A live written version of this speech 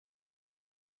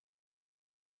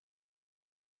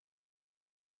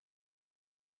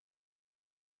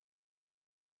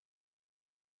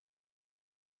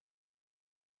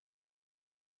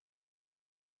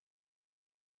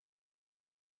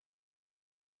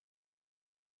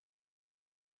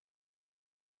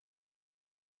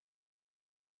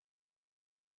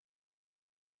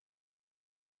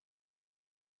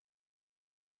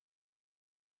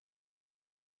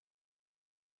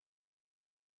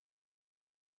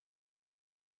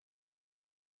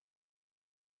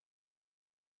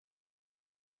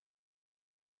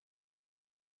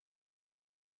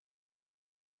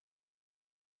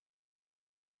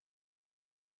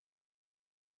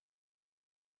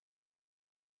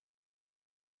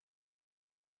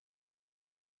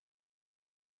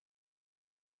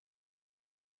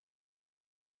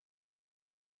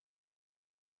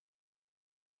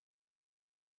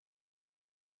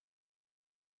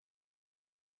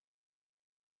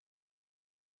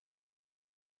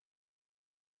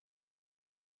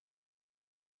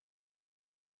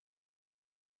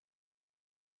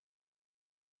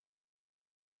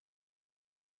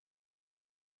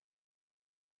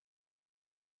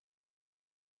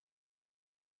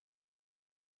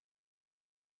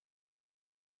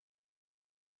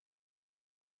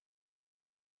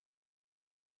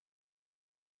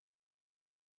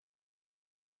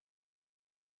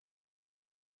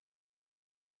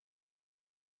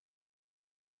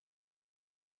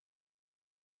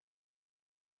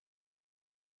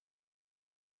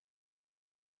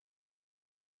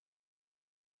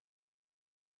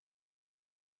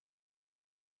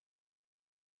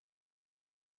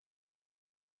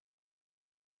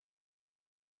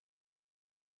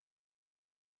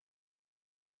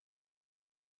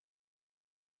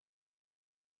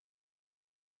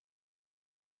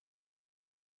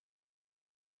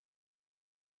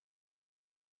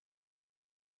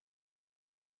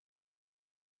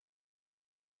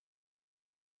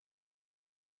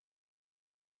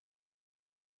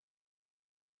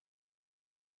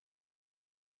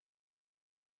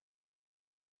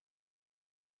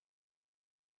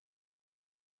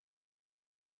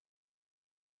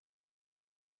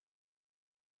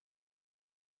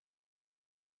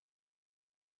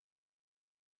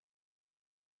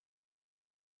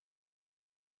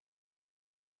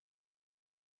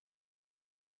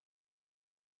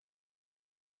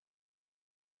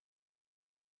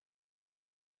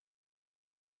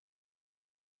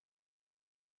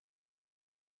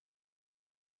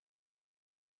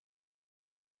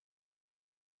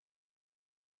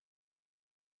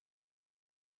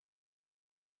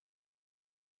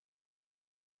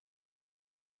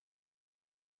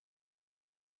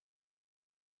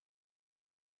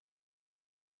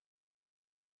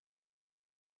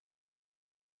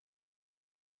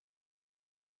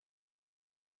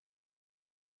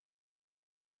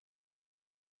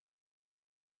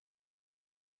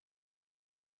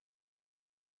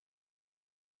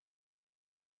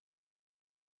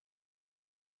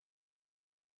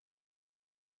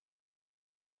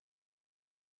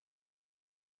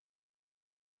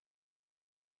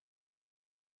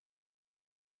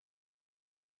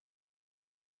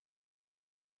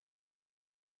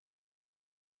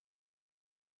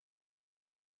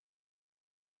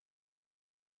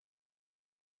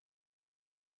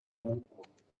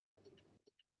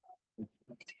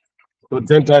So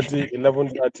 10:30,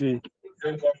 11:30,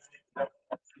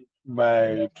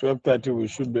 by 12:30 we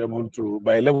should be able to,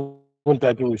 by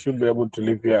 11:30 we should be able to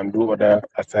leave here and do other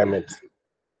assignments.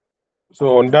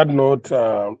 So on that note,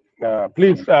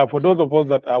 please, for those of us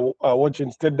that are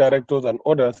watching, state directors and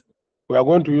others, we are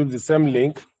going to use the same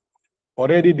link.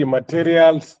 Already the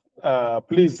materials,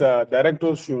 please,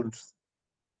 directors should,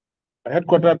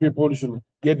 headquarter people should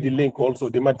get the link also.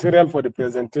 The material for the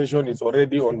presentation is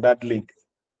already on that link.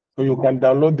 So you can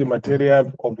download the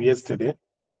material of yesterday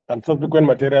and subsequent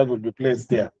materials will be placed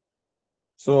there.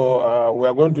 So we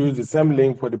are going to use the same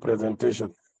link for the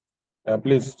presentation.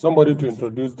 Please, somebody to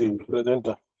introduce the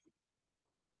presenter.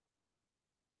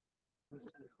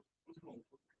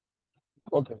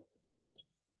 Okay.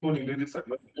 Morning, ladies and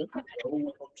gentlemen.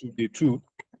 Welcome to day two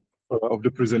of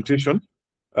the presentation.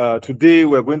 Today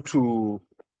we're going to.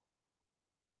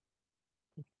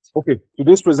 Okay,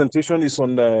 today's presentation is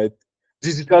on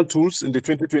digital tools in the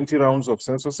 2020 rounds of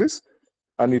censuses,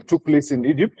 and it took place in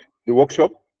Egypt. The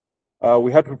workshop.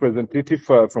 We had representative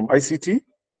from ICT,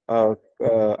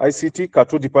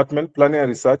 Cato Department, Planning and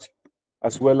Research,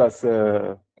 as well as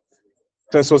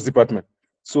Census Department.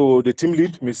 So the team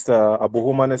lead, Mr.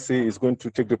 Abohomanese, is going to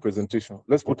take the presentation.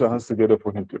 Let's put our hands together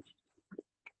for him, please.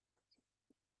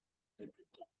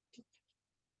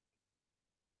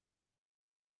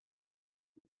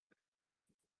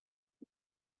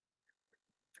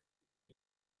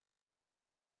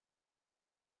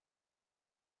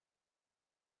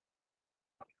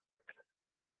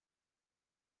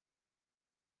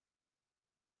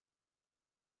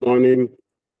 Morning,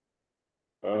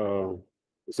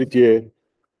 CTA,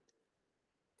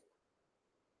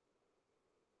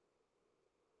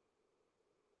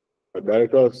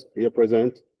 directors here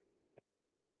present,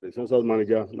 the census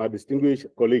manager, my distinguished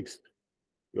colleagues.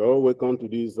 You're all welcome to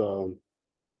this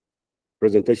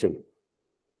presentation.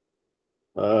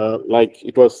 Like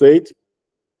it was said,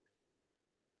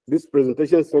 this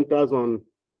presentation centers on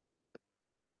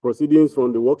proceedings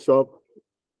from the workshop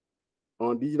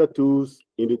on digital tools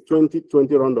in the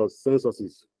 2020 round of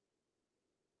censuses,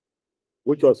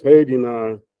 which was held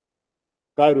in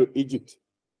Cairo, Egypt,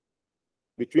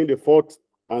 between the 4th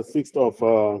and 6th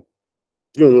of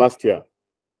June last year.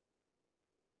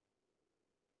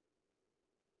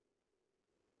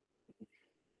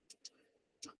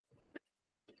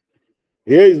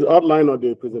 Here is the outline of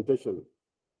the presentation.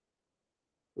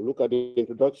 We look at the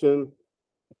introduction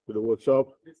to the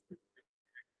workshop.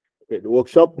 Okay, the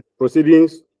workshop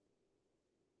proceedings,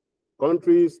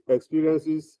 countries'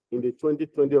 experiences in the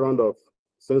 2020 round of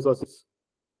censuses,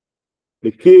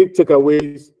 the key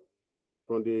takeaways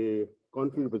from the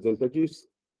country representatives,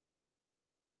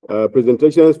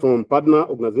 presentations from partner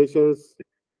organizations,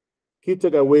 key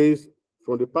takeaways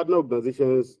from the partner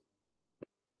organizations,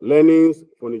 learnings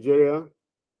for Nigeria,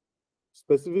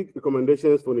 specific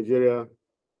recommendations for Nigeria,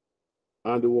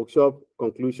 and the workshop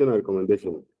conclusion and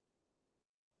recommendation.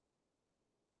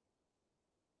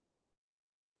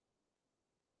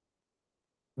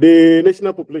 The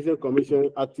National Population Commission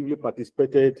actively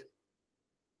participated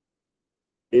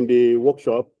in the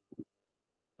workshop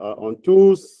on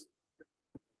tools,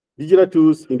 digital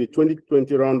tools in the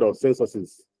 2020 round of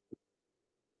censuses,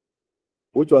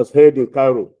 which was held in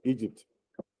Cairo, Egypt,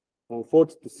 from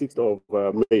 4th to 6th of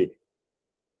May,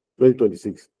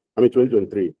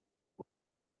 2023.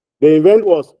 The event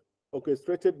was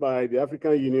orchestrated by the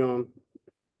African Union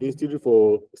Institute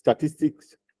for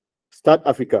Statistics, Start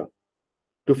Africa,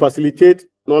 to facilitate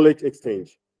knowledge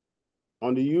exchange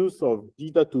on the use of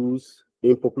digital tools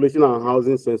in population and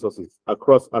housing censuses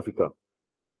across Africa.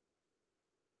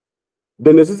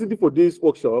 The necessity for this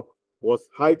workshop was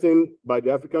heightened by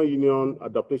the African Union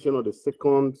adaptation of the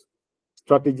second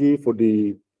strategy for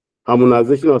the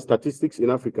harmonization of statistics in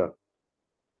Africa.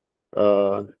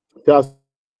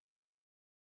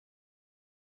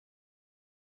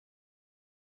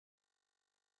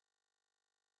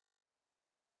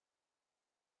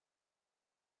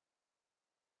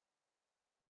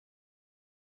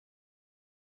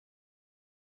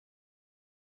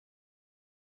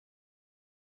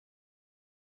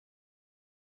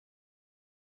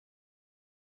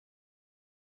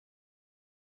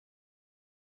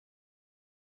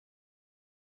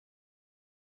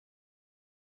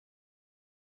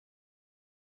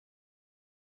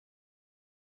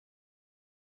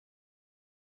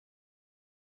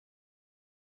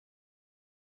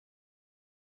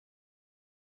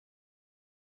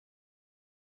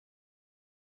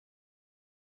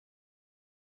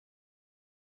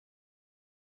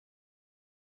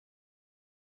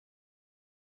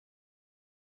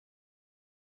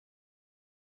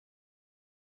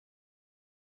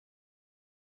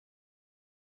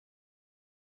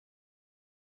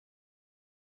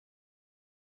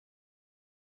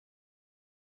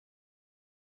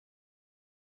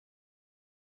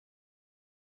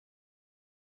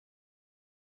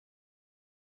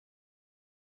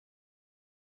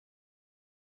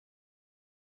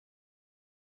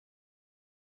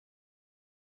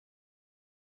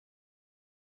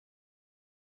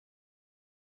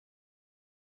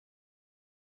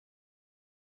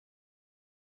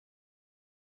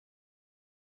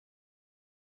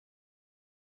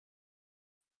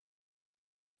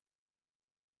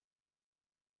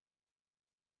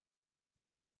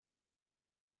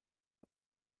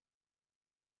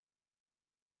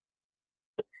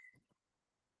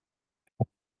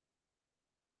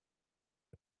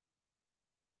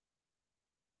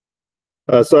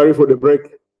 Sorry for the break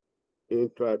in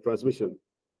transmission.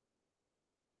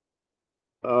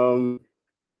 The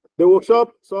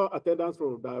workshop saw attendance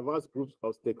from diverse groups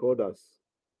of stakeholders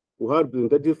who had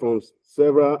representatives from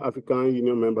several African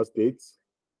Union member states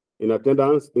in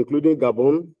attendance, including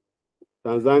Gabon,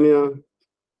 Tanzania,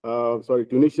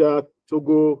 Tunisia,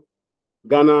 Togo,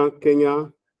 Ghana,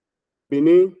 Kenya,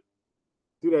 Benin,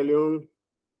 Sierra Leone,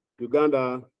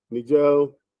 Uganda, Niger,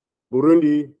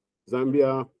 Burundi,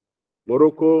 Zambia,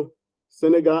 Morocco,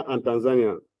 Senegal, and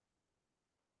Tanzania.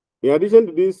 In addition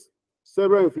to this,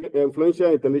 several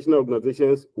influential international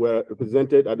organizations were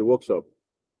represented at the workshop.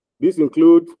 These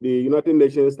include the United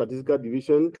Nations Statistical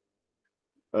Division,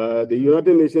 the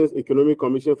United Nations Economic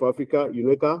Commission for Africa,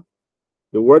 UNECA,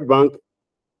 the World Bank,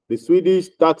 the Swedish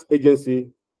Tax Agency,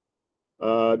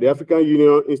 the African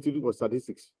Union Institute for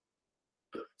Statistics.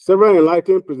 Several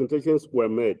enlightening presentations were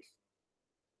made.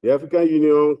 The African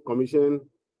Union Commission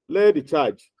led the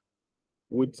charge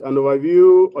with an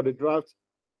overview of the draft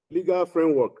legal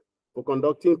framework for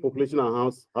conducting population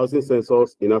and housing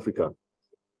census in Africa.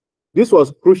 This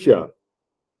was crucial,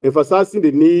 emphasizing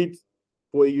the need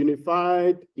for a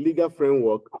unified legal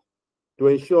framework to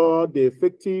ensure the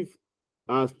effective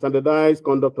and standardized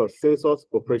conduct of census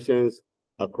operations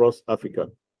across Africa.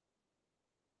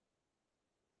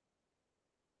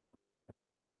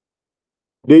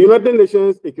 The United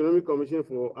Nations Economic Commission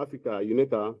for Africa,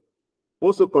 UNECA,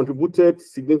 also contributed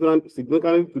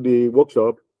significantly to the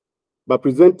workshop by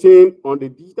presenting on the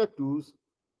digital tools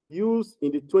used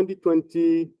in the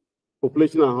 2020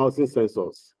 population and housing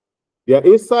census. Their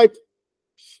insight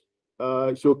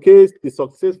showcased the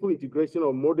successful integration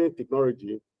of modern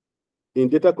technology in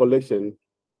data collection,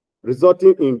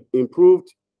 resulting in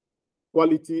improved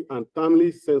quality and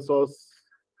timely census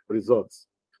results.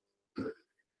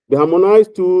 The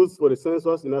harmonized tools for the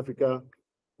census in Africa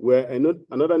were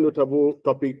another notable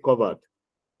topic covered,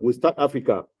 with Start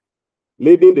Africa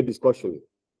leading the discussion.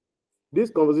 This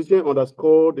conversation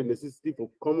underscored the necessity for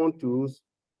common tools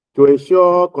to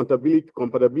ensure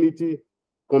comparability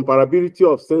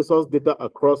of census data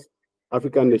across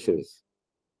African nations.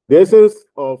 The essence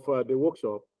of the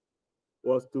workshop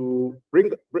was to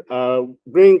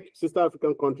bring sister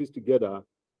African countries together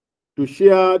to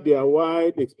share their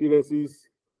wide experiences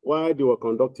while they were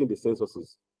conducting the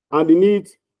censuses, and the need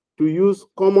to use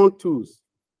common tools,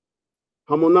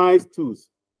 harmonized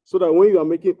tools, so that when you are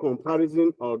making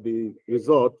comparison of the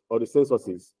result of the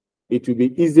censuses, it will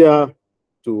be easier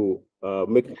to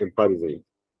make a comparison.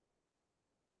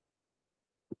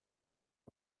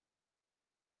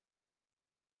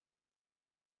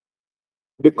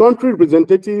 The country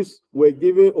representatives were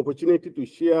given opportunity to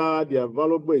share their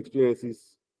valuable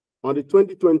experiences on the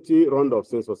 2020 round of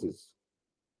censuses.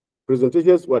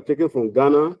 Presentations were taken from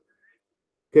Ghana,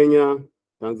 Kenya,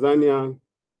 Tanzania,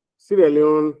 Sierra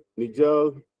Leone,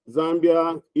 Niger,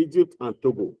 Zambia, Egypt, and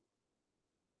Togo.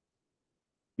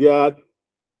 Their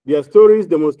stories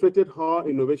demonstrated how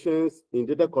innovations in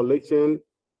data collection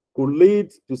could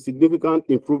lead to significant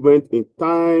improvement in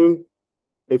time,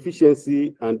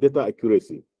 efficiency, and data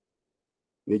accuracy.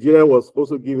 Nigeria was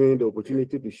also given the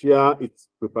opportunity to share its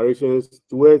preparations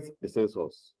towards the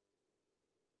census.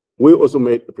 We also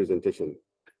made a presentation.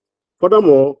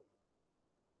 Furthermore,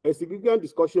 a significant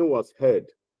discussion was held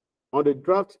on the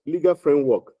draft legal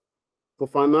framework for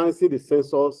financing the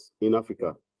census in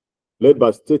Africa, led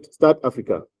by Start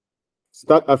Africa.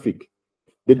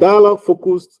 The dialogue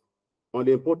focused on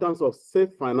the importance of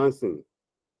self-financing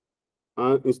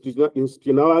and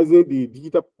institutionalizing the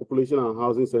digital population and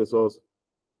housing census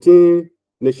in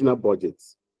national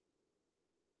budgets.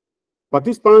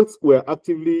 Participants were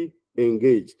actively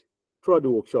engaged throughout the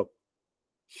workshop,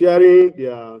 sharing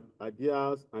their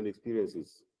ideas and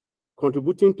experiences,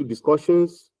 contributing to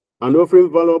discussions, and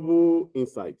offering valuable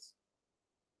insights.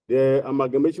 The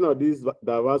amalgamation of these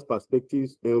diverse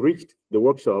perspectives enriched the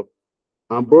workshop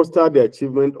and bolstered the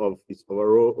achievement of its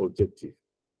overall objective.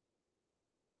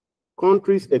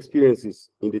 Countries'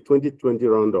 experiences in the 2020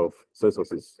 round of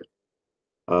censuses.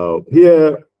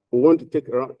 Here, we want to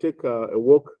take a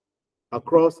walk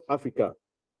across Africa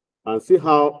and see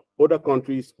how other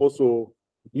countries also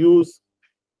use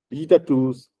digital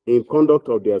tools in conduct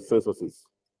of their censuses.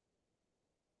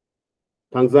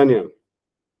 Tanzania.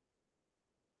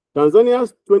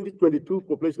 Tanzania's 2022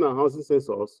 population and housing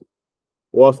census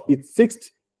was its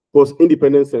 6th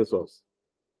post-independence census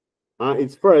and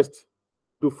its first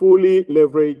to fully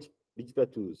leverage digital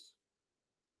tools.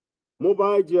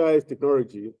 Mobile GIS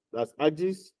technology, that's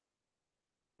AGIS,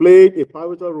 played a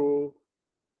pivotal role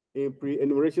in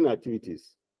pre-enumeration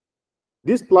activities.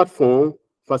 This platform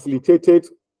facilitated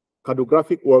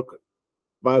cartographic work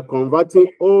by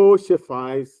converting all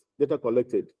sharefiles data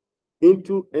collected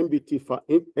into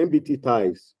MBT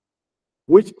tiles,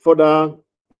 which further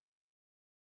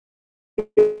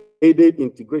aided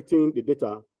integrating the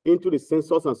data into the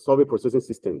sensors and survey processing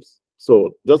systems.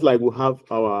 So just like we have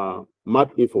our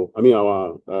map info,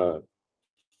 our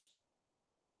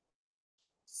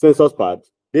sensors part,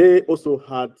 they also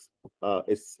had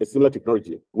a similar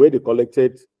technology where they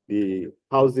collected the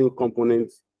housing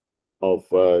components of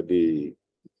the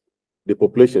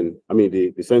population,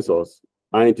 the sensors,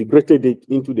 and integrated it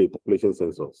into the population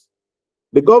sensors.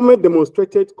 The government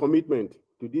demonstrated commitment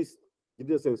to these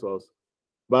digital sensors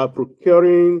by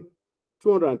procuring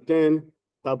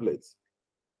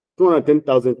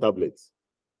 210,000 tablets,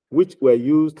 which were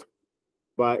used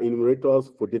by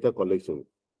enumerators for data collection.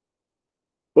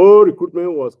 All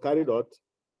recruitment was carried out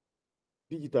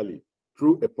digitally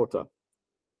through a portal,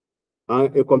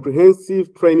 and a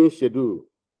comprehensive training schedule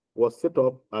was set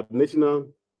up at national,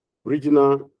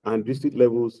 regional, and district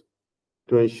levels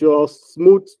to ensure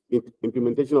smooth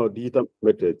implementation of digital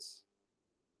methods.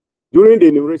 During the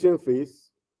enumeration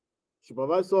phase,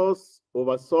 supervisors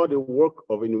oversaw the work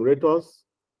of enumerators,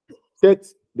 checked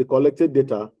the collected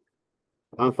data,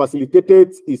 and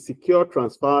facilitated a secure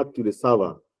transfer to the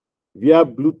server via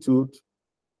Bluetooth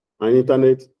and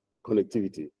internet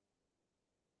connectivity.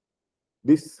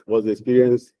 This was the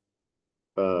experience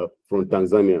from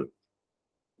Tanzania.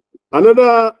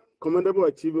 Another commendable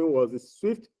achievement was the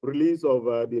swift release of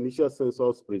the initial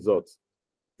census results,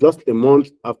 just a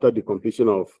month after the completion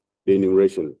of the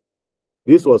enumeration.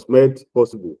 This was made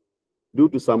possible due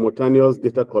to simultaneous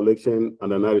data collection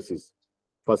and analysis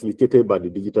facilitated by the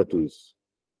digital tools.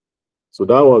 So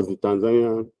that was the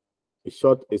Tanzania, a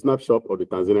snapshot of the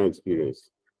Tanzanian experience.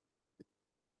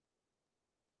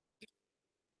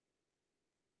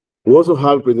 We also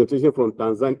have a presentation from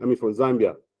from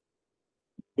Zambia.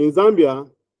 In Zambia,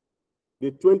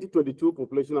 the 2022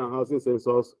 population and housing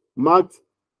census marked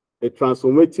a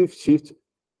transformative shift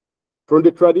from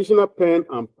the traditional pen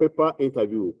and paper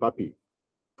interview, PAPI,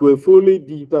 to a fully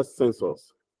digital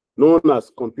census known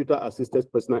as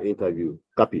computer-assisted personal interview,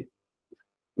 CAPI,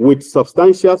 with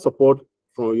substantial support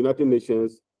from United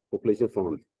Nations Population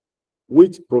Fund,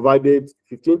 which provided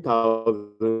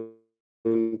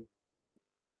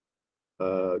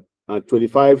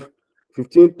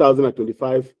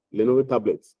 15,025 Lenovo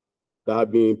tablets that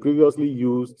had been previously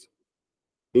used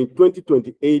in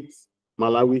 2028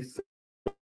 Malawi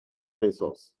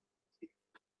census.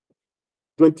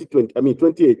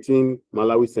 2018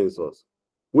 Malawi census,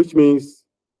 which means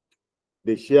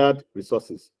they shared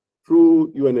resources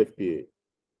through UNFPA.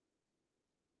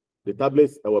 The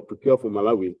tablets that were procured for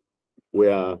Malawi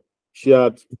were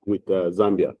shared with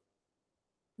Zambia.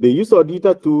 The use of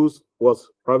digital tools was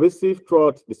pervasive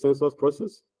throughout the census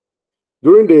process.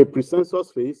 During the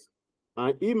pre-census phase,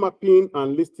 an e-mapping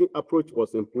and listing approach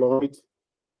was employed,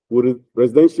 with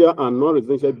residential and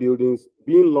non-residential buildings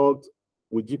being logged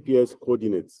with GPS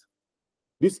coordinates.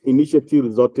 This initiative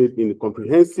resulted in a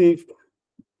comprehensive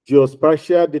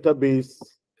geospatial database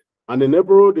and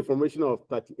enabled the formation of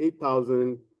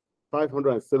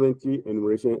 38,570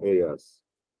 enumeration areas.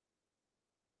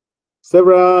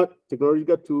 Several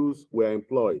technological tools were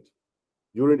employed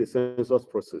during the census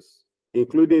process,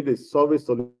 including the survey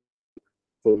solution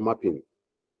for mapping,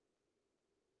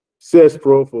 CS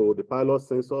Pro for the pilot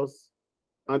census,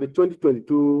 and the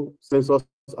 2022 census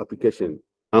application,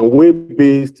 and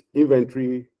web-based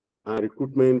inventory and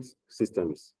recruitment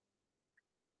systems.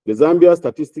 The Zambia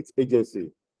Statistics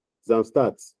Agency,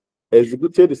 ZAMSTAT,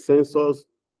 executed the census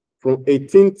from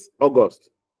 18th August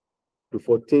to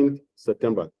 14th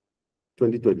September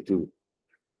 2022.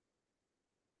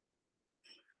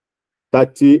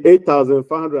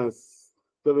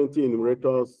 38,570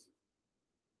 enumerators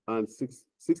and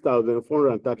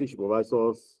 6,430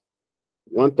 supervisors,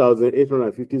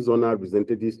 1,850 zonal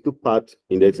representatives took part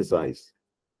in the exercise.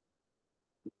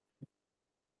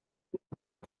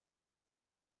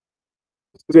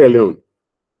 Sierra Leone.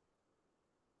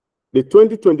 The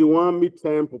 2021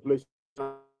 midterm population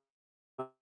and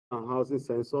housing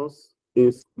census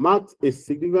marked a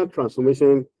significant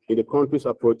transformation in the country's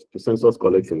approach to census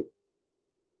collection,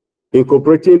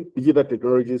 incorporating digital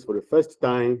technologies for the first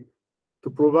time to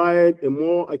provide a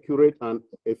more accurate and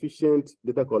efficient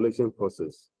data collection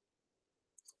process.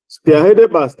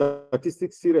 Spearheaded by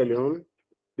Statistics Sierra Leone,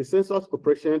 the census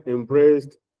operation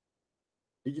embraced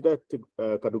digital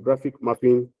cartographic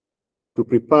mapping to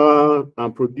prepare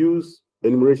and produce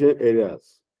enumeration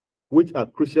areas, which are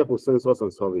crucial for census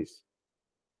and surveys.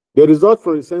 The results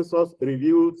from the census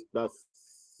revealed that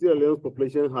Sierra Leone's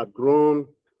population had grown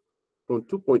from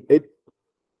 2.8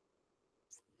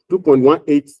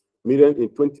 2.18 million in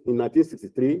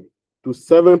 1963 to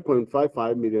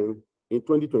 7.55 million in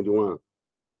 2021,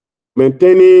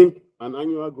 maintaining an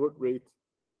annual growth rate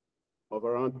of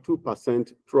around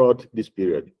 2% throughout this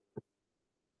period.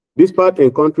 Despite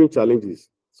encountering challenges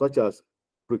such as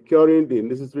procuring the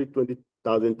necessary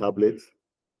 20,000 tablets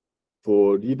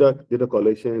for data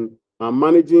collection and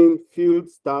managing field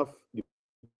staff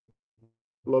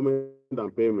deployment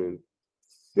and payment,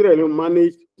 Sierra Leone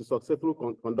managed to successfully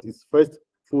conduct its first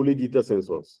fully digital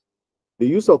census. The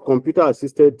use of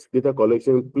computer-assisted data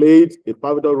collection played a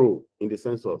pivotal role in the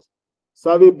census,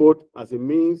 serving both as a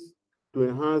means to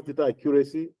enhance data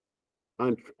accuracy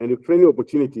and a training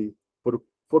opportunity for the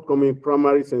forthcoming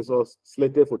primary census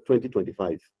slated for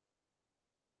 2025.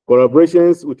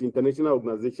 Collaborations with international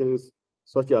organizations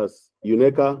such as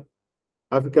UNECA,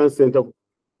 African Center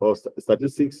for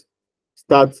Statistics,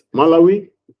 STAT Malawi,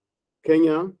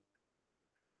 Kenya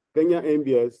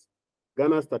NBS,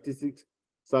 Ghana Statistics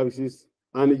Services,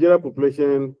 and Nigeria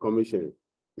Population Commission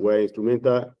were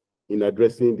instrumental in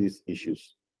addressing these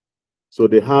issues. So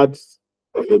they had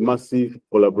a massive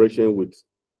collaboration with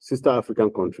sister African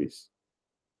countries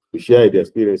to share their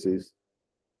experiences.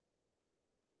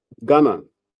 Ghana's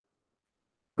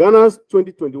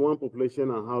 2021 population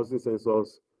and housing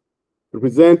census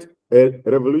represent a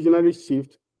revolutionary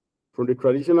shift from the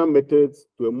traditional methods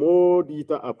to a more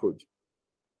digital approach.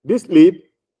 This leap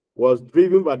was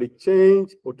driven by the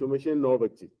change automation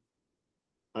novelty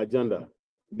agenda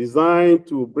designed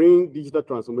to bring digital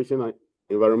transformation and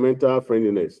environmental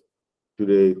friendliness to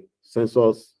the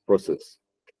census process.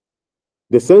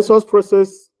 The census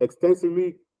process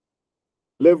extensively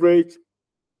leveraged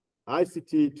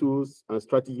ICT tools and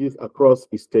strategies across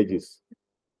its stages.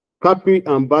 Copy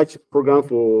and batch program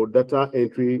for data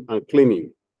entry and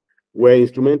cleaning were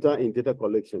instrumental in data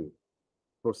collection,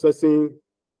 processing,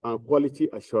 and quality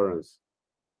assurance.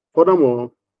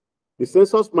 Furthermore, the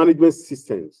census management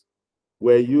systems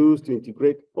were used to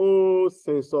integrate all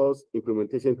census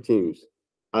implementation teams'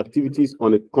 activities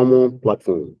on a common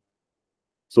platform.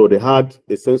 So they had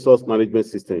a census management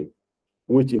system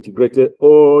which integrated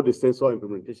all the census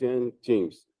implementation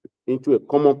teams into a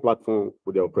common platform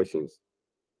for their operations.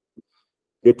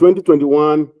 The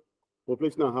 2021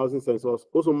 population and housing census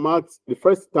also marks the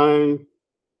first time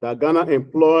that Ghana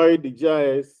employed the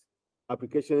GIS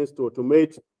applications to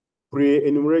automate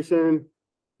pre-enumeration,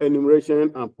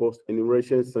 enumeration, and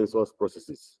post-enumeration census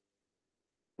processes.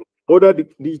 Other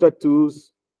digital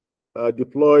tools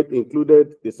deployed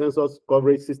included the census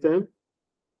coverage system,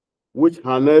 which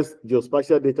harnessed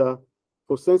geospatial data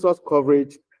for census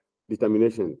coverage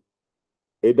determination,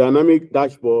 a dynamic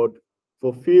dashboard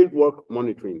for field work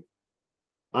monitoring,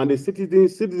 and a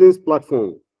citizens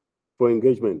platform for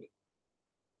engagement.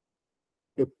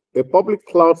 A public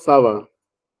cloud server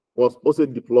was also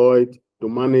deployed to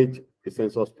manage the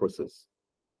census process.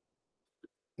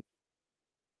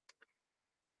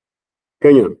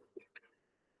 Kenya's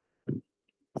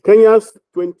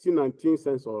 2019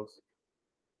 census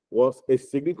was a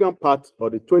significant part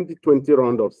of the 2020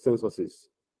 round of censuses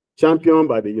championed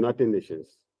by the United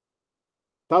Nations.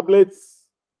 Tablets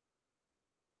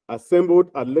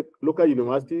assembled at local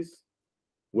universities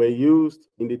were used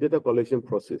in the data collection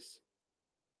process,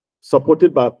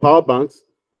 supported by power banks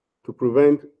to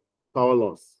prevent power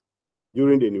loss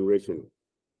during the enumeration.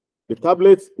 The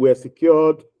tablets were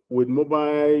secured with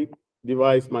mobile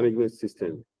device management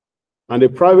system and a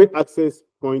private access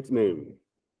point name,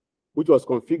 which was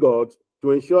configured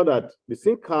to ensure that the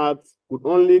SIM cards could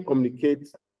only communicate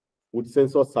with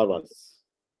census servers,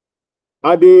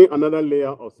 adding another layer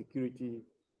of security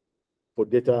for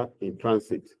data in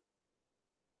transit.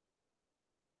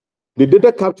 The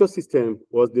data capture system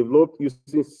was developed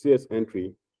using CS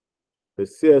Entry, the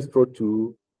CS Pro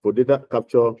 2 for data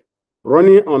capture,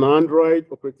 running on Android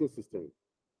operating system.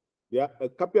 The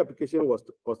copy application was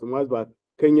customized by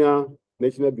Kenya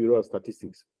National Bureau of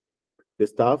Statistics, the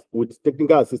staff with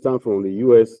technical assistance from the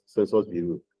US Census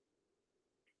Bureau.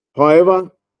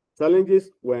 However, challenges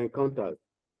were encountered,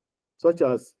 such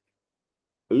as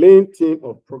a lean team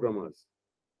of programmers,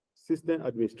 system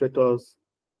administrators,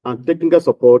 and technical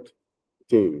support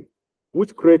team,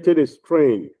 which created a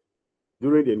strain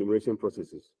during the enumeration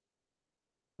processes.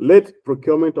 Late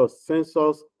procurement of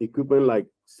census equipment like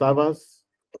servers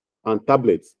and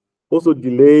tablets also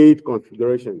delayed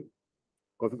configuration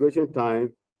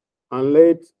time, and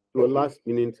led to a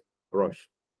last-minute rush.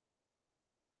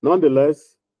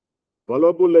 Nonetheless,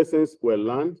 valuable lessons were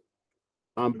learned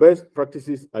and best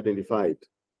practices identified.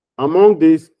 Among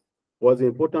these was the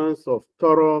importance of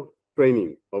thorough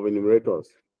training of enumerators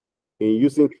in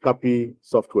using copy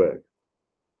software.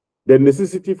 the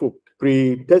necessity for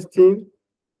pre-testing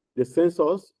the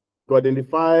sensors to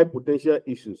identify potential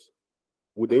issues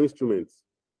with the instruments,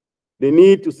 the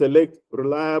need to select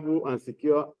reliable and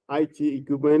secure IT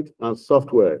equipment and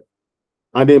software,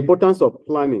 and the importance of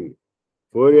planning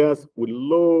for areas with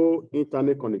low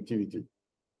internet connectivity.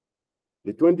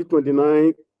 The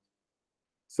 2029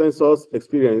 census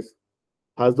experience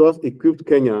has thus equipped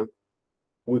Kenya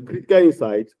with critical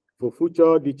insights for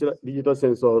future digital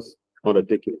census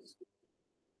undertakings.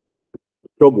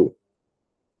 Togo.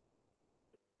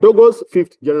 Togo's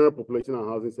 5th General Population and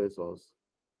Housing Census,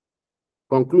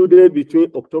 concluded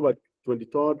between October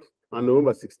 23rd and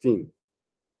November 16,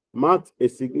 marked a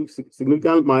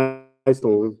significant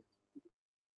milestone in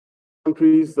the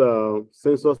country's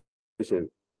census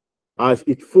as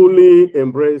it fully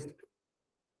embraced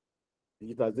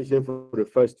digitization for the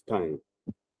first time.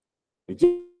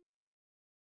 The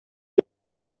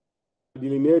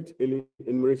delineate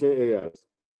enumeration areas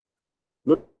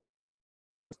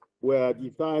were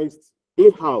digitized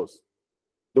in-house,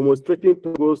 demonstrating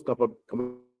Togo's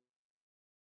capability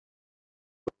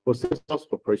for census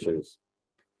operations.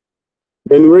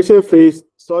 The enumeration phase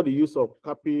saw the use of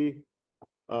CAPI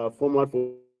format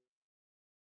for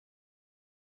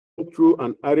through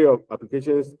an array of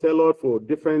applications tailored for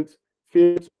different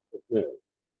fields.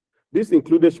 This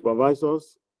included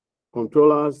supervisors,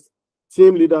 controllers,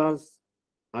 team leaders,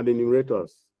 and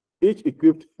enumerators, each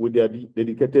equipped with their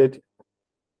dedicated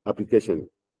application.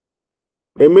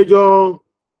 A major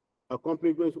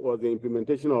accomplishment was the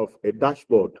implementation of a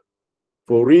dashboard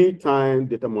for real-time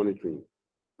data monitoring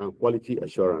and quality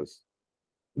assurance.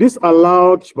 This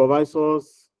allowed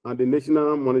supervisors and the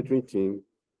national monitoring team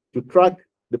to track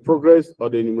the progress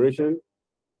of the enumeration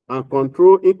and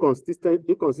control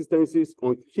inconsistencies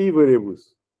on key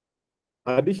variables.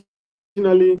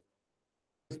 Additionally,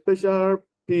 special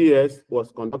PES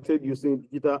was conducted using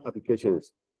digital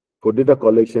applications for data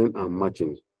collection and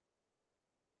matching.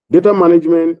 Data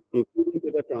management, including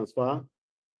data transfer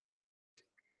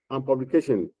and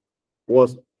publication,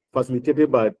 was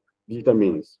facilitated by digital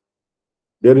means.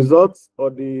 The results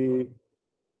of the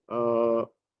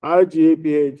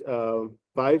RGAPH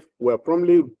 5 were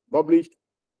promptly published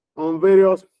on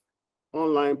various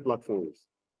online platforms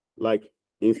like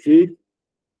INSEAD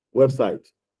website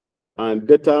and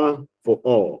Data for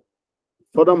All.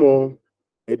 Furthermore,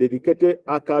 a dedicated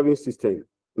archiving system,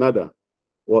 NADA,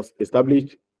 was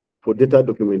established for data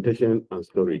documentation and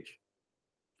storage.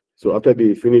 So after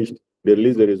they finished, they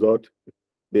released the result.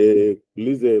 They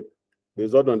released the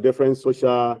result on different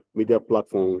social media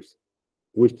platforms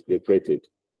which they created.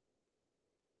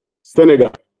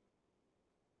 Senegal.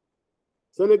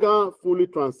 Senegal fully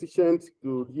transitioned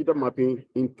to digital mapping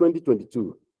in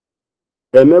 2022,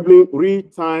 enabling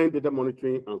real-time data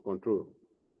monitoring and control,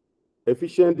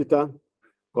 efficient data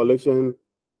collection,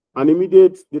 and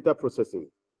immediate data processing.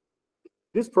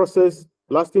 This process,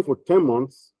 lasting for 10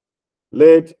 months,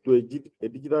 led to a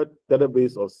digital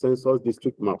database of census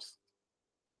district maps,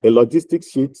 a logistics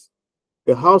sheet,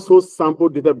 a household sample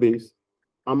database,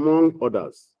 among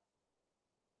others.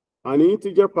 An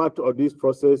integral part of this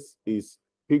process is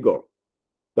PIGOR.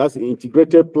 That's the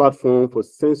Integrated Platform for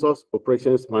Census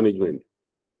Operations Management,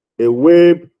 a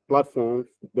web platform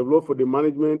developed for the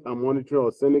management and monitoring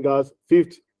of Senegal's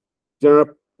 5th General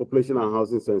Population and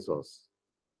Housing Census.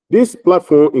 This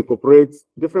platform incorporates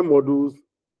different modules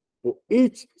for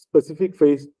each specific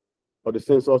phase of the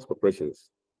census operations.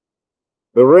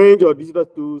 A range of digital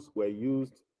tools were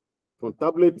used, from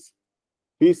tablets,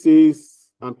 PCs,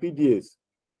 and PDAs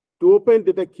to open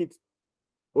data kit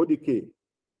ODK.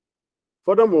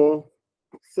 Furthermore,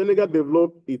 Senegal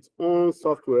developed its own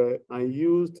software and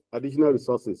used additional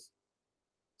resources,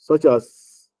 such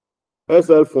as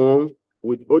SL Form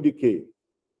with ODK,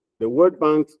 the World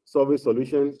Bank Survey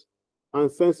Solutions,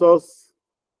 and Census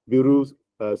Bureau's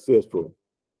CS Pro.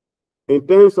 In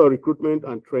terms of recruitment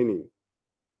and training,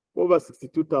 over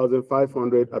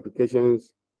 62,500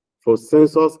 applications for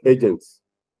census agents,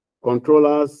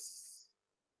 controllers,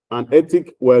 and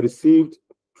ethics were received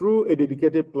through a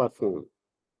dedicated platform.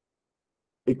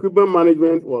 Equipment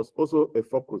management was also a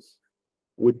focus,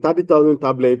 with 30,000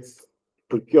 tablets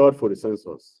procured for the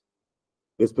census,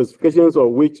 the specifications of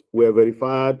which were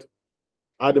verified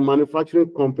at the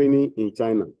manufacturing company in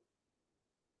China.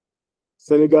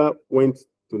 Senegal went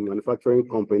to the manufacturing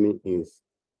company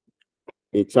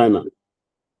in China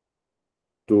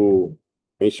to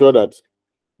ensure that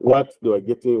what they were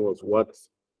getting was what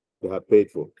they had paid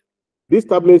for. These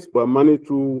tablets were managed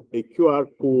through a QR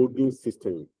coding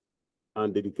system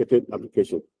and dedicated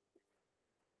application.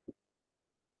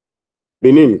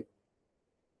 Benin.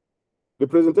 The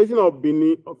presentation of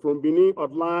from Benin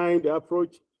outlined the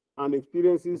approach and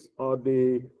experiences of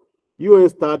the UN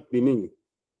Start Benin,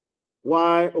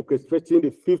 while orchestrating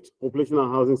the 5th population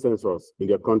and housing census in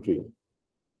their country.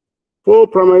 4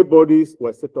 primary bodies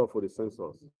were set up for the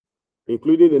census,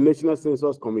 including the National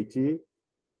Census Committee,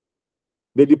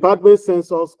 the Department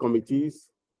Census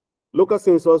Committees, local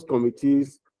census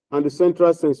committees, and the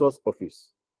Central Census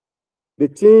Office. The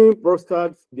team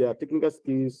bolstered their technical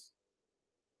skills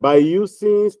by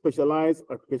using specialized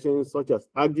applications such as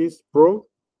ArcGIS Pro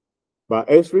by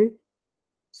Esri,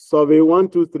 Survey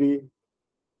 123,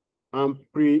 and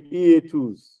pre-EA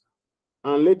tools,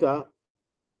 and later,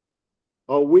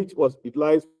 of which was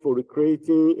utilized for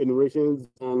recreating enumeration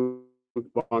zone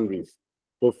boundaries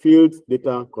for field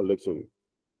data collection.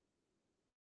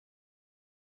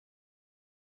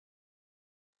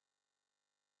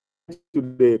 To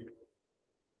the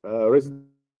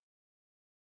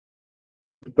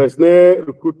personnel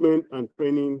recruitment and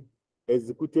training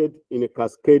executed in a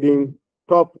cascading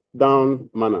top-down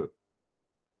manner.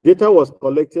 Data was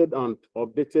collected and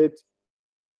updated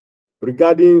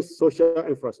regarding social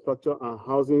infrastructure and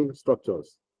housing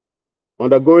structures,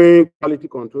 undergoing quality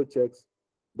control checks,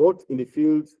 both in the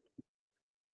field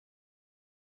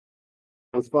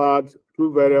transferred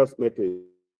through various methods,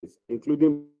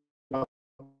 including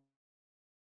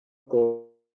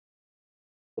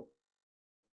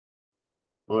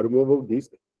on removable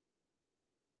disk,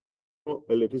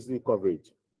 electricity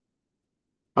coverage.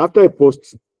 After a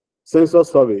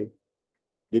post-census survey,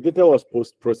 the data was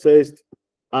post-processed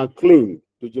and cleaned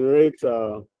to generate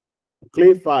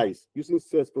clean files using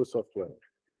CSPro software.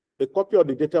 A copy of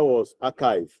the data was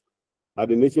archived at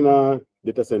the National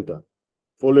Data Center,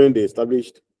 following the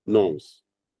established norms.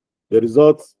 The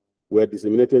results were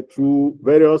disseminated through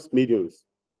various mediums,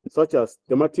 such as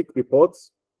thematic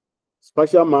reports,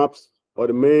 spatial maps, or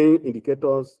the main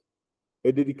indicators,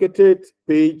 a dedicated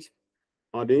page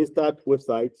on the Instat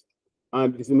website,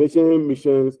 and dissemination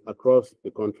missions across the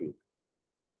country.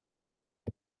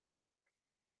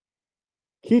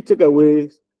 Key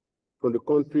takeaways from the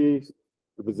country's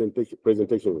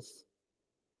presentations.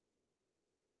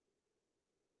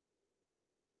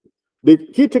 The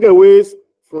key takeaways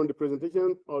from the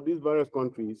presentation of these various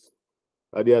countries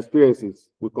are their experiences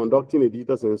with conducting a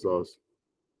digital census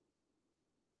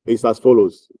is as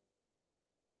follows.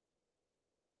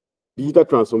 Digital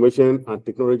transformation and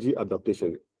technology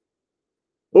adaptation.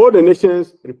 All the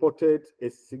nations reported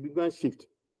a significant shift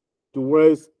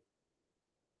towards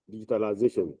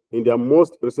digitalization in their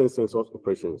most recent census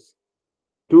operations.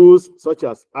 Tools such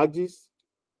as ArcGIS,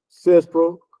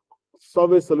 CSPro,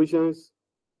 Survey Solutions,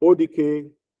 ODK,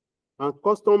 and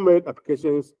custom-made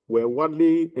applications were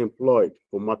widely employed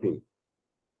for mapping,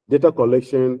 data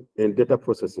collection, and data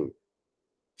processing.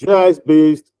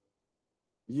 GIS-based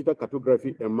digital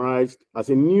cartography emerged as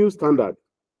a new standard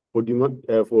for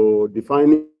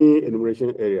defining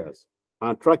enumeration areas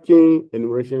and tracking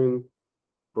enumeration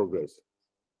progress.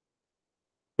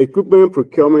 Equipment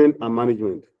procurement and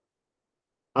management.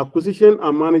 Acquisition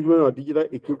and management of digital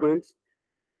equipment,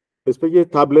 especially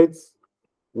tablets,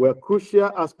 were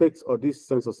crucial aspects of these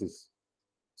censuses.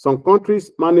 Some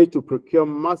countries managed to procure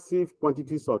massive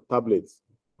quantities of tablets.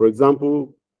 For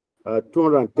example,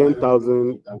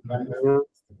 210,000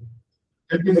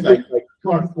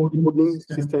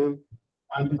 system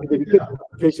and dedicated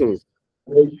applications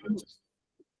were used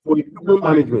for equipment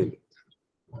management.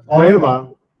 However,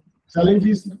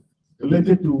 challenges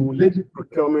related to late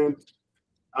procurement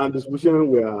and distribution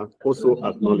were also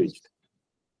acknowledged.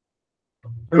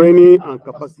 Training and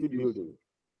capacity building.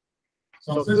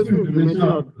 Successful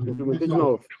implementation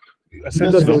of data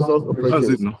census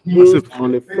operations hinged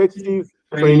on effective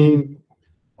training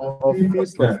of field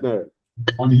personnel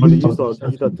on the use of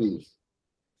digital tools.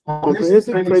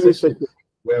 Comprehensive training sessions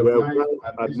were run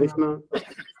at national,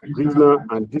 regional,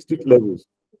 and district levels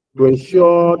to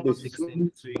ensure the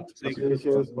smooth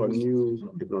applications of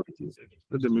new technologies.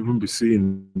 Let them even be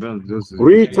seen.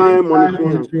 Real-time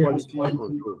monitoring and quality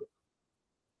control.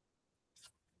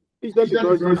 Digital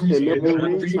technologies enable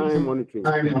real-time monitoring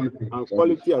and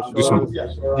quality assurance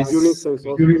during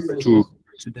census.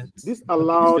 This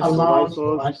allowed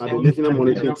supervisors and the national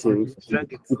monitoring teams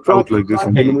to track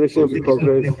enumeration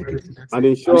progress and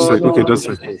ensure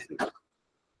consistency.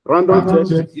 Random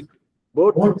checks,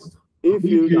 both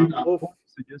in-field and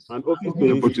office-based,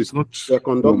 were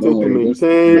conducted to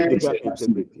maintain data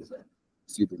integrity.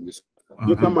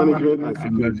 Data management and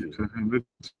security.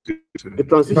 The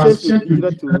transition to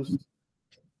digital tools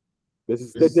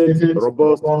necessitated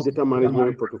robust data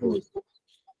management protocols,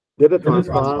 data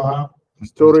transfer,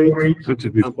 storage,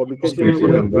 and publication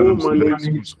were all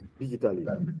managed digitally.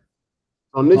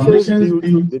 Some nations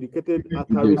built dedicated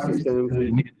archiving systems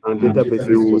and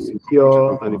databases for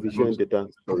secure and efficient data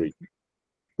storage,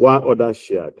 while others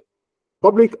shared.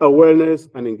 Public awareness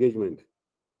and engagement.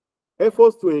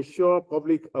 Efforts to ensure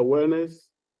public awareness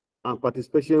and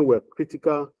participation were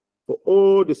critical for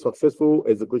all the successful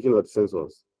execution of the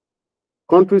census.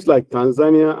 Countries like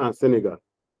Tanzania and Senegal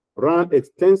ran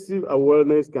extensive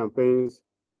awareness campaigns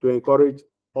to encourage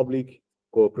public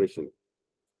cooperation.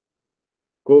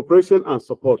 Cooperation and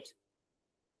support.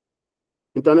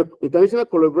 International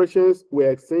collaborations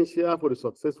were essential for the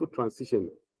successful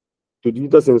transition to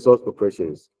digital census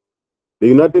operations. The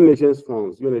United Nations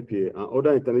Funds, UNFPA, and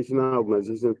other international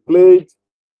organizations played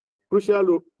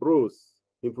crucial roles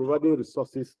in providing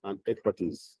resources and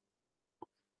expertise.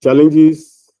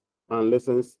 Challenges and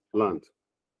lessons learned.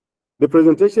 The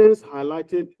presentations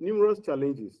highlighted numerous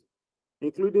challenges,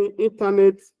 including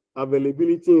internet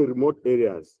availability in remote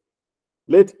areas,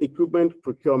 late equipment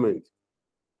procurement,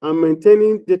 and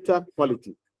maintaining data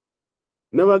quality.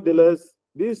 Nevertheless,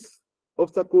 these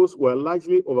obstacles were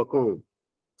largely overcome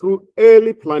through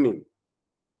early planning,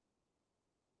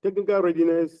 technical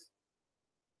readiness,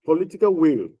 political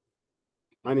will,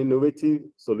 and innovative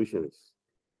solutions.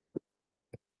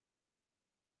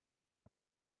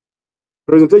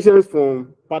 Presentations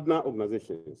from partner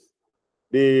organizations.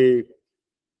 The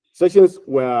sessions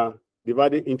were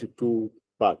divided into two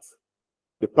parts.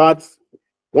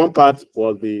 One part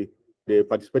was the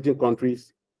participating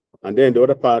countries, and then the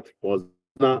other part was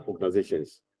partner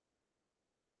organizations.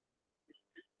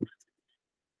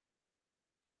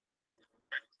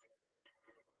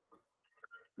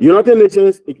 United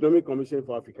Nations Economic Commission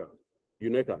for Africa,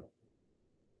 UNECA.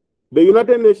 The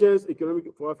United Nations Economic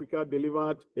for Africa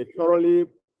delivered a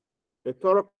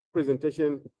thorough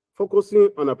presentation focusing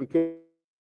on application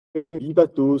of digital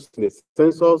tools in the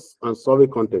census and survey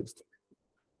context.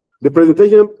 The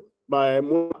presentation by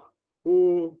Mola,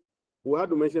 who had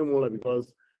to mention Mola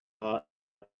because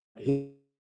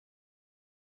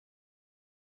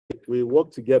we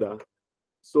worked together.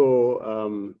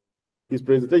 So his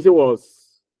presentation was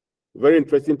very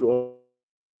interesting to all.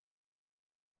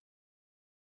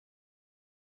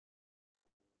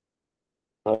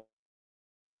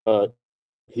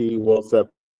 He was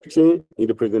in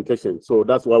the presentation, so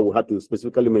that's why we had to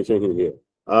specifically mention him here.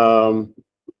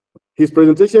 His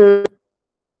presentation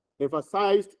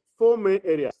emphasized four main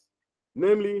areas,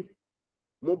 namely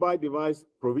mobile device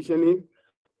provisioning,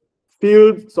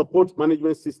 field support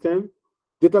management system,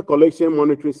 data collection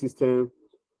monitoring system,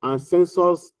 and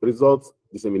census results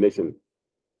dissemination.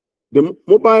 The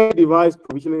mobile device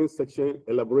provisioning section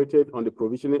elaborated on the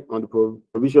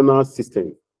provisional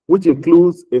system, which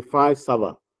includes a file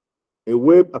server, a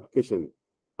web application,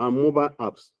 and mobile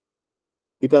apps.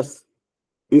 It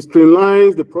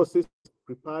streamlines the process of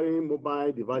preparing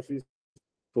mobile devices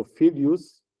for field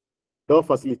use, thus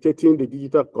facilitating the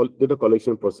digital data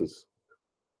collection process.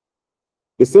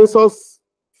 The census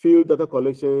field data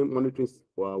collection monitoring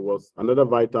was another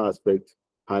vital aspect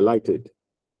highlighted.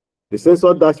 The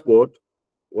census dashboard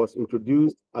was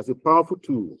introduced as a powerful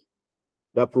tool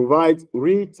that provides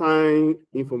real-time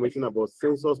information about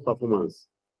census performance,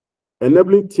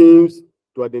 enabling teams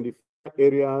to identify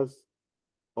areas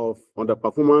of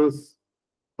underperformance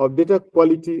or data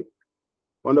quality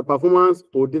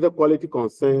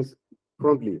concerns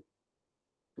promptly.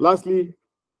 Lastly,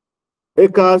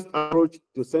 ECA's approach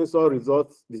to census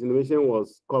results dissemination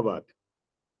was covered.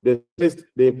 They stressed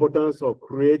the importance of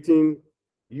creating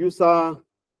user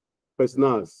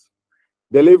personas,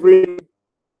 delivering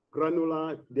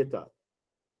granular data,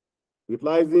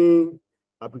 utilizing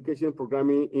application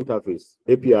programming interface,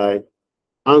 API,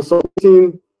 and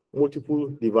supporting multiple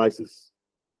devices.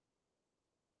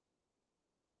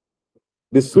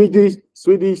 The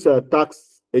Swedish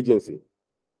tax agency.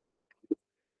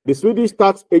 The Swedish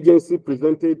tax agency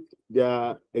presented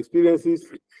their experiences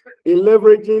in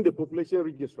leveraging the population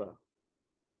register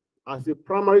as a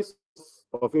primary source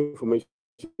of information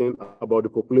about the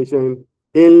population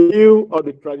in lieu of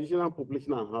the traditional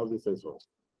population and housing census.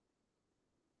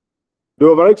 The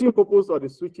overarching purpose of the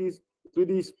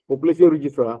Swedish population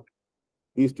register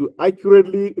is to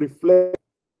accurately reflect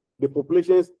the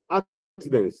population's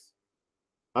residence,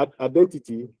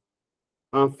 identity,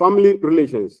 and family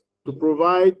relations to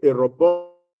provide a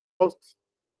robust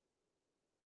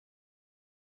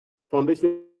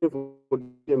foundation for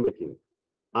decision-making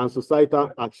and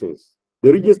societal actions.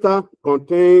 The register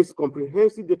contains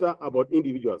comprehensive data about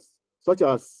individuals, such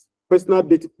as personal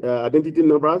identity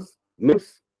numbers,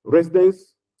 names,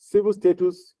 residence, civil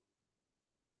status,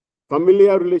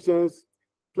 familiar relations,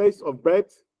 place of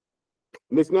birth,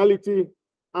 nationality,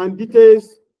 and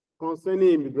details concerning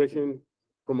immigration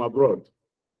from abroad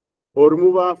or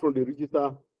removal from the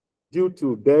register due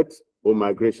to death or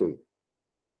migration.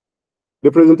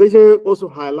 The presentation also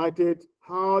highlighted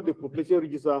how the population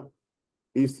register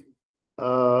is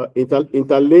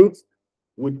interlinked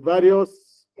with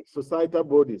various societal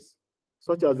bodies,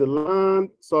 such as the Land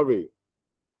Survey,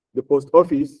 the Post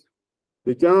Office,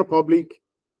 the General Public,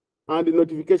 and the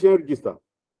Notification Register.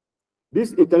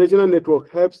 This international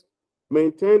network helps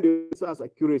maintain the register's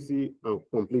accuracy and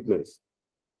completeness.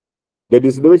 The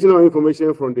dissemination of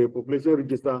information from the population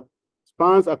register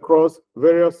spans across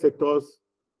various sectors,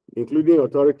 including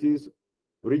authorities,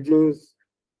 regions,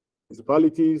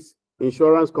 municipalities,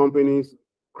 insurance companies,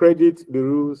 credit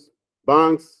bureaus,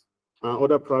 banks, and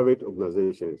other private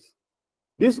organizations.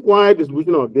 This wide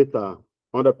distribution of data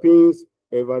underpins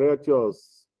a variety of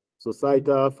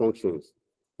societal functions,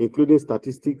 including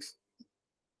statistics,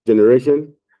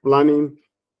 generation, planning,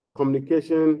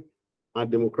 communication,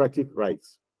 and democratic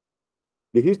rights.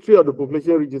 The history of the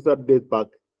population register dates back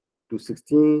to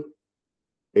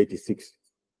 1686,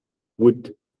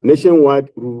 with nationwide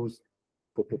rules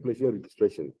for population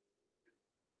registration.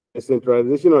 The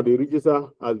centralization of the register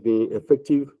has been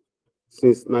effective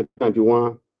since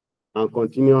 1991 and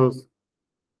continues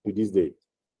to this day.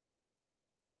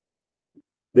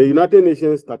 The United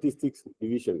Nations Statistics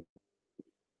Division.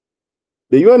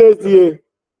 The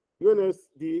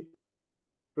UNSD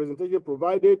presentation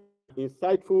provided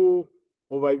insightful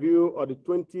overview of the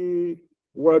 20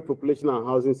 World Population and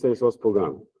Housing Census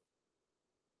Program,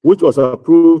 which was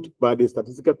approved by the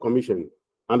Statistical Commission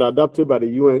and adopted by the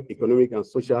UN Economic and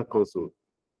Social Council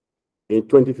in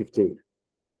 2015.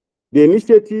 The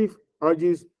initiative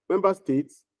urges member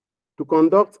states to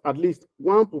conduct at least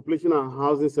one population and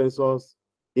housing census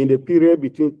in the period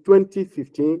between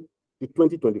 2015 to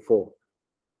 2024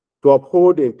 to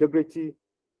uphold the integrity,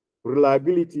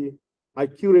 reliability,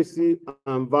 accuracy,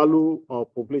 and value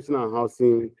of population and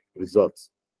housing results,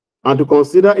 and to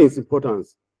consider its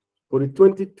importance for the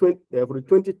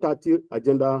 2030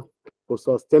 Agenda for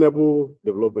Sustainable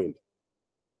Development.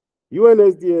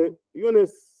 UNSD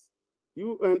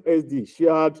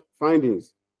shared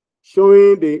findings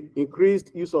showing the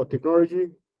increased use of technology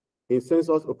in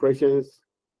census operations,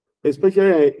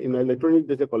 especially in electronic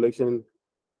data collection,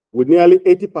 with nearly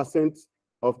 80%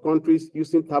 of countries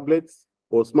using tablets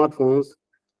or smartphones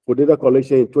for data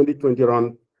collection in 2020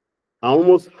 round, and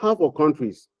almost half of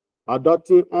countries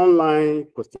adopting online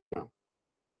questionnaire.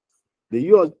 The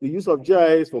use of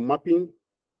GIS for mapping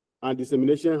and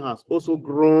dissemination has also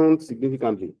grown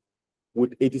significantly,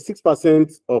 with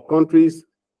 86% of countries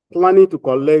planning to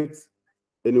collect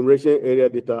enumeration area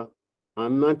data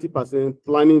and 90%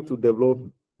 planning to develop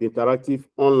interactive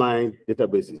online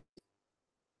databases.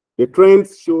 The trend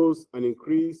shows an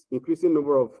increasing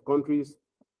number of countries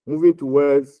moving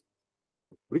towards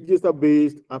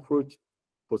register-based approach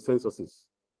for censuses.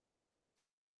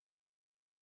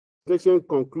 The section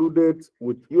concluded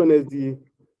with UNSD's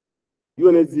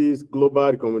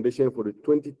global recommendation for the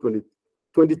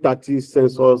 2030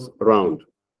 census round,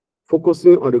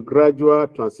 focusing on the gradual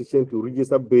transition to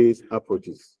register-based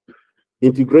approaches,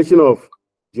 integration of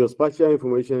geospatial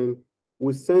information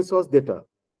with census data,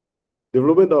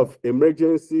 development of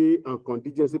emergency and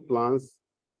contingency plans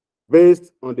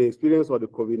based on the experience of the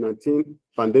COVID-19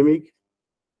 pandemic,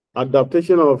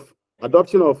 adoption of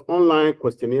online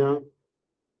questionnaire,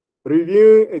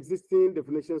 reviewing existing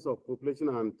definitions of population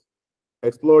and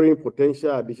exploring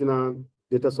potential additional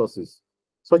data sources,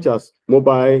 such as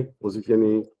mobile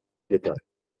positioning data.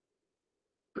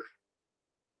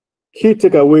 Key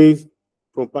takeaways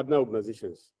from partner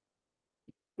organizations,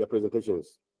 their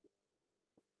presentations.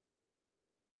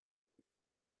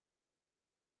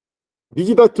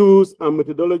 Digital tools and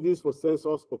methodologies for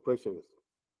census operations.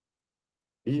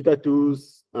 Digital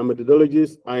tools and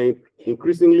methodologies are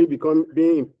increasingly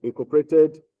being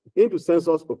incorporated into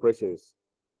census operations.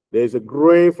 There is a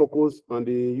growing focus on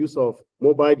the use of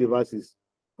mobile devices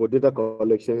for data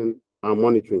collection and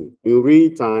monitoring in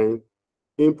real time,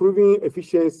 improving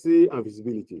efficiency and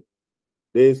visibility.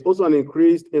 There is also an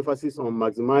increased emphasis on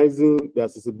maximizing the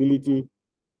accessibility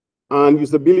and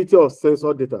usability of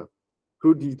census data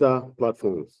through digital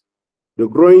platforms. The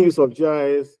growing use of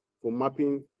GIS for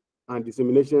mapping and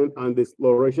dissemination and the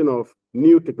exploration of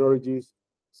new technologies,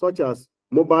 such as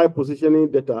mobile positioning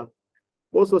data,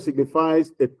 also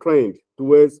signifies a trend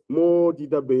towards more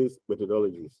data-based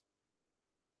methodologies.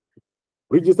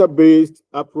 Register-based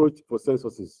approach for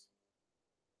censuses.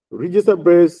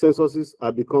 Register-based censuses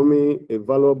are becoming a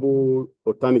valuable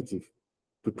alternative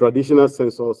to traditional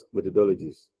census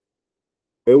methodologies.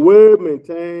 A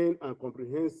well-maintained and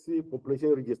comprehensive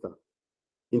population register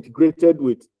integrated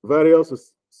with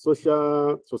various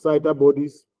societal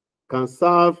bodies can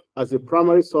serve as a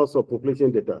primary source of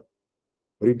population data,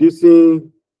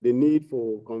 reducing the need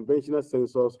for conventional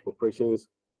census operations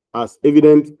as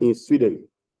evident in Sweden.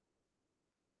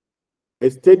 A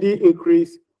steady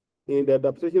increase in the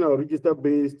adaptation of a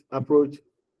register-based approach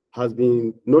has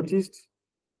been noticed,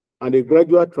 and a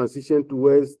gradual transition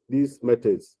towards these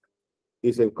methods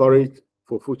is encouraged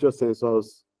for future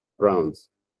census rounds.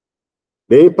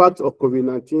 The impact of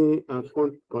COVID-19 and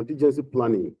contingency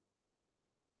planning.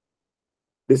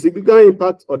 The significant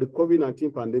impact of the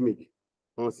COVID-19 pandemic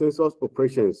on census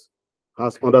operations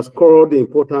has underscored the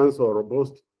importance of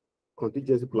robust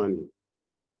contingency planning.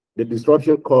 The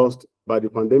disruption caused by the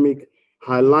pandemic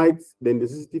highlights the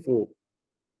necessity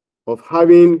of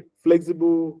having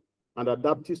flexible and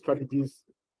adaptive strategies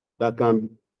that can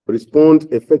respond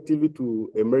effectively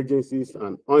to emergencies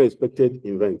and unexpected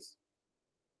events.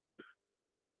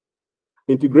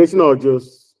 Integration of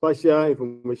geospatial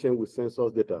information with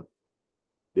census data.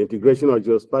 The integration of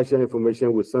geospatial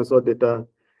information with census data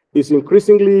is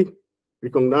increasingly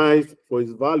recognized for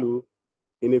its value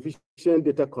in efficient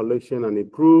data collection and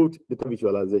improved data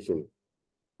visualization.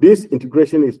 This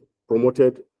integration is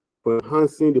promoted for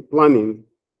enhancing the planning,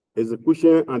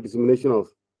 execution, and dissemination of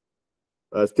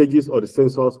stages of the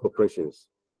census operations,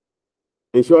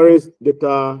 ensuring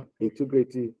data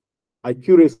integrity,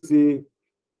 accuracy,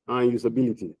 and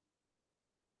usability.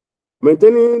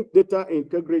 Maintaining data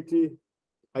integrity,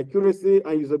 accuracy,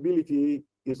 and usability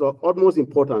is of utmost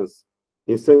importance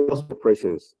in census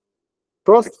operations.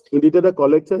 Trust in the data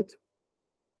collected,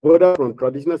 whether from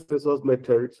traditional census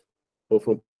methods or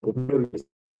from population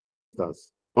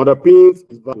registers, underpins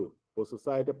its value for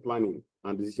society planning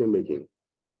and decision-making.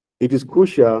 It is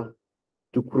crucial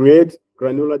to create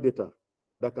granular data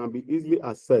that can be easily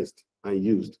accessed and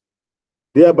used,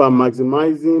 thereby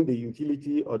maximizing the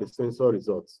utility of the census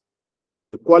results.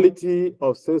 The quality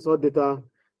of census data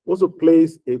also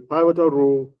plays a pivotal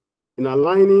role in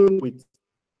aligning with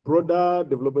broader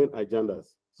development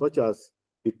agendas, such as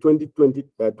the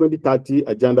 2030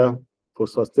 Agenda for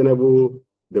Sustainable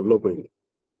Development.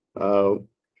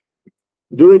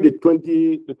 During the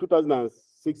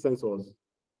 2006 census,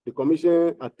 the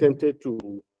Commission attempted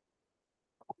to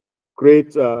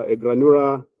create a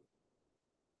granular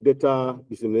data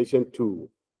dissemination tool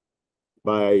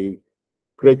by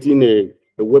creating a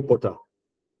web portal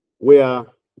where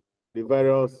the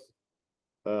various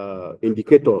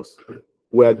indicators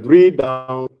were drilled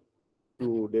down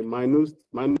to the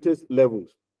minutest levels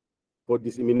for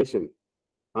dissemination,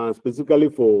 and specifically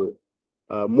for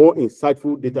more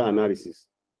insightful data analysis.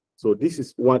 So this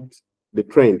is what the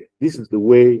trend, this is the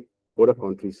way other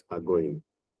countries are going.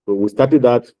 So we started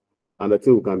that, and I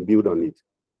think we can build on it.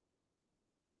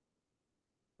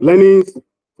 Learnings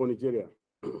for Nigeria.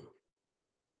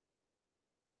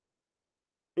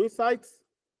 Insights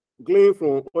gleaned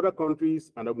from other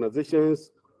countries and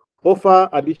organizations offer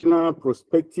additional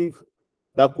perspective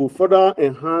that could further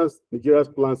enhance Nigeria's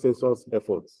planned census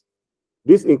efforts.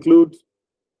 This includes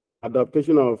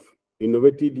adaptation of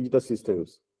innovative digital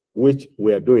systems, which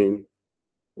we are doing.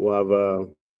 We have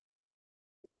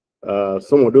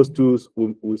some of those tools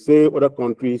we say other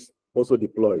countries also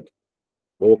deployed,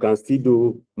 but we can still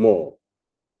do more.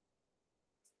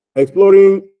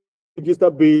 Exploring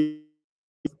register-based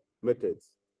methods.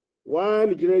 While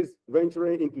Nigeria is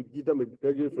venturing into digital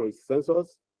methodology for its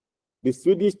census, the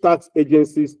Swedish tax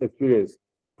agency's experience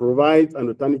provides an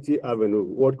alternative avenue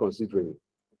worth considering.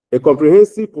 A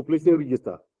comprehensive population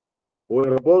register or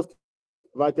a robust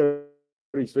vital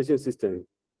registration system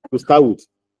to start with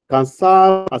can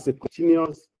serve as a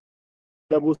continuous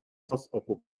source of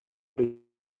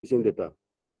population data,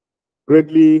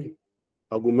 greatly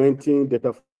augmenting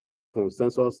data from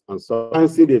census and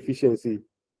enhancing the efficiency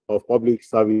of public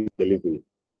service delivery.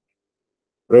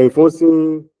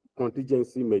 Reinforcing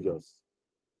contingency measures.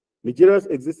 Nigeria's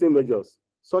existing measures,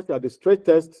 such as the stress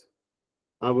test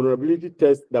and vulnerability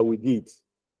test that we did,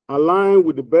 align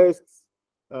with the best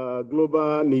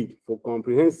global need for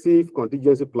comprehensive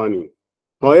contingency planning.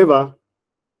 However,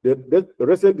 the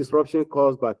recent disruption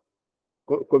caused by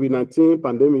COVID-19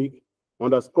 pandemic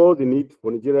underscores the need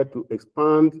for Nigeria to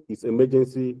expand its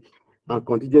emergency and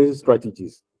contingency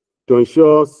strategies to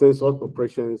ensure census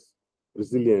operations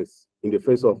resilience in the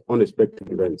face of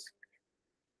unexpected events.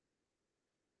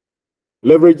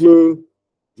 Leveraging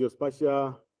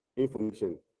geospatial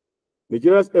information.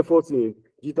 Nigeria's efforts in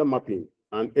digital mapping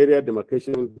and area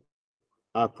demarcation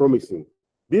are promising.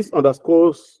 This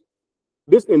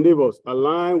endeavors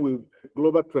align with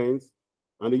global trends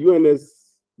and the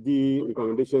UN's the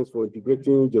recommendations for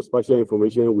integrating geospatial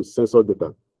information with sensor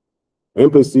data.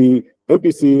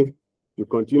 NPC will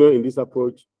continue in this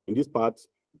approach, in this part,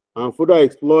 and further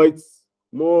exploits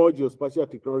more geospatial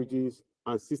technologies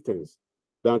and systems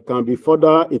that can be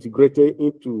further integrated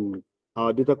into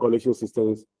our data collection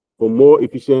systems for more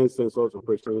efficient sensors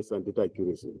operations and data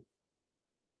accuracy.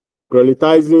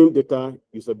 Prioritizing data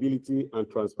usability and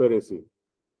transparency.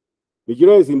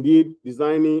 Nigeria is indeed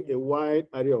designing a wide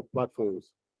array of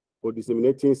platforms for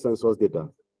disseminating census data.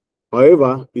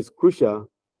 However, it's crucial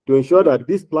to ensure that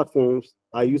these platforms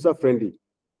are user-friendly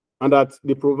and that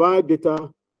they provide data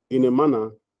in a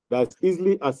manner that's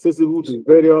easily accessible to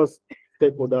various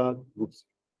stakeholder groups.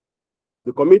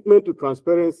 The commitment to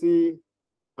transparency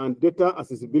and data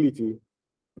accessibility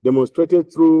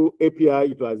demonstrated through API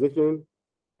utilization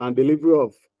and delivery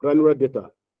of granular data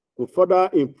will further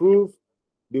improve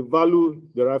the value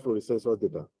derived from the census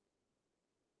data.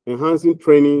 Enhancing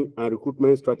training and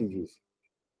recruitment strategies.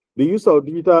 The use of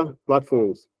digital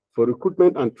platforms for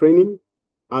recruitment and training,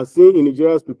 as seen in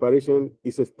Nigeria's preparation,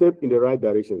 is a step in the right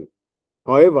direction.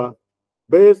 However,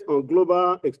 based on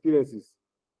global experiences,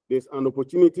 there's an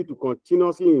opportunity to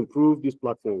continuously improve these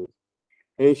platforms,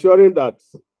 ensuring that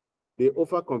they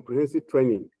offer comprehensive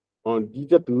training on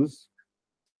digital tools,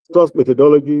 source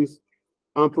methodologies,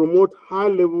 and promote high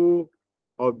level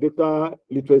of data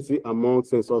literacy among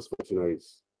census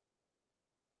functionaries.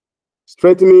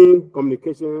 Strengthening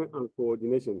communication and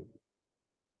coordination.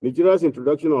 Nigeria's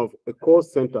introduction of a call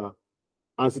center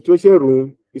and situation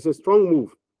room is a strong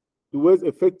move towards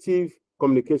effective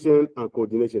communication and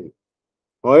coordination.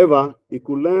 However, it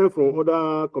could learn from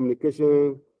other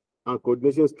communication and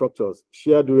coordination structures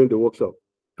shared during the workshop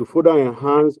to further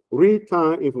enhance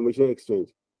real-time information exchange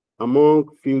among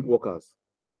field workers,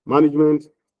 management,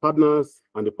 partners,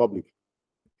 and the public.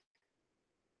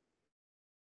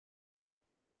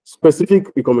 Specific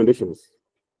recommendations.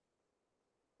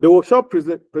 The workshop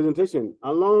presentation,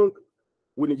 along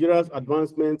with Nigeria's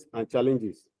advancements and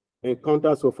challenges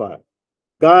encountered so far,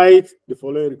 guides the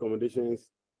following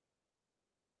recommendations.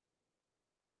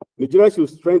 Nigeria should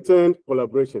strengthen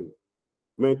collaboration,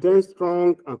 maintain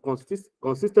strong and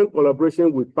consistent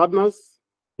collaboration with partners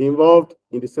involved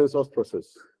in the census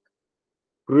process,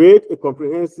 create a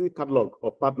comprehensive catalog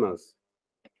of partners,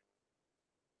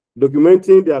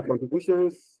 documenting their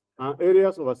contributions and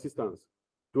areas of assistance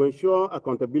to ensure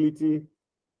accountability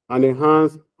and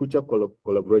enhance future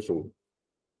collaboration.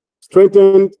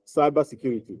 Strengthen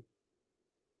cybersecurity.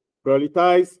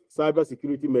 Prioritize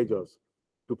cybersecurity measures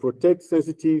to protect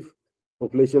sensitive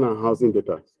population and housing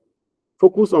data.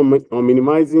 Focus on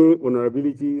minimizing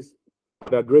vulnerabilities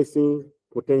and addressing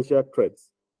potential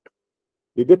threats.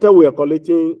 The data we are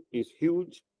collecting is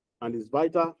huge and is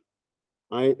vital.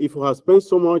 And if we have spent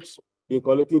so much in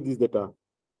collecting this data,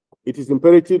 it is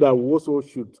imperative that we also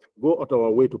should go out of our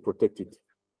way to protect it.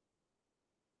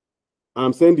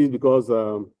 I'm saying this because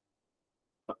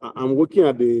I'm working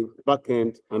at the back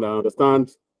end and I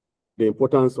understand the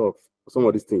importance of some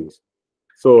of these things.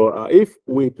 So if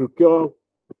we procure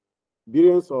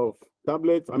billions of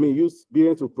tablets, use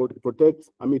billions to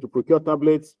to procure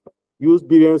tablets, use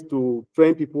billions to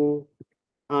train people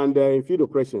and in field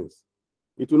operations,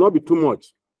 it will not be too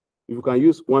much if you can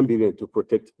use 1 billion to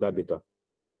protect that data.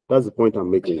 That's the point I'm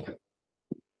making.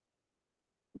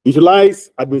 Utilize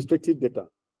administrative data.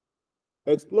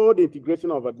 Explore the integration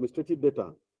of administrative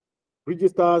data,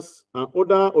 registers, and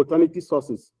other alternative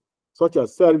sources, such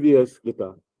as CRVS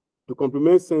data, to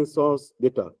complement census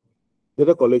data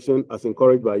collection as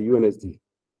encouraged by UNSD.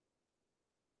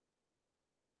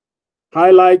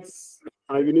 Highlights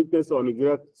and uniqueness of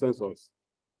Nigeria census.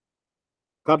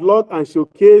 Catalog and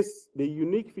showcase the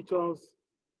unique features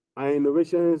and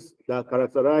innovations that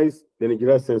characterize the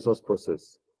Nigeria census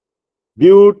process.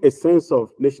 Build a sense of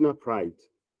national pride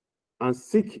and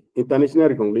seek international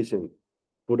recognition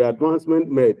for the advancement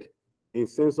made in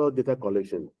census data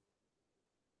collection.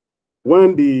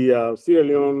 When the Sierra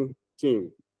Leone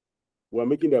team were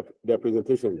making their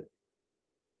presentation,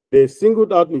 they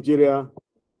singled out Nigeria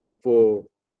for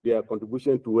their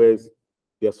contribution towards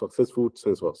their successful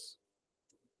census.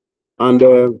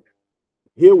 And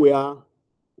here we are.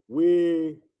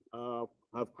 We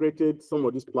have created some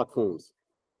of these platforms.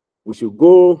 We should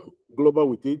go global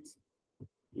with it.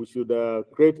 We should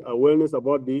create awareness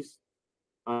about this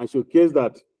and showcase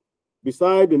that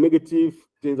beside the negative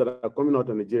things that are coming out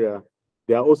of Nigeria,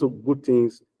 there are also good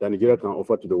things that Nigeria can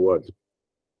offer to the world.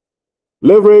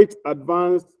 Leverage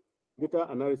advanced data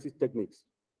analysis techniques.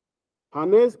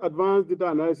 Harness advanced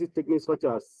data analysis techniques such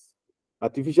as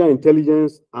artificial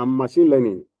intelligence and machine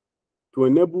learning to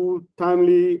enable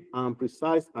timely and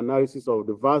precise analysis of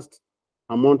the vast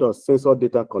amount of sensor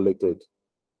data collected,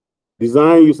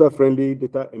 design user-friendly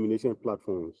data emulation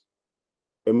platforms,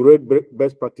 emulate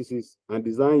best practices, and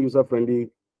design user-friendly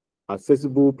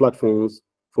accessible platforms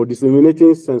for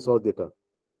disseminating sensor data,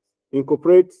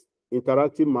 incorporate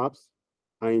interactive maps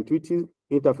and intuitive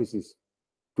interfaces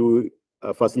to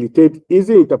facilitate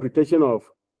easy interpretation of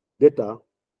data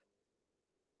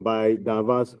by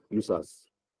diverse users.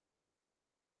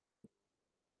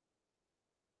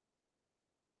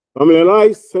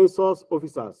 Familiarize census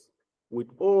officers with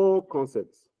all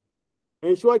concepts.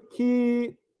 Ensure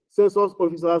key census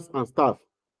officers and staff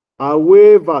are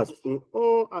well versed in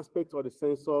all aspects of the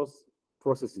census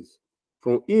processes,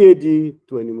 from EAD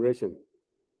to enumeration.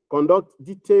 Conduct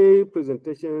detailed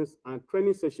presentations and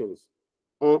training sessions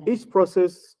on each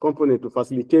process component to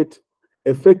facilitate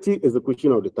effective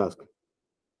execution of the task.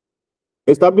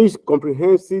 Establish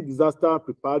comprehensive disaster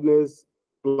preparedness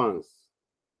plans.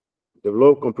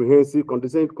 Develop comprehensive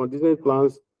contingent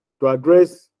plans to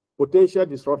address potential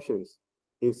disruptions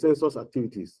in census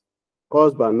activities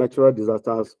caused by natural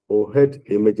disasters or health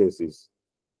emergencies.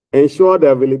 Ensure the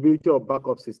availability of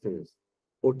backup systems,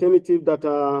 alternative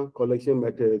data collection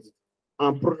methods,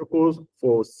 and protocols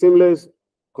for seamless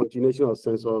continuation of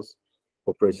census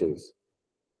operations.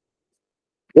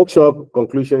 Workshop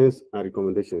conclusions and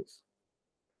recommendations.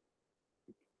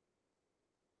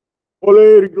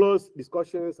 Following rigorous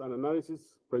discussions and analysis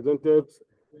presented,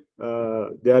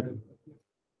 the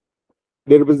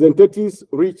representatives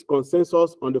reached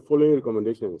consensus on the following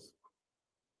recommendations.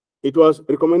 It was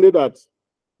recommended that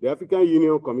the African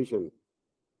Union Commission,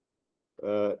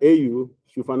 AU,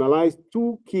 should finalize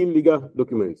two key legal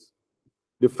documents: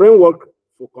 the framework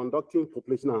for conducting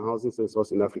population and housing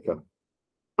census in Africa,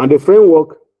 and the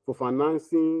framework for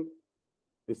financing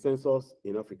the census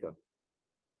in Africa.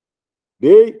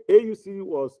 The AUC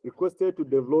was requested to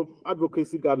develop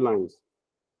advocacy guidelines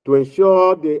to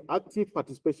ensure the active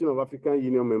participation of African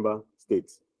Union member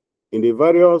states in the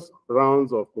various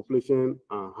rounds of population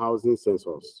and housing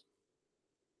census.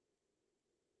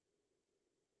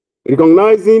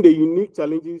 Recognizing the unique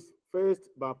challenges faced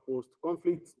by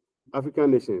post-conflict African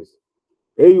nations,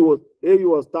 AU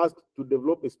was tasked to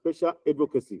develop a special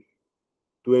advocacy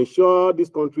to ensure these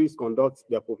countries conduct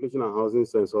their population and housing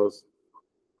census.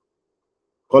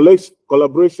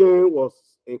 Collaboration was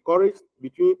encouraged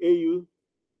between AU,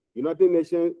 United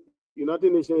Nations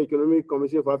Economic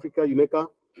Commission for Africa, UNECA,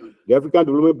 the African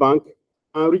Development Bank,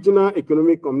 and regional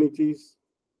economic communities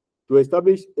to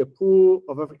establish a pool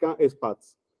of African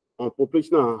experts on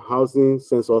population and housing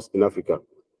census in Africa.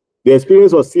 The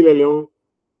experience of Sierra Leone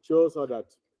shows us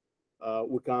that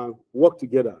we can work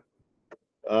together.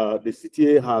 The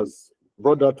CTA has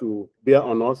brought that to bear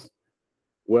on us.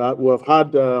 We have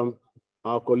had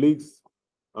our colleagues,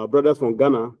 our brothers from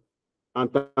Ghana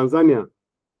and Tanzania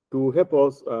to help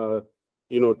us,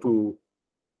 to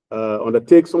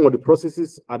undertake some of the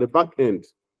processes at the back end.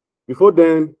 Before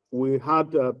then, we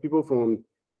had people from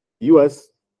US.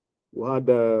 We had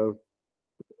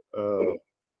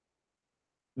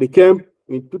they came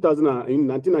in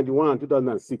 1991 and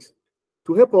 2006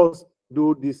 to help us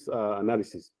do this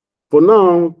analysis. For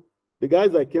now, the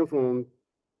guys that came from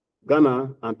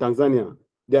Ghana and Tanzania,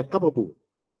 they are capable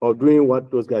of doing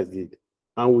what those guys did,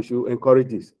 and we should encourage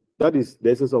this. That is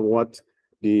the essence of what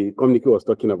the communique was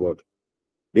talking about.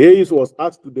 The AU was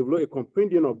asked to develop a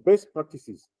compendium of best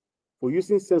practices for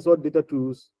using sensor data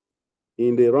tools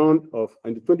in the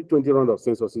 2020 round of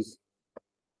censuses,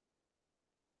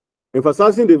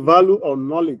 emphasizing the value of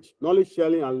knowledge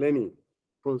sharing and learning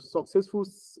from successful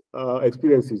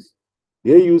experiences.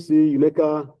 The AUC,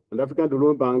 UNECA, and African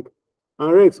Development Bank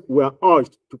and REX were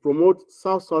urged to promote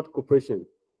South-South cooperation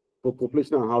for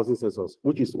population and housing census,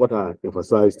 which is what I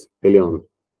emphasized earlier on.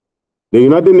 The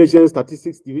United Nations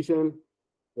Statistics Division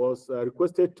was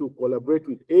requested to collaborate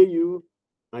with AU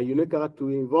and UNECA to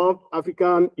involve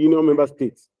African Union member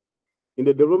states in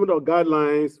the development of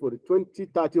guidelines for the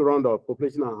 2030 round of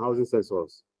population and housing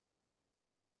census.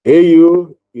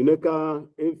 AU, UNECA,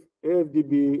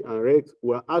 AFDB, and REX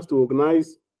were asked to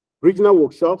organize regional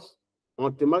workshops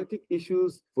on thematic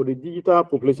issues for the digital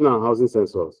population and housing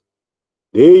census.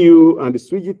 The AU and the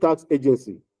Swedish Tax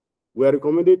Agency were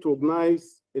recommended to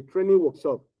organize a training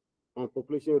workshop on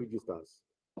population registers.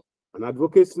 An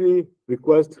advocacy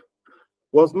request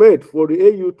was made for the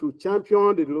AU to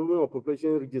champion the development of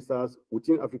population registers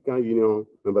within African Union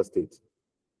member states.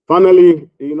 Finally,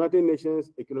 the United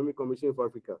Nations Economic Commission for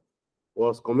Africa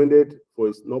was commended for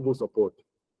its noble support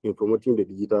in promoting the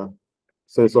digital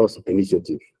census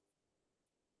initiative.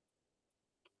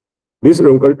 These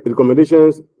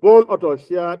recommendations, born out of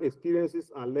shared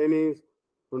experiences and learnings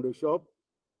from the shop,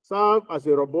 serve as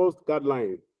a robust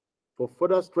guideline for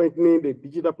further strengthening the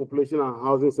digital population and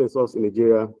housing census in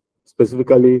Nigeria,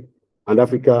 specifically, and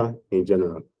Africa in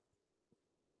general.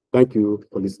 Thank you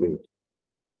for listening.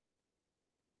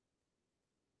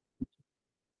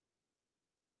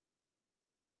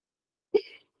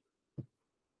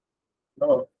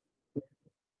 No.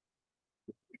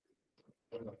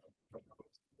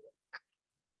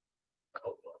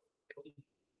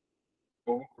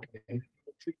 Oh,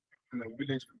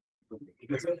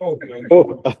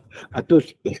 I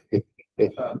thought.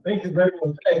 Thank you very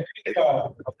much.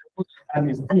 And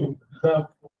his team.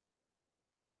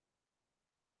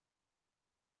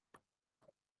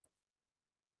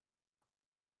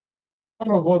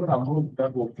 Some of us have gone to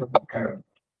that workshop in Cairo.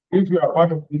 If you are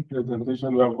part of this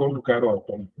presentation, we have gone to Cairo or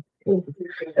something. The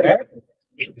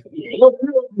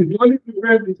only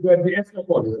difference is when the extra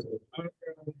cost.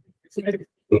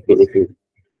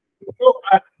 So,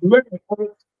 when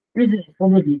if you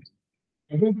follow it,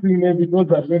 I don't think maybe those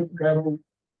that went to Cairo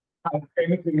have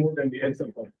anything more than the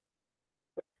extra cost.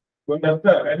 You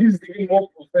understand? And this is even more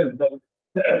process than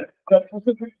the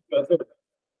process yourself.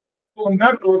 So on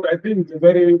that road, I think it's a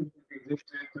very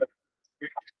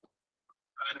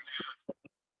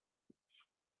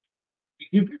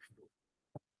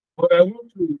but I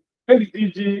want to tell the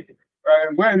DG,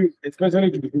 where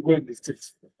especially to the people in the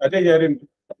states. Are they hearing me?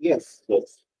 Yes,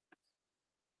 yes.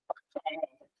 I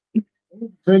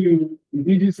want to tell you, the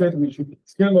DG said we should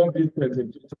scale up this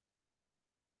presentation.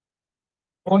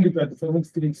 Only 37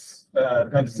 states,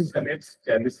 36 and 8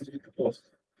 are listening to us.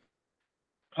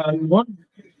 And what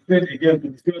he said again to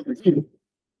discuss the team,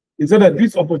 he said that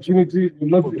this opportunity will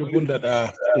not be people that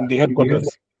are in the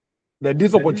headquarters. That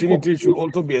this opportunity should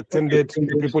also be extended to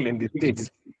people in the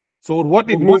states. So what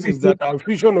it means is that our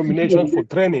future nominations for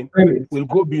training will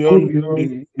go beyond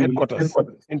the headquarters.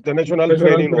 International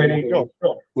training or workshop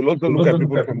will also look at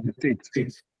people from the states.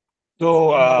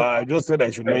 So I just said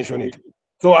I should mention it.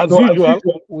 So as usual,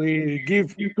 we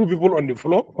give 2 people on the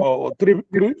floor, or three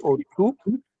or 2,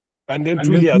 and then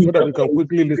 2 here, so that we can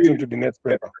quickly listen to the next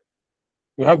paper.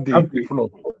 You have the floor.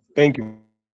 Thank you.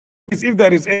 If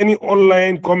there is any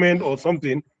online comment or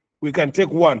something, we can take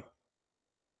 1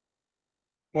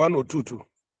 or 2.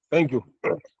 Thank you.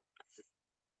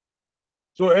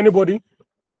 So anybody?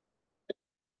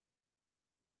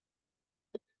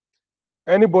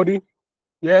 Anybody?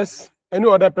 Yes. Any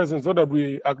other person, so that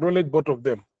we acknowledge both of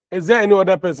them. Is there any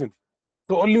other person?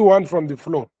 So only 1 from the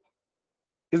floor.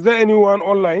 Is there anyone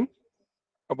online?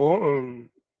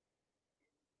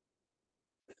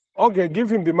 Okay, give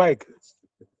him the mic.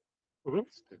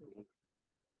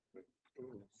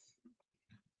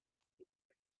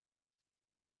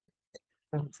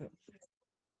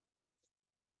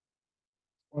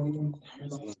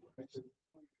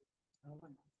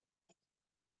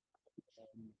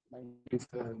 It's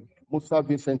Musa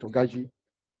Vincent Ogaji,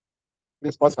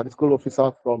 Principal Statistical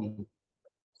Officer from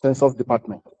Census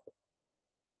Department.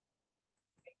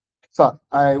 Sir,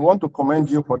 I want to commend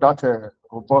you for that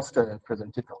robust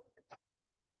presentation.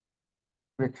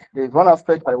 There's one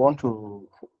aspect I want to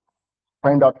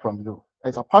find out from you.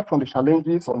 As apart from the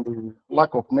challenges on the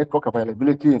lack of network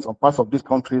availability in some parts of this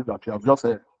country that you have just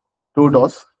told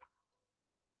us,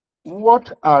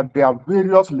 what are their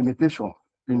various limitations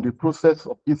in the process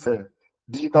of this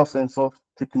digital census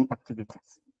taking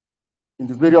activities in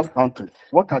the various countries?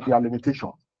 What are their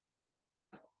limitations?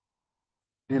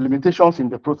 The limitations in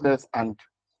the process, and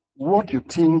what you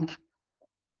think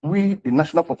we, the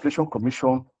National Population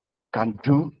Commission, can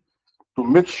do to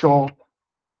make sure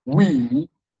we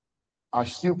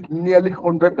achieve nearly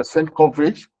 100%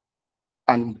 coverage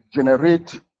and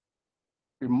generate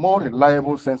a more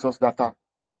reliable census data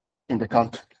in the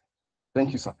country.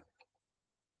 Thank you, sir.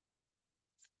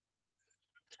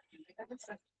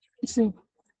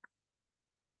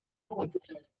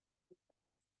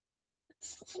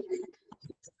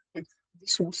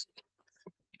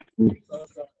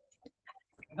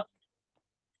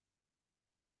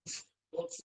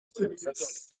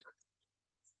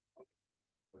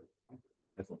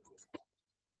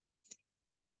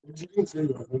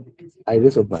 I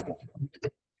raise up my.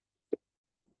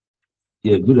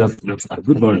 Yeah, good afternoon.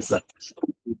 Good morning, sir.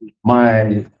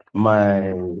 My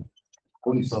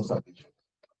only observation.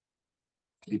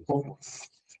 The purpose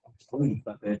when we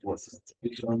started was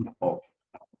vision of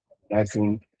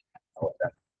harmonizing our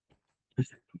data.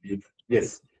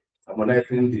 Yes,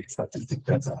 harmonizing the statistic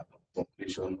data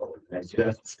population of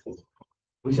Nigeria,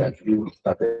 which I feel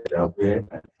started aware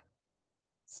and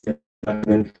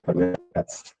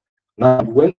that. Now,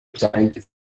 when challenges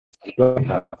we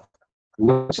have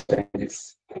one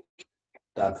challenges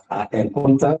that are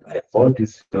encountered by all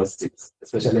these states,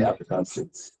 especially African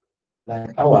states,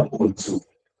 like our own too.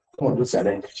 Some of those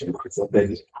challenges you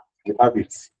presented, you have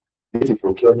it, data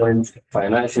procurement,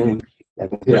 financing,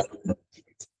 like here,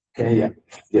 Kenya,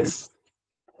 yes.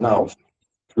 Now,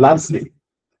 lastly,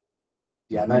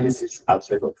 the analysis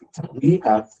aspect of it. We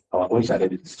have our own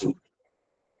challenges too,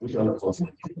 which all of us.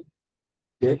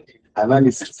 The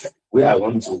analysis where I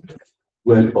want to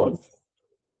dwell on.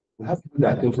 We have people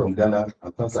that came from Ghana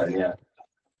and Tanzania,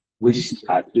 which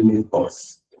are doing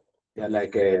us. They are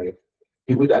like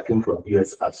people that came from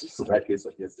US, as so rightly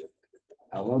suggested.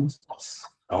 I want us.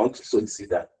 I want to see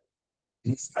that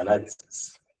this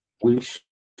analysis, which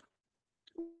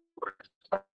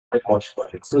very much for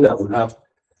it, so that we have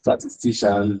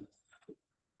statistician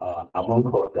among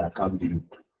us that can be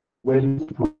well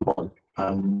put on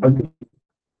and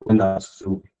when us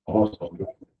to most of them.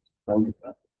 Thank you,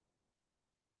 sir.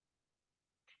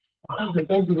 Okay,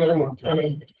 thank you very much. I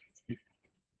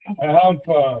have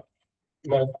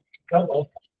my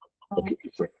Okay,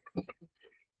 sir.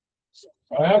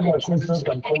 I have my questions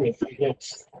and comments again.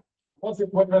 Most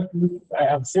importantly, I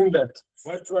have seen that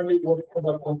virtually what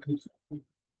other countries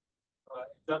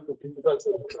that the people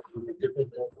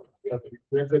have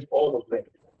created all of them.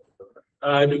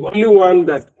 The only one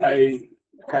that I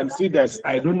can see that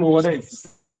I don't know whether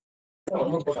it's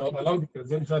allow the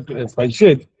presenter to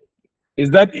expatiate is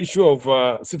that issue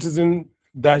of citizen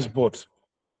dashboard.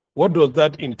 What does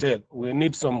that entail? We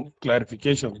need some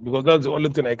clarification because that's the only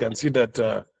thing I can see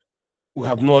that we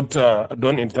have not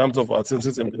done in terms of our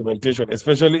census implementation,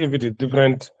 especially if it is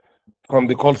different from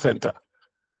the call center.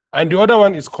 And the other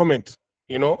one is comment.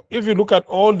 You know, if you look at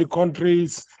all the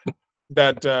countries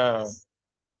that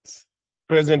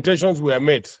presentations were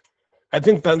made, I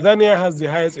think Tanzania has the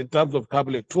highest in terms of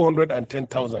tablet,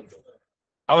 210,000.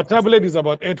 Our tablet is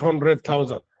about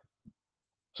 800,000.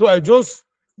 So I just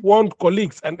want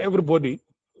colleagues and everybody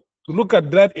to look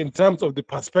at that in terms of the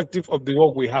perspective of the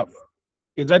work we have.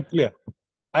 Is that clear?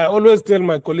 I always tell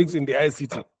my colleagues in the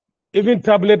ICT, even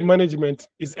tablet management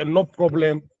is enough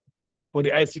problem for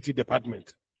the ICT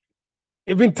department.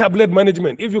 Even tablet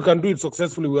management, if you can do it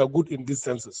successfully, we are good in this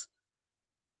census.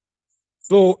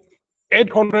 So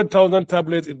 800,000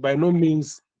 tablets is by no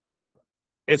means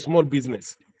a small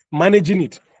business. Managing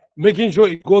it, making sure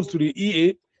it goes to the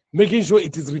EA, making sure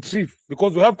it is retrieved,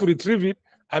 because we have to retrieve it,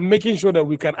 and making sure that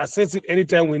we can access it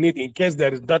anytime we need in case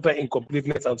there is data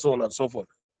incompleteness and so on and so forth.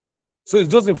 So it's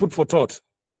just a food for thought.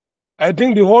 I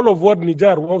think the whole of what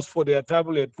Niger wants for their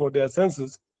tablet, for their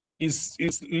census, is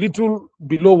little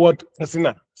below what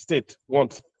Katsina State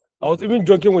wants. I was even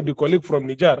joking with the colleague from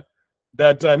Niger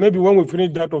that maybe when we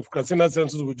finish that of Katsina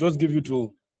census, we'll just give you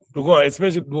to go,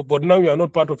 especially, but now we are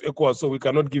not part of ECOWAS, so we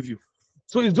cannot give you.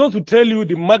 So it's just to tell you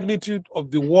the magnitude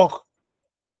of the work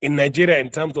in Nigeria in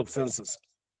terms of census.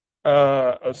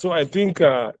 So I think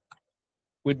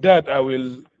with that, I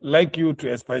will like you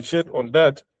to expatiate on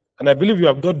that. And I believe you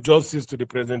have done justice to the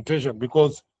presentation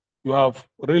because you have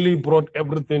really brought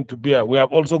everything to bear. We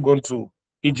have also gone to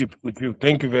Egypt with you.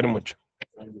 Thank you very much.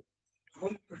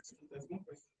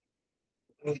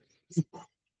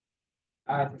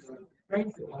 I'm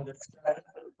trying to understand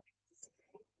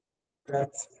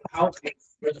that how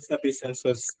is register-based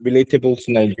census relatable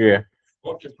to Nigeria?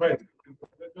 Okay, fine.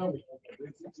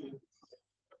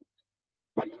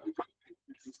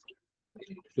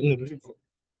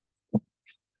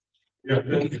 Yeah,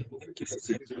 thank you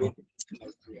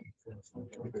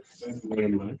very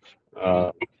much,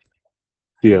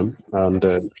 TM and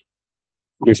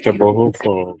Mr. Boho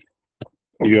for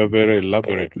your very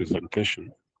elaborate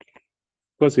presentation.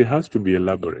 Because it has to be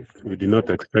elaborate. We do not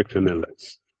expect any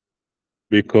less.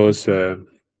 Because in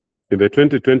the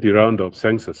 2020 round of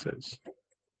censuses,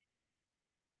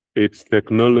 it's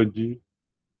technology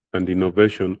and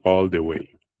innovation all the way.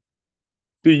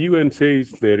 The UN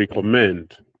says they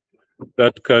recommend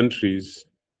that countries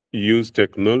use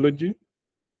technology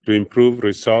to improve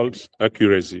results,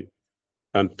 accuracy,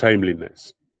 and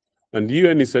timeliness. And the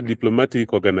UN is a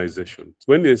diplomatic organization.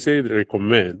 When they say they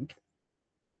recommend,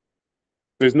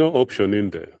 there's no option in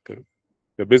there. Okay?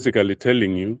 They're basically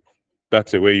telling you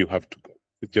that's the way you have to go.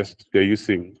 It's just they're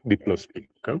using diplomacy.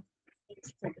 Okay?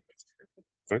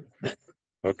 Right?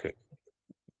 Okay.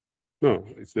 No,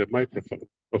 it's the microphone.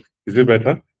 Oh, is it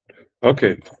better?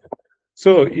 Okay.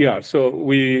 So yeah, so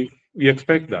we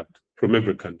expect that from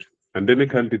every country. And any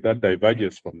country that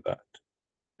diverges from that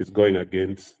is going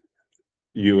against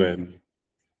UN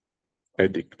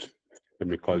edict, let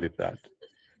me call it that,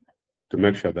 to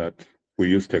make sure that we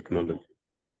use technology.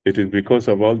 It is because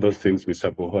of all those things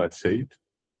Mr. Boho had said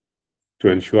to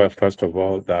ensure, first of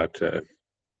all, that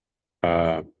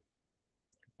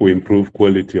we improve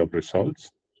quality of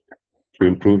results, to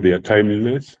improve their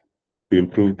timeliness, to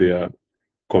improve their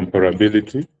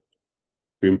comparability,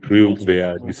 to improve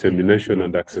their dissemination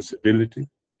and accessibility.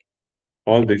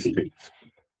 All these things.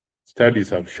 Studies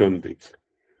have shown this.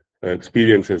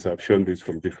 Experiences have shown this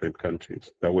from different countries,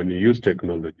 that when you use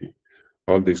technology,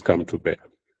 all these come to bear.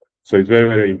 So it's very,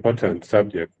 very important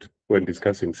subject when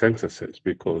discussing censuses,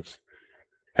 because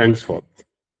henceforth,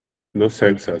 no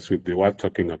census will be worth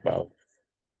talking about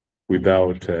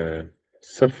without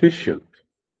sufficient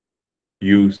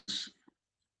use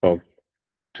of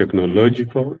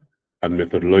technological and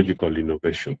methodological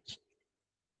innovations.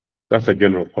 That's a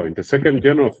general point. The second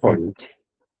general point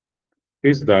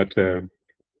is that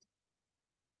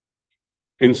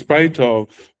in spite of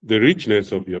the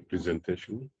richness of your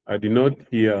presentation, I did not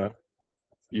hear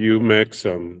you make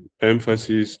some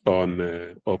emphasis on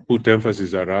or put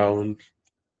emphasis around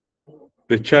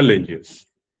the challenges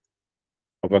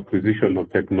of acquisition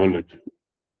of technology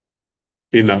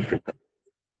in Africa,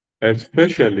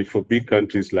 especially for big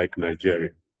countries like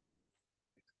Nigeria.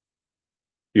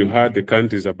 You heard the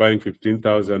countries are buying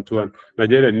 15,000, 200.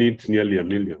 Nigeria needs nearly 1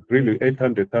 million. Really,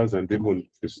 800,000 even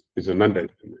is an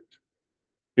underestimate.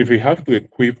 If we have to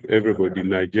equip everybody in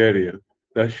Nigeria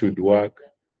that should work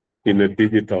in a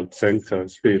digital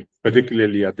census field,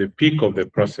 particularly at the peak of the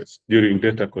process during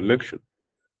data collection.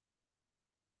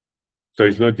 So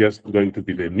it's not just going to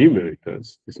be the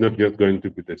enumerators, it's not just going to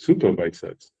be the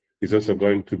supervisors, it's also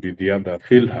going to be the other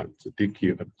field hands, the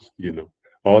DQs,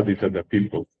 all these other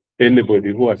people.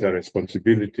 Anybody who has a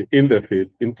responsibility in the field,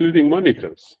 including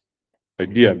monitors,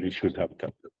 ideally should have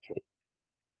tablets.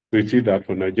 We see that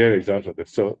for Nigeria is out of the.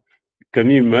 So can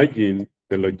you imagine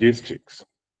the logistics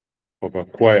of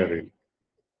acquiring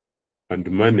and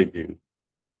managing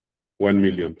 1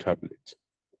 million tablets?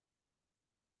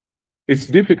 It's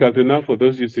difficult enough for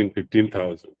those using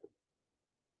 15,000.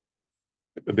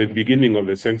 At the beginning of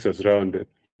the census round,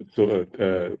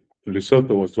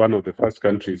 Lesotho was one of the first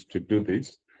countries to do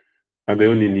this, and they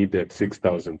only needed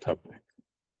 6,000 tablets.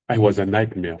 It was a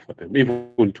nightmare for them,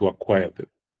 even to acquire them,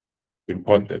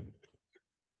 import them.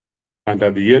 And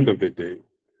at the end of the day,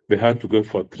 they had to go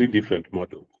for 3 different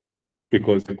models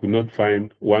because they could not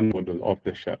find one model off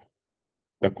the shelf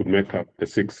that could make up the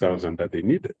 6,000 that they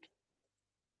needed.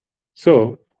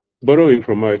 So, borrowing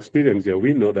from our experience here,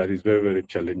 we know that it's very, very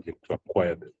challenging to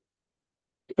acquire them.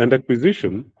 And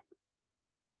acquisition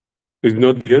is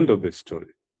not the end of the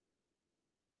story.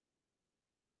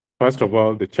 First of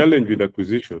all, the challenge with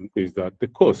acquisition is that the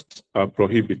costs are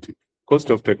prohibitive. Cost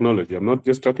of technology, I'm not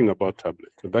just talking about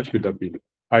tablets, so that should have been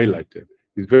highlighted,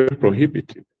 is very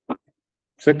prohibitive.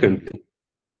 Secondly,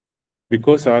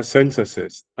 because our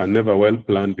censuses are never well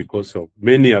planned because of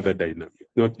many other dynamics,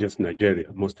 not just Nigeria,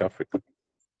 most Africa.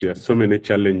 There are so many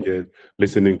challenges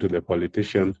listening to the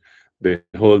politicians. They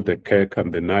hold the cake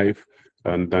and the knife,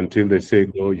 and until they say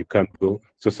go, you can't go.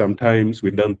 So sometimes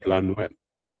we don't plan well.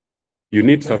 You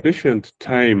need sufficient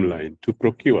timeline to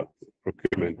procure.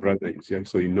 Procurement rather easier,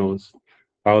 so he knows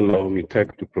how long it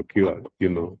takes to procure,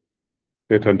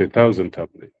 800,000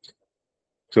 tablets.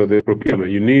 So the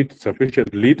procurement, you need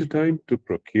sufficient lead time to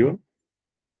procure,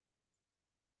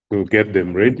 to get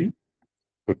them ready,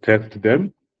 to test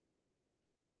them,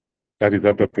 that is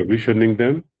after provisioning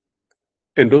them,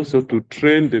 and also to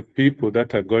train the people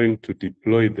that are going to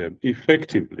deploy them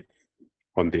effectively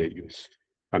on their use.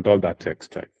 And all that takes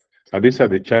time. And these are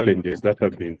the challenges that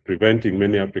have been preventing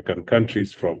many African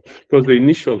countries from, because the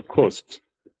initial cost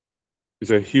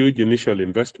is a huge initial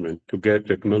investment to get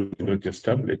technology, not just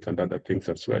tablets and other things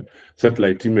as well.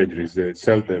 Satellite imageries, they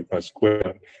sell them per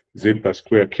square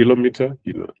kilometer,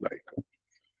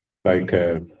 like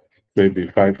maybe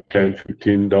 $5, $10,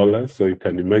 $15. So you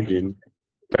can imagine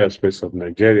the airspace of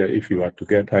Nigeria if you are to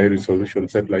get high resolution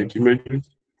satellite imageries,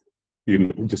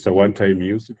 just a one-time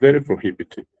use, very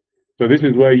prohibitive. So this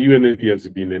is why UNDP has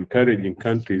been encouraging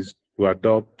countries to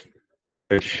adopt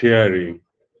a sharing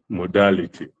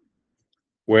modality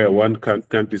where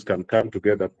countries can come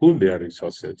together, pool their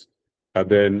resources, and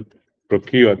then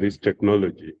procure this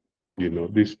technology,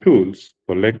 these tools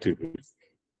collectively,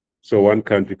 so one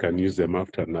country can use them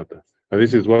after another. And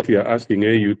this is what we are asking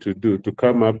AU to do, to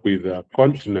come up with a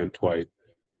continent-wide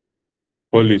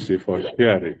policy for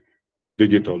sharing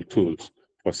digital tools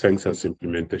for census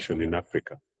implementation in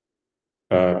Africa.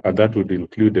 And that would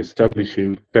include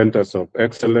establishing centers of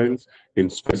excellence in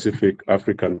specific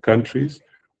African countries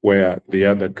where the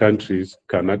other countries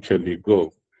can actually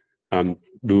go and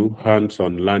do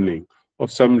hands-on learning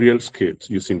of some real skills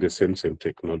using the same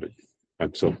technology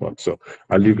and so forth. So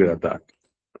I'll leave it at that.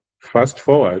 Fast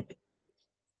forward,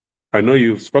 I know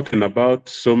you've spoken about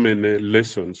so many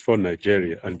lessons for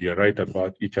Nigeria, and you're right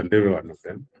about each and every one of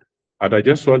them. And I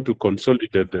just want to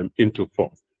consolidate them into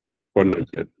four for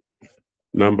Nigeria.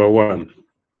 Number one,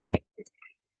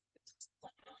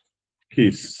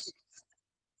 peace.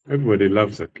 Everybody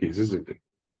loves a peace, isn't it?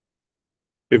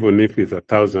 Even if it's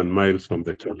 1,000 miles from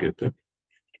the target.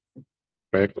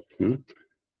 Right?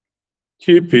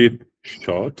 Keep it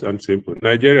short and simple.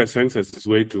 Nigeria census is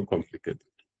way too complicated.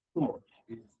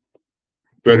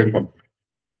 Very complicated.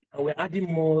 We're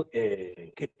adding more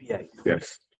KPIs.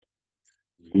 Yes.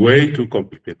 Way too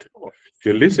complicated. If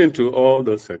you listen to all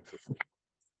those sectors,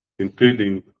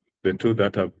 including the two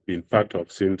that have been part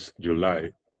of since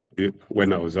July,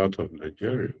 when I was out of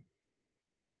Nigeria,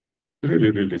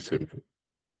 really, really simple.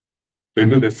 They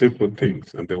do the simple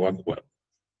things and they work well.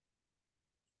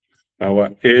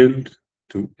 Our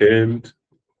end-to-end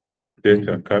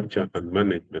data capture and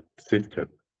management system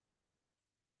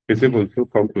is even too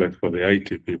complex for the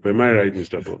IT people. Am I right,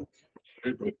 Mr. Bo?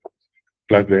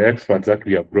 Plus the experts that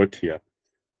we have brought here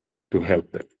to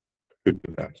help them to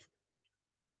do that.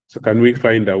 So can we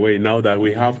find a way now that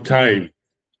we have time?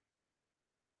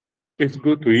 It's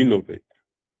good to innovate,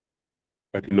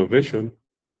 but innovation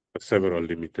has several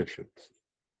limitations.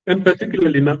 And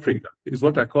particularly in Africa, is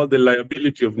what I call the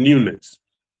liability of newness.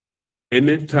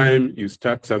 Anytime you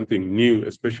start something new,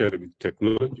 especially with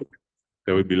technology,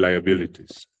 there will be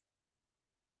liabilities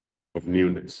of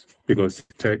newness because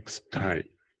it takes time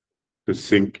to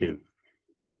sink in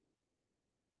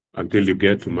until you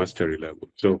get to mastery level.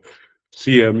 So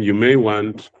CM, you may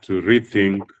want to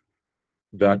rethink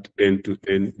that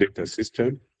end-to-end data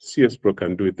system. CS Pro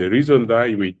can do it. The reason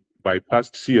that we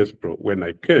bypassed CS Pro when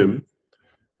I came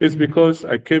is because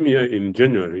I came here in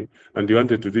January and you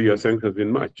wanted to do your census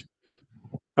in March.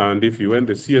 And if you went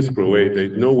the CS Pro way,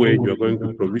 there's no way you're going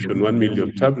to provision 1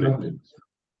 million tablets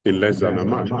in less than a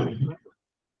month.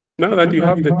 Now that you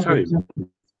have the time,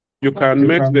 you can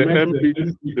make the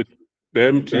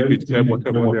MT,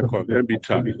 whatever they're called, MB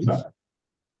tablets,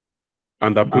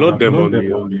 and upload them on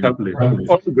your tablet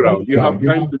on the ground. You have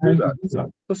time to do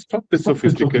that. So stop the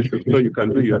sophistication so you can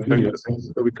do your census.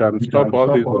 So we can stop all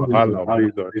this wahala of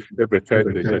this, or every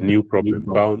time there's a new problem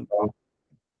found,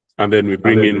 and then we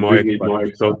bring in more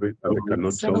experts to solve it, and they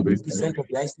cannot solve it. 70% of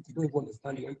the ICT don't even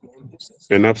understand the end-to-end process.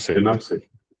 Enough said.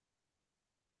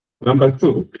 Number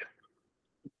two,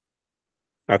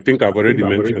 I think I've already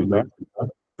mentioned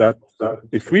that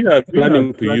if we are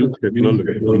planning to use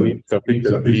technology, we need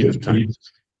sufficient lead time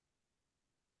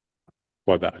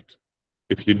for that.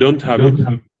 If you don't have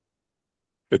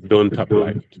it, don't apply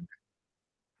it.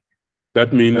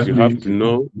 That means you have to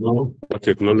know what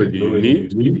technology you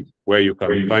need, where you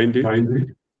can find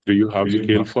it. Do you have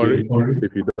skill for it?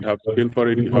 If you don't have skill for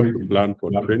it, you have to plan for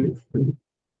training,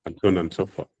 and so on and so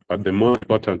forth. But the more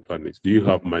important one is, do you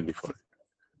have money for it?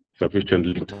 Sufficient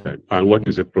lead time. And what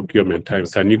is the procurement time?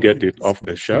 Can you get it off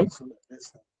the shelf?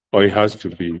 Or it has to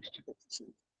be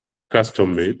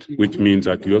custom made, which means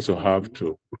that you also have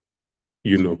to,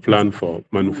 plan for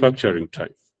manufacturing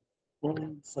time.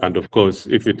 And of course,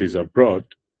 if it is abroad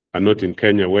and not in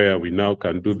Kenya, where we now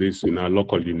can do this in our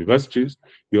local universities,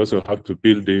 you also have to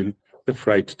build in the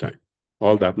freight time.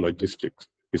 All that logistics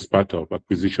is part of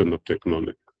acquisition of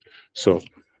technology. So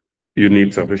you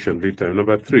need sufficient lead time.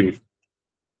 Number three,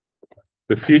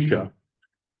 the future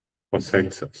for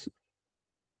census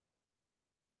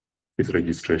is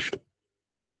registration.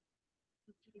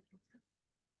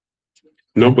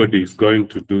 Nobody is going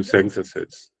to do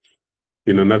censuses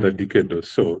in another decade or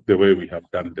so the way we have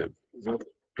done them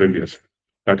previously.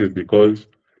 That is because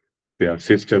there are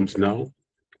systems now.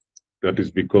 That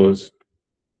is because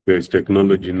there is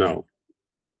technology now.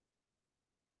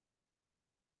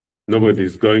 Nobody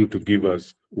is going to give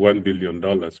us $1 billion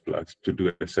plus to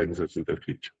do a census in the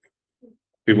future.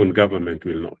 Even government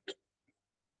will not.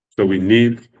 So we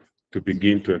need to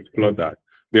begin to explore that.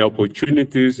 The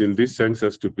opportunities in this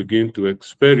census to begin to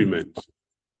experiment,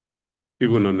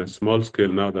 even on a small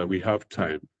scale now that we have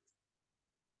time,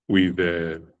 with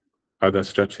other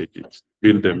strategies,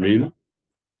 build them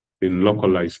in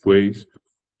localized ways,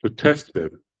 to test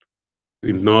them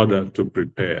in order to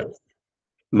prepare,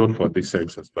 not for this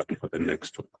census, but for the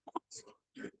next one.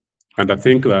 And I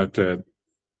think that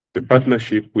the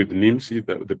partnership with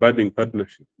NIMSI, the budding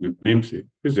partnership with NIMSI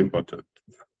is important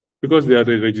because they are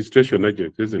the registration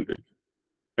agents, isn't it?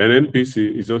 And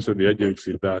NPC is also the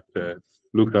agency that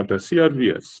looked after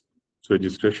CRVS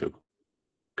registration.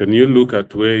 Can you look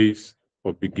at ways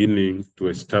of beginning to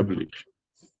establish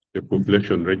a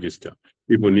population register,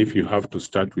 even if you have to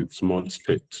start with small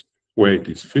states where it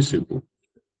is feasible,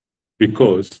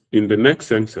 Because in the next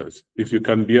census, if you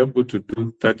can be able to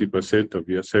do 30% of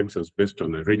your census based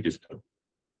on a register,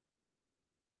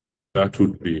 that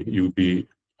would be, you'd be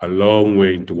a long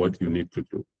way into what you need to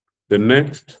do. The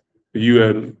next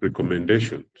UN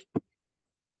recommendation,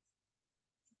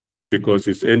 because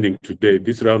it's ending today,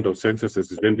 this round of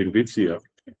censuses is ending this year.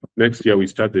 Next year, we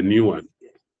start the new one,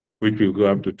 which will go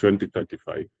up to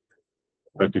 2035,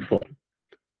 34.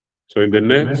 So in the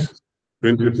next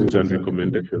principles and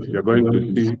recommendations, you're going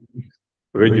to see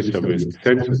register-based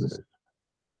censuses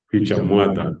feature more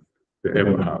than they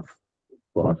ever have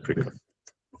for Africa.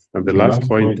 And the last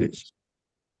point is,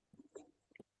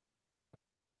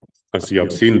 as you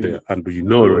have seen there, and you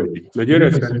know already,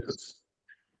 Nigeria's census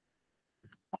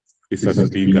is as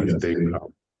big as they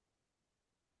come,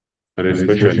 and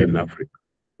especially in Africa.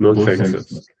 No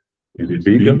census is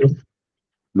bigger,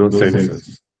 no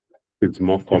census is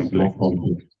more complex,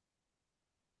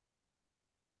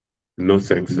 no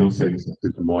census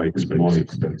is more expensive.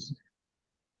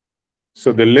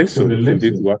 So the lesson in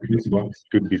this work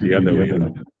should be the other way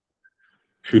around.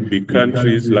 Should be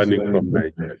countries learning from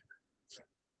Nigeria.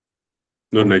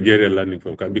 No, Nigeria learning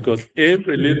from countries. Because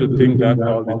every little thing that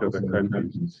all these other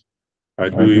countries are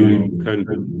doing can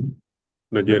do,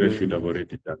 Nigeria should have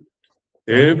already done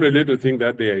it. Every little thing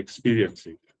that they are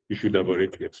experiencing, you should have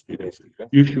already experienced it.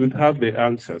 You should have the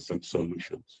answers and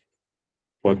solutions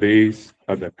for these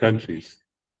other countries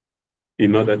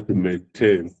in order to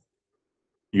maintain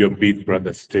your big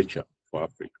brother stature for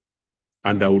Africa.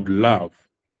 And I would love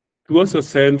to also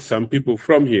send some people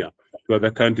from here to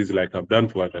other countries, like I've done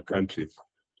for other countries,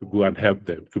 to go and help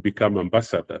them to become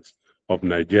ambassadors of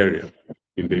Nigeria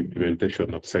in the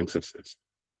implementation of censuses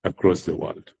across the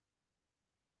world.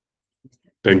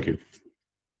 Thank you.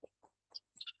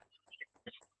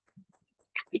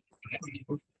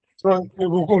 So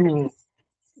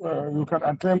you can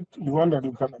attempt the one that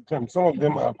you can attempt. Some of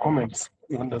them are comments,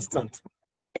 you understand.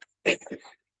 For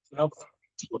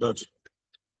that.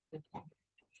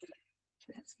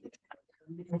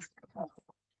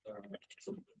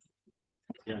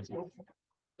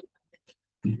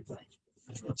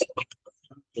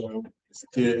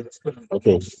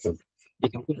 Okay.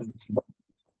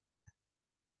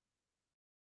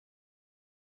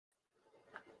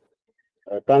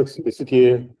 Thanks, the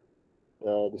CTA,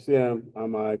 the CM,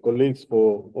 and my colleagues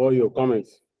for all your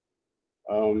comments.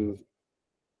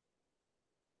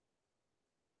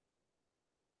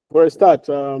 For a start,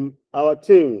 our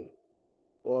team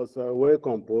was well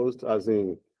composed, as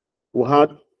in we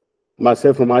had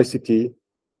myself from ICT,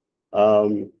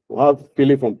 we have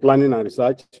Philip from Planning and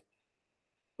Research,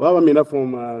 we have Amina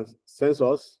from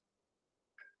Census,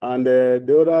 and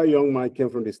the other young man came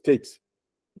from the States,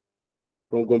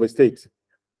 from Gombe State.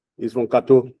 He's from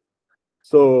Kato.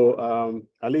 So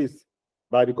at least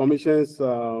by the commission's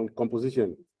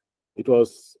composition, it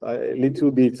was a little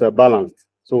bit balanced.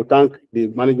 So thank the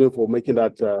management for making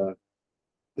that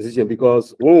decision,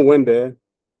 because when we went there,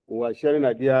 we were sharing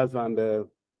ideas, and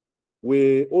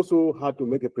we also had to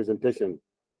make a presentation.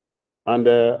 And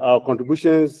our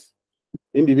contributions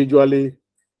individually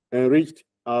enriched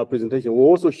our presentation. We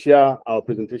also share our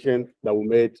presentation that we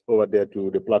made over there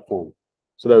to the platform,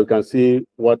 so that we can see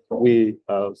what we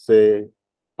say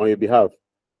on your behalf.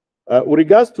 With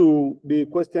regards to the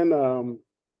question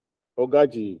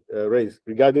Ogaji raised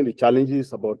regarding the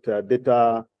challenges about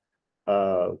data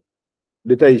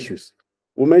issues,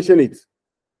 we mentioned it.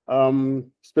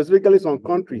 Specifically, some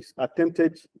countries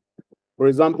attempted, for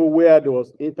example, where there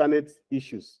was internet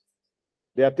issues,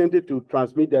 they attempted to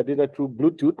transmit their data through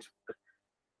Bluetooth.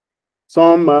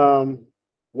 Some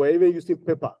were even using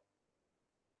paper.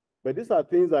 But these are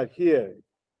things that here,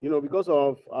 because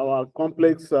of our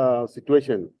complex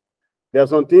situation, there are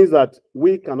some things that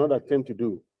we cannot attempt to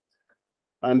do.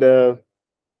 And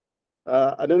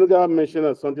I don't know if I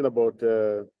mentioned something about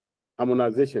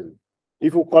harmonization.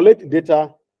 If you collect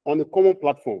data on a common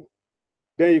platform,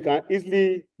 then you can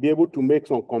easily be able to make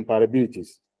some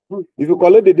comparabilities. If you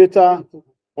collect the data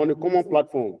on a common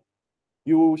platform,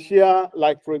 you share,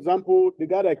 like, for example, the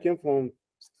guy that came from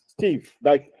Steve,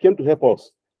 that came to help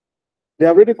us, they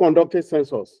have already conducted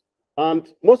census. And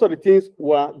most of the things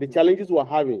the challenges we're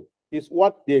having is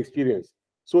what they experienced.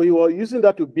 So he was using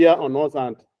that to bear on us,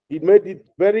 and he made it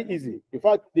very easy. In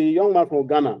fact, the young man from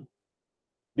Ghana,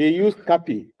 they used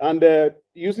Capi and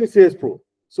using Sales Pro.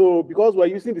 So because we're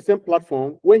using the same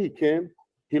platform, when he came,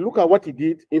 he looked at what he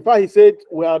did. In fact, he said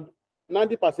we are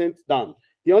 90% done.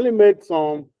 He only made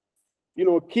some,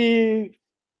 key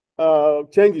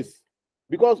changes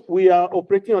because we are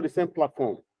operating on the same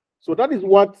platform. So that is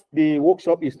what the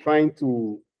workshop is trying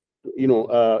to,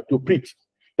 to preach.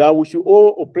 that we should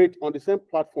all operate on the same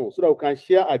platform so that we can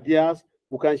share ideas,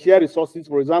 we can share resources.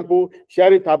 For example,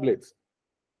 sharing tablets.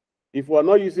 If we are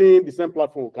not using the same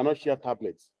platform, we cannot share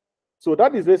tablets. So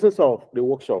that is the essence of the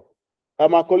workshop.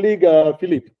 My colleague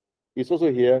Philip is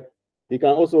also here. He can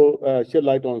also shed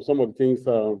light on some of the things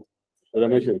that I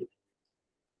mentioned.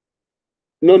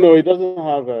 No, it doesn't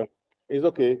have. It's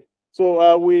okay.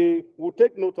 So we will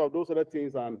take note of those other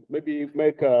things and maybe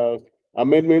make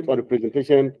amendment on the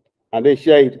presentation and then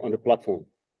share it on the platform.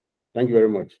 Thank you very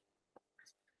much.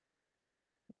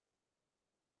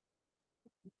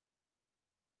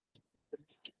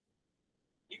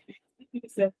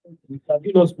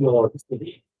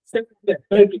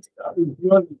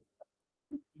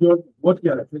 What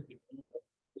you are thinking.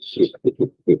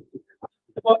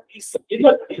 But it's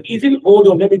not hold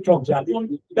on, let me talk, John.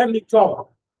 Let me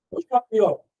talk. Stop me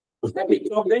up. Let me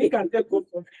talk, then you can take good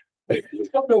from me.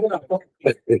 Stop me when I'm talking.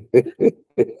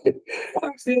 What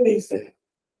I'm saying is,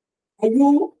 are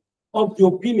you of the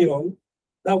opinion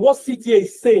that what CTA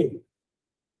is saying,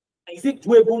 is it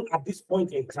doable at this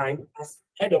point in time as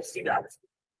head of CDAT?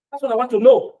 That's what I want to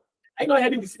know. Are you not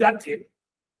heading the CDAT team?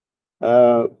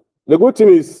 The good thing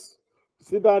is,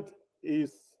 CDAT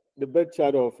is the best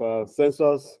child of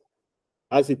census,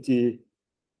 ICT,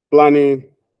 planning,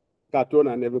 cartoon,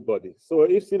 and everybody. So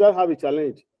if CDAT have a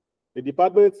challenge, the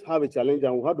departments have a challenge,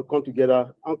 and we have to come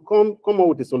together and come up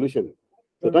with a solution.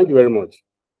 So thank you very much.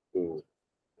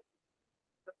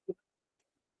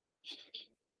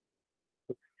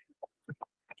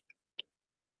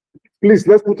 Please,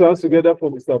 let's put our hands together for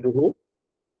Mr. Boho.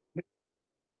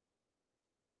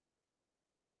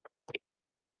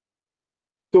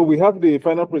 So we have the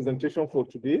final presentation for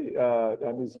today,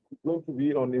 and it's going to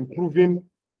be on improving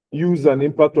use and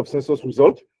impact of census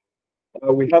results.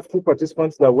 We have two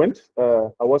participants that went,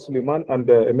 Hawa Suleiman and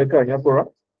Emeka Anyakora.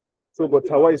 So, but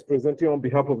Hawa is presenting on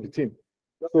behalf of the team.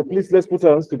 So please, let's put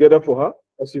our hands together for her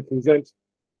as she presents.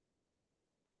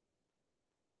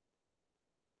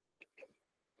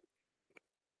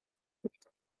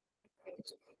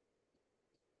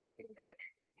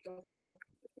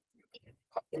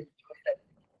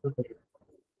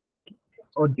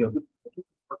 Audio.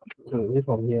 So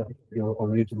from here, you're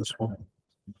already to this one.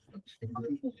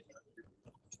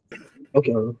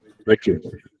 Okay. Thank you.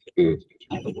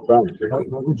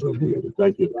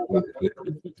 Thank you.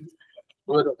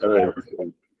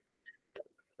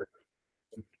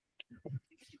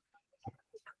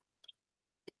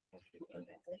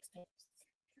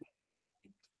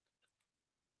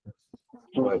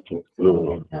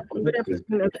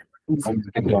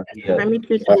 Permit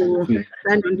me to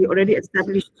stand on the already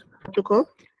established protocol.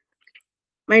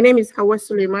 My name is Hawa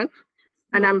Suleiman,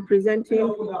 and I'm presenting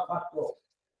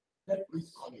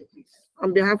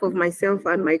on behalf of myself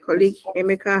and my colleague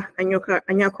Emeka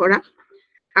Anyakora.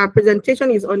 Our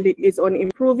presentation is on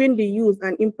improving the use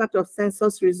and impact of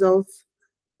census results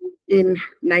in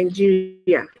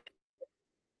Nigeria.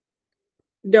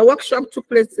 The workshop took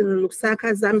place in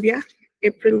Lusaka, Zambia,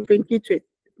 April 2020.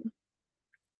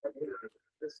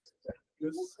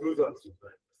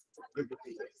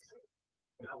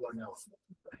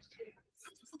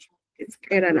 It's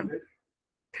clearer now.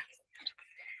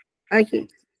 Okay.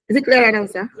 Is it clearer now,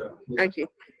 sir? Okay.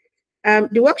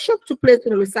 The workshop took place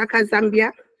in Lusaka,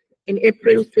 Zambia in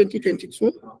April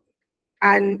 2022.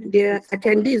 And the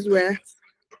attendees were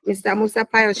Mr. Musa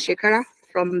Pius Shekara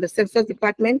from the Census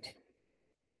Department,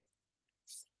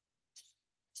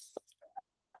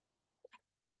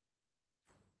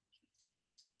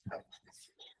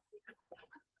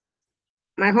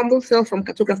 my humble self from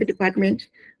Cartography Department,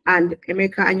 and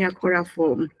Emeka Anyakora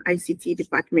from ICT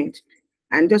Department.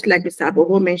 And just like Mr.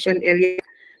 Aboho mentioned earlier,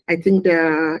 I think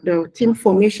the team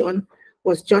formation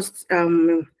was just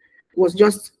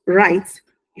right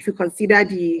if you consider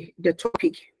the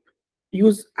topic,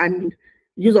 use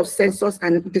of census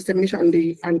and dissemination and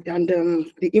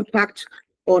the impact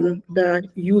on the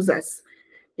users.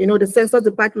 You know, the Census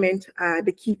Department are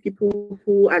the key people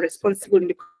who are responsible in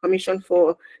the commission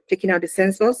for taking out the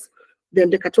census. Then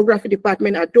the Cartography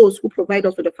Department are those who provide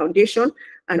us with the foundation,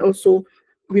 and also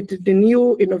with the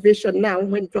new innovation now,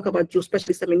 when you talk about geospatial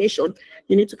dissemination,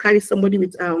 you need to carry somebody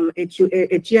with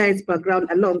a GIS background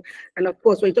along. And of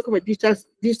course, when you talk about digital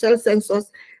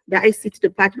census, the ICT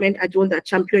department are the ones that are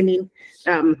championing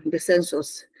the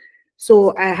census.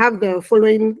 So I have the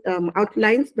following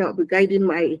outlines that will be guiding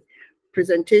my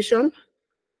presentation.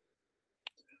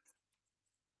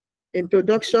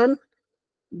 Introduction,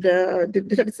 the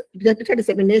data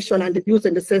dissemination and the use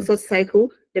in the census cycle,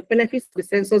 the benefits of the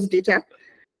census data,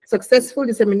 successful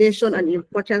dissemination and the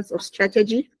importance of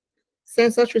strategy,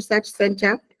 Census Research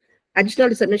Center, additional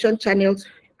dissemination channels,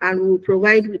 and we'll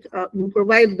provide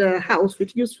the house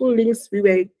with useful links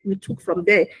we took from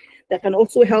there that can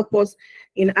also help us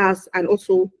in us, and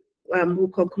also we'll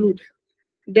conclude.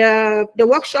 The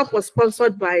workshop was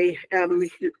sponsored by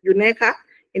UNECA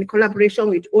in collaboration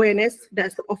with ONS,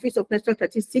 that's the Office of National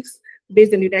Statistics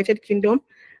based in the United Kingdom,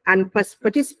 and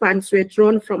participants were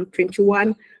drawn from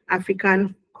 21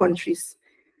 African countries.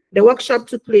 The workshop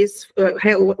took place,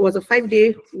 was a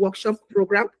 5-day workshop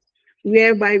program,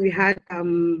 whereby we had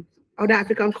other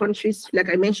African countries, like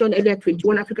I mentioned earlier,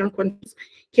 21 African countries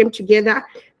came together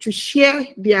to share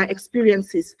their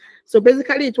experiences. So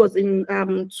basically it was in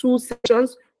 2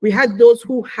 sections. We had those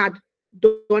who had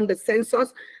done the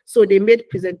census, so they made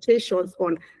presentations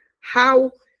on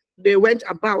how they went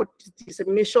about the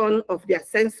dissemination of their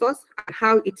census and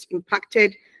how it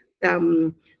impacted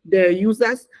the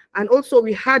users. And also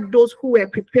we had those who were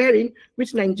preparing,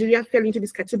 which Nigeria fell into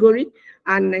this category,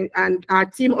 and our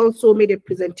team also made a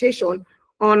presentation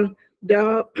on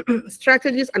the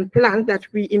strategies and plans that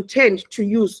we intend to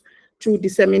use to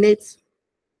disseminate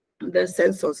the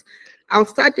census. I'll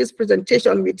start this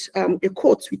presentation with a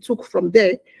quote we took from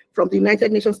there, from the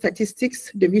United Nations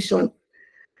Statistics Division.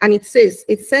 And it says,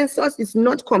 a census is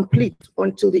not complete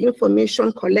until the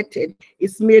information collected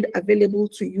is made available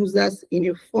to users in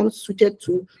a form suited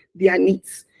to their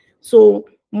needs. So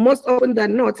most often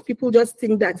than not, people just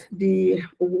think that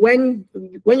when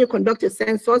you conduct a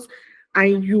census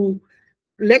and you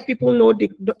let people know the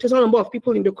total number of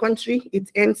people in the country, it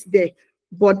ends there.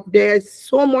 But there's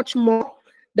so much more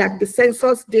that the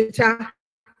census data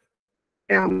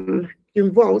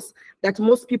involves that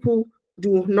most people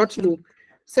do not know.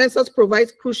 Census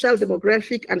provides crucial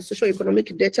demographic and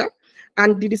socioeconomic data,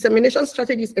 and the dissemination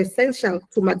strategy is essential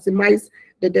to maximize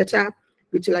the data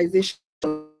utilization.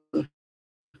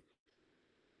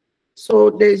 So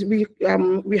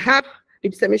we have the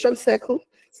dissemination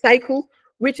cycle,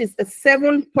 which is a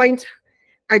 7-point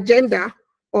agenda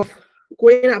of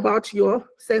going about your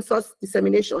census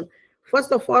dissemination.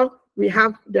 First of all, we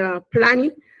have the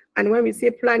planning. And when we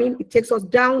say planning, it takes us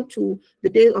down to the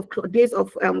days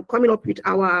of coming up with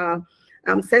our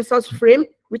census frame,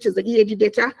 which is the EAD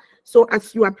data. So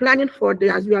as you are planning for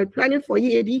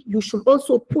EAD, you should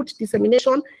also put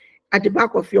dissemination at the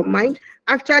back of your mind.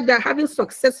 After that, having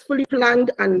successfully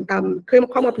planned and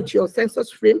come up with your census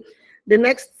frame, the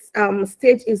next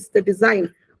stage is the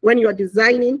design. When you are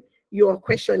designing your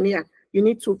questionnaire, you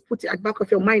need to put it at the back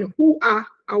of your mind. Who are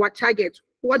our targets?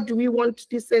 What do we want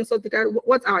this census data?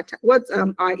 What's our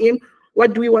aim?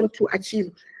 What do we want to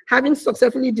achieve? Having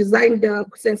successfully designed the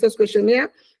census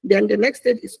questionnaire, then the next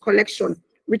stage is collection,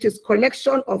 which is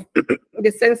collection of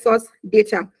the census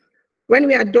data. When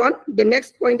we are done, the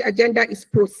next point agenda is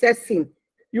processing.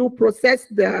 You process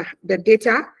the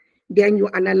data, then you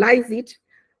analyze it,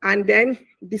 and then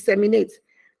disseminate.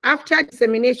 After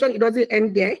dissemination, it doesn't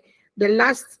end there. The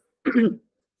last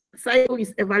cycle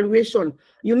is evaluation.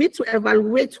 You need to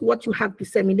evaluate what you have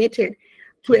disseminated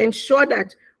to ensure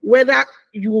that whether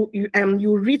you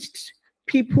reached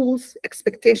people's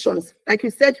expectations. Like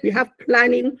you said, we have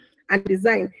planning and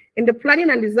design. In the planning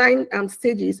and design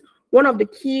stages, one of the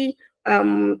key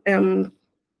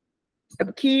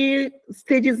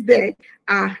stages there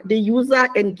are the user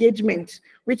engagement,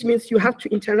 which means you have to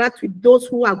interact with those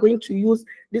who are going to use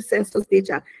this census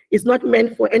data. It's not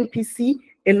meant for NPC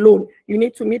alone. You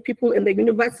need to meet people in the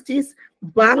universities,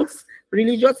 banks,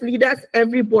 religious leaders,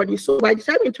 everybody. So by the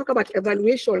time you talk about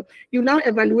evaluation, you now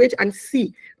evaluate and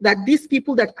see that these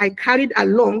people that I carried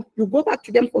along, you go back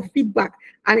to them for feedback,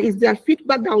 and it's their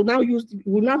feedback that will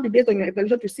now be based on your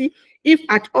evaluation to see if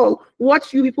at all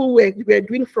what you people were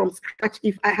doing from scratch,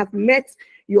 if I have met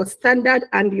your standard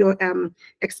and your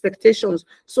expectations.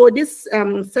 So this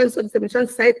census dissemination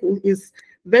cycle is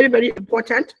very, very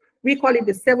important. We call it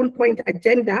the 7-point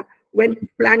agenda when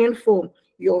planning for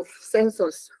your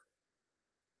census.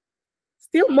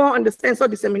 Still more on the census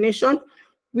dissemination,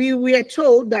 we were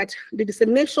told that the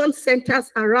dissemination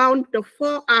centers around the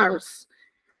 4 R's.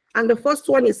 And the first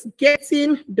one is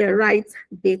getting the right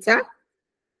data.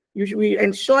 We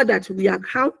ensure that we are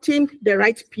counting the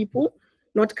right people,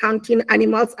 not counting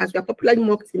animals as we are popularly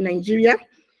mocked in Nigeria.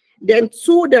 Then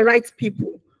to the right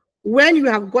people. When you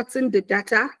have gotten the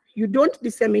data, you don't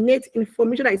disseminate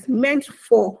information that is meant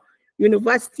for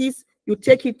universities, you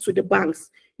take it to the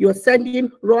banks. You're sending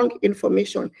wrong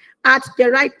information at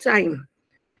the right time.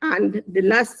 And the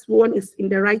last one is in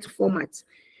the right format.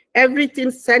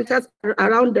 Everything centers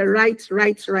around the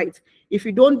right. If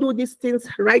you don't do these things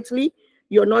rightly,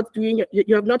 you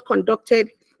have not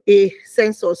conducted a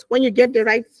census. When you get the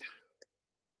right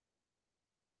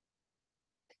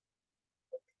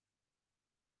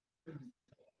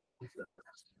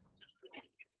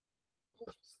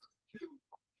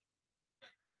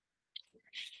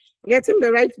Getting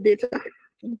the right data.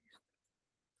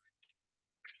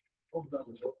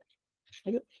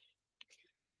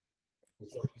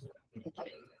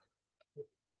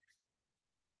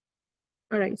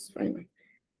 All right, it's fine.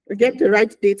 We get the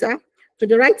right data to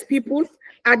the right people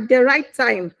at the right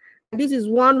time. This is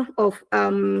one of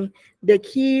the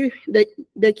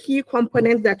key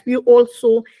components that we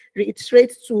also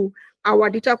reiterate to our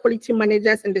data quality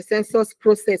managers in the census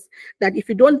process, that if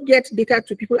you don't get data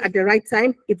to people at the right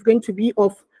time, it's going to be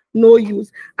of no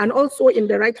use. And also in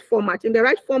the right format. In the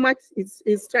right format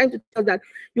is trying to tell that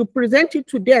you present it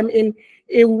to them in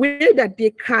a way that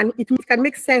it can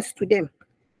make sense to them.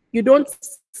 You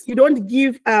don't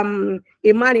give a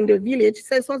man in the village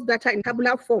census data in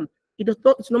tabular form. It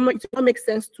does not make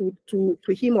sense to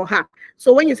him or her.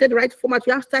 So when you say the right format,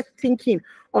 you have to start thinking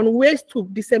on ways to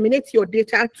disseminate your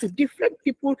data to different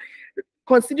people,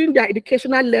 considering their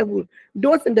educational level.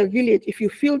 Those in the village, if you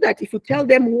feel that if you tell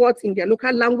them words in their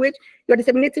local language, you're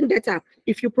disseminating data.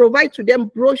 If you provide to them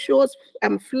brochures,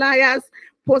 flyers,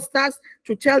 posters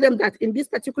to tell them that in this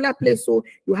particular place, so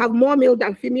you have more male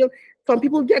than female. Some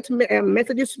people get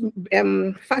messages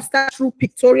faster through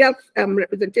pictorial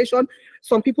representation.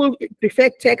 Some people prefer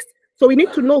text. So we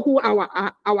need to know who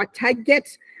our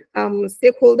target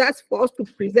stakeholders for us to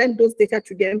present those data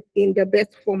to them in the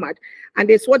best format. And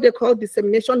it's what they call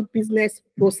dissemination business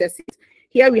processes.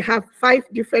 Here we have 5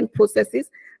 different processes.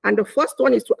 And the first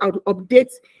one is to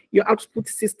update your output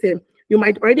system. You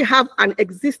might already have an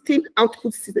existing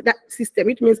output system.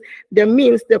 It means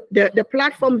the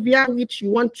platform via which you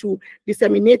want to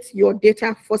disseminate your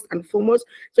data first and foremost.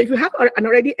 So if you have an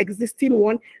already existing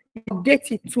one, you update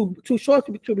it to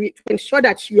ensure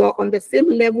that you are on the same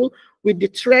level with the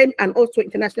trend and also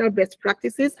international best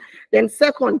practices. Then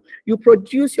second, you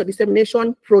produce your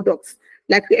dissemination products.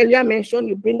 Like we earlier mentioned,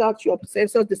 you bring out your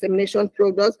census dissemination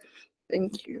products.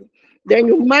 Thank you. Then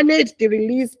you manage the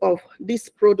release of these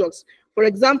products. For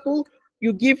example,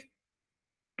 you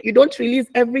don't release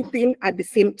everything at the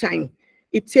same time.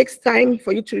 It takes time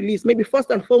for you to release. Maybe first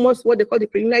and foremost, what they call the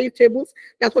preliminary tables.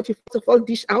 That's what you first of all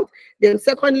dish out. Then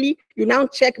secondly, you now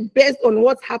check based on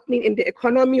what's happening in the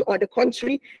economy or the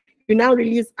country. You now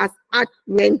release as at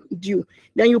when due.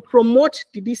 Then you promote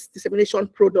these dissemination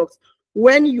products.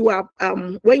 When you are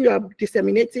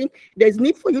disseminating, there's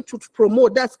need for you to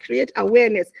promote. That's create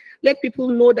awareness. Let people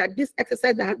know that this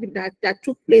exercise that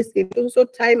took place in so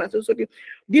time and so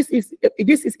this is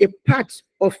a part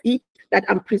of it that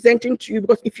I'm presenting to you.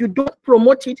 Because if you don't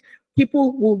promote it,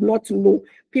 people will not know.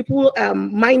 People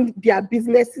mind their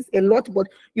businesses a lot, but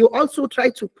you also try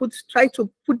to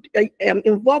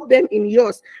involve them in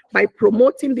yours by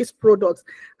promoting these products.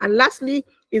 And lastly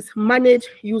is manage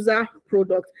user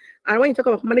products. And when you talk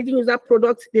about managing user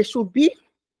products, there should be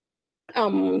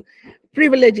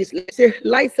privileges, let's say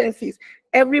licenses.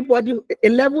 Everybody, a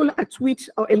level at which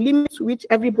or a limit to which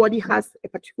everybody has a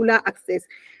particular access.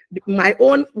 My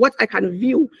own, what I can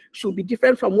view should be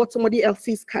different from what somebody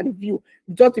else's can view.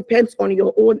 It just depends on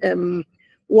your own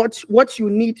what you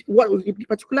need, what the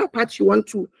particular part you want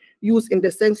to use in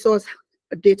the census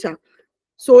data.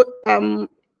 So the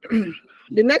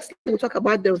next we'll talk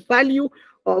about the value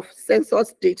of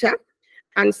census data.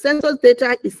 And census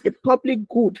data is a public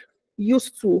good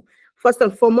used to, first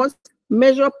and foremost,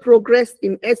 measure progress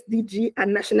in SDG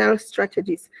and national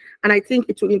strategies. And I think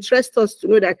it will interest us to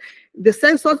know that the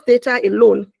census data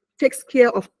alone takes care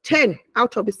of 10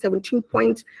 out of the 17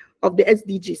 points of the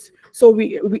SDGs. So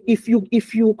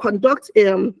if you conduct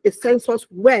a census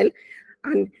well,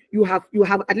 and you have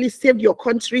at least saved your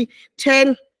country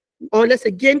 10, or let's say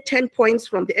gain 10 points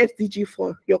from the SDG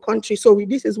for your country. So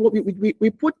this is what we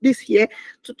put this here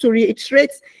to reiterate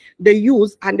the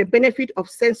use and the benefit of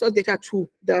census data to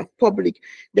the public.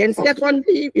 Then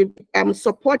secondly, we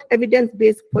support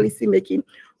evidence-based policy making,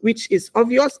 which is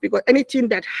obvious because anything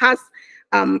that has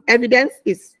evidence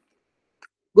is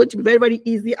going to be very, very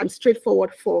easy and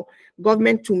straightforward for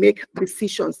government to make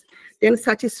decisions. Then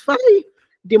satisfy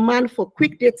demand for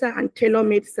quick data and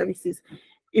tailor-made services.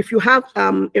 If you have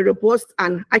a robust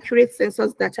and accurate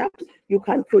census data, you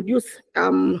can produce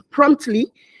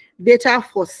promptly data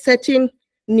for certain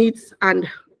needs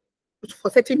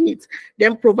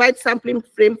then provide sampling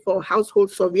frame for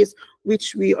household surveys,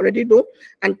 which we already know,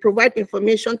 and provide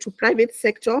information to private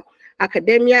sector,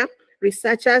 academia,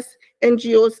 researchers,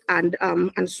 NGOs,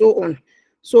 and so on.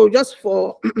 So just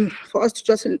for us to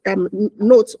just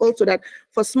note also that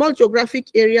For small geographic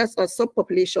areas or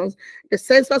subpopulations, the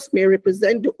census may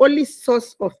represent the only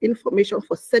source of information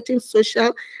for certain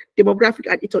social,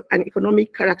 demographic, and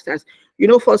economic characters. You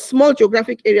know, for small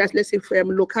geographic areas, let's say from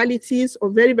localities or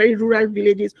very, very rural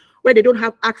villages where they don't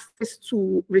have access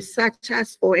to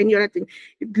researchers or any other thing,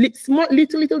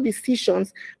 little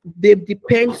decisions, they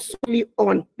depend solely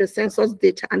on the census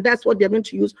data, and that's what they're going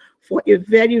to use for a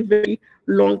very, very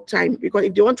long time. Because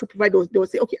if they want to provide those, they will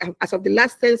say, okay, as of the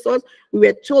last census, we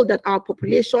were told that our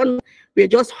population were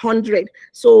just 100.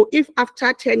 So if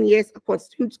after 10 years,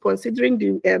 considering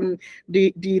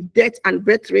the death and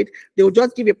birth rate, they will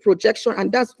just give a projection,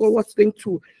 and that's what's going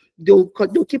to they'll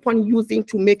keep on using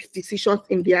to make decisions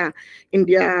in their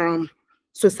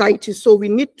society. So we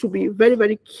need to be very,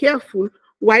 very careful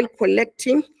while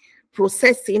collecting,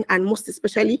 processing, and most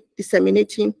especially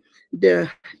disseminating the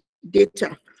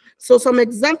data. So some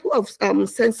example of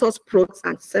census products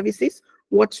and services,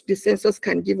 what the census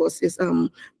can give us is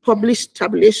published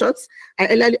tabulations. I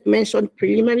earlier mentioned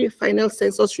preliminary final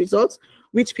census results,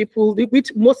 which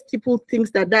most people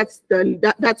think that's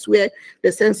where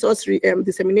the census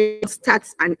dissemination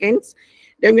starts and ends.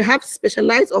 Then we have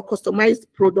specialized or customized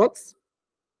products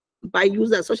by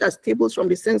users, such as tables from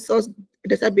the census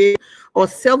database or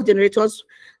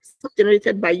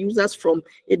self-generated by users from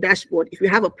a dashboard. If we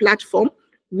have a platform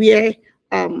where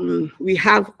we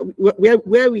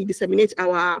disseminate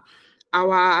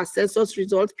our census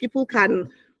results, people can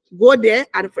go there,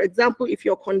 and for example, if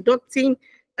you're conducting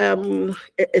a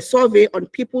survey on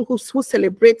people who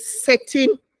celebrate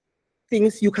certain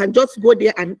things, you can just go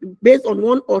there and based on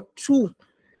one or two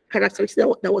characteristics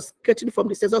that was getting from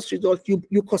the census results, you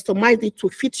customize it to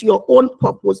fit your own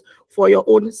purpose for your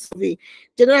own survey.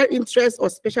 General interest or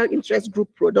special interest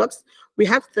group products. We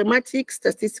have thematic,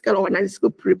 statistical, or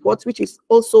analytical reports, which is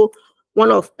also one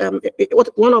of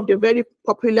the very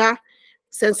popular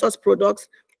census products.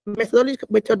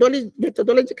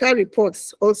 Methodological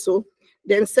reports also.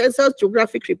 Then census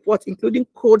geographic reports, including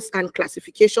codes and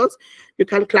classifications. You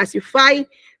can classify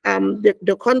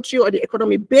the country or the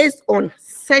economy based on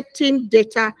certain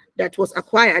data that was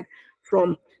acquired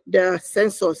from the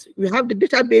census. We have the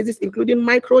databases, including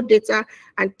microdata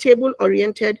and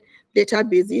table-oriented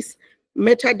databases,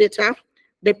 metadata.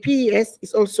 The PES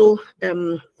is also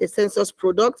a census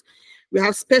product. We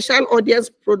have special audience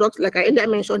products, like I earlier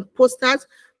mentioned, posters,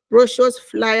 brochures,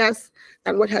 flyers,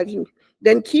 and what have you.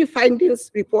 Then key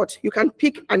findings report. You can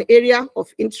pick an area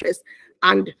of interest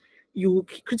and you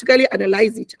critically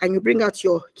analyze it and you bring out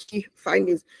your key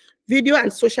findings. Video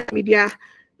and social media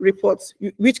reports,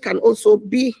 which can also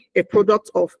be a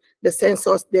product of the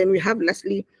census. Then we have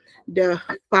lastly the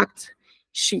fact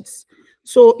sheets.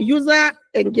 So user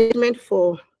engagement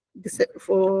for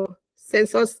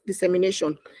census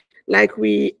dissemination. Like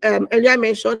we earlier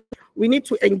mentioned, we need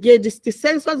to engage. The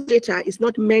census data is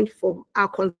not meant for our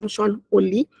consumption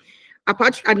only,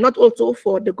 and not also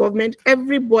for the government.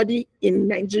 Everybody in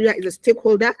Nigeria is a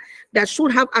stakeholder that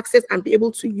should have access and be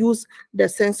able to use the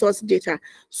census data.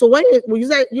 So when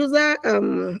user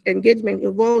engagement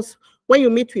involves when you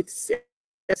meet with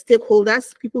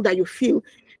stakeholders, people that you feel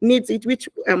needs it, which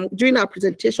during our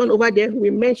presentation over there, we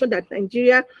mentioned that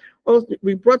Nigeria,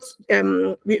 we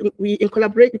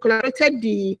collaborated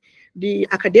the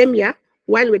academia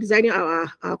while we're designing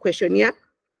our questionnaire,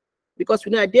 because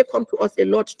we know that they come to us a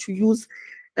lot to use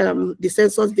the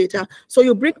census data. So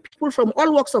you bring people from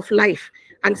all walks of life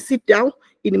and sit down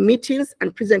in meetings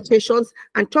and presentations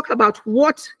and talk about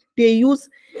what they use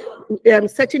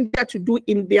certain data to do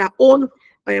in their own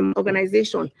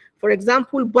organization. For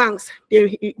example, banks,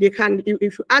 they can,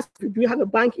 if you ask, do you have a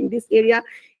bank in this area,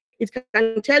 it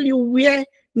can tell you where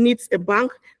needs a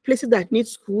bank, places that need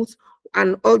schools,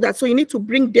 and all that. So you need to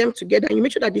bring them together and you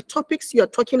make sure that the topics you're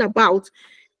talking about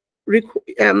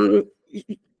require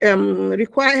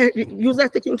users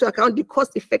taking into account the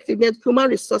cost effectiveness, human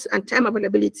resource, and time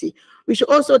availability. We should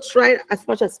also try as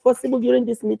much as possible during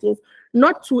these meetings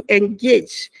not to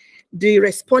engage the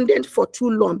respondent for too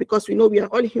long, because we know we are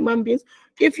all human beings.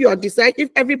 If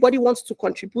everybody wants to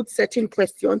contribute certain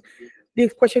questions, the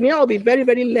questionnaire will be very,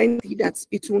 very lengthy, that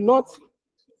it will not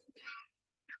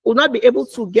be able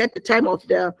to get the time of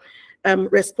the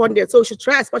respondent. So we should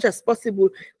try as much as possible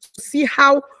to see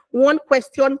how one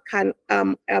question can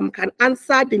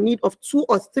answer the need of 2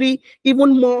 or 3,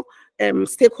 even more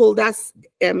stakeholders'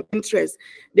 interests.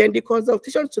 Then the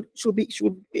consultation should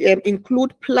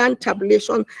include plan,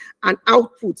 tabulation, and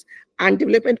output, and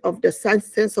development of the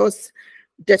census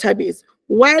database.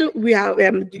 While we are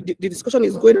the discussion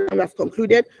is going on, we have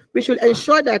concluded, we should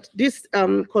ensure that these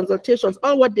consultations,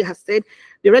 all what they have said,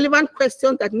 the relevant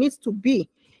questions that needs to be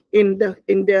in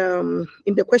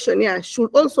the questionnaire should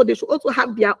also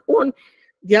have their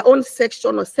own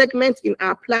section or segment in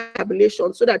our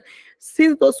tabulation, so that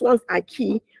since those ones are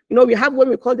key, we have what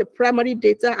we call the primary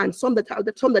data and some that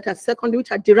are secondary,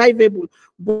 which are derivable.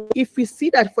 But if we see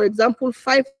that, for example,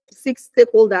 5-6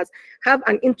 stakeholders have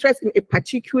an interest in a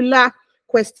particular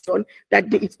question that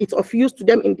it's of use to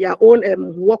them in their own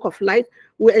walk of life,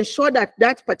 we ensure that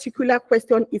that particular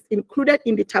question is included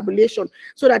in the tabulation,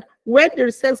 so that when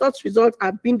the census results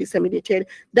are being disseminated,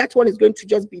 that one is going to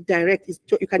just be direct.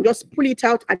 You can just pull it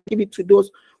out and give it to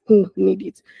those who need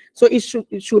it. So it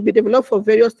should be developed for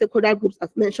various stakeholder groups, as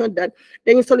mentioned, that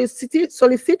then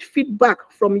solicit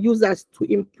feedback from users to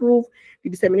improve the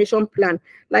dissemination plan.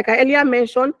 Like I earlier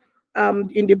mentioned,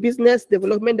 in the business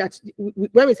development, that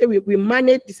when we say we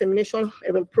manage dissemination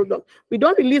product, we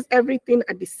don't release everything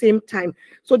at the same time.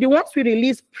 So the ones we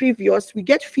release previous, we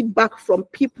get feedback from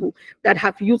people that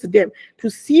have used them to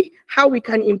see how we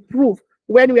can improve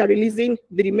when we are releasing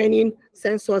the remaining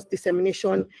census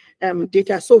dissemination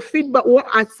data. So feedback,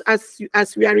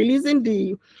 as we are releasing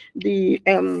the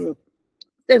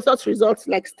census results,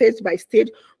 like stage by stage,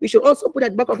 we should also put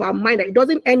at the back of our mind that it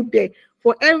doesn't end there.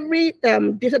 For every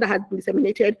data that has been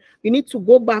disseminated, we need to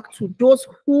go back to those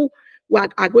who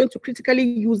are going to critically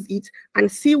use it and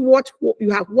see what you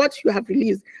have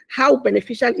released, how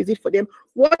beneficial is it for them,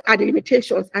 what are the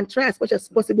limitations, and try as much as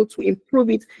possible to improve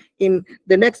it in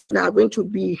the next that are going to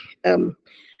be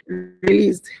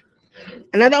released.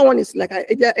 Another one is, like I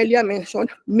earlier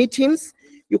mentioned, meetings.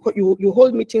 You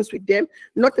hold meetings with them,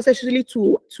 not necessarily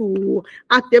to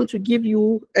ask them to give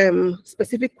you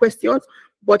specific questions,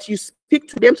 but you speak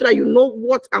to them so that you know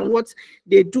what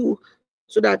they do,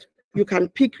 so that you can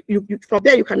pick, from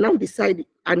there you can now decide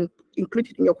and include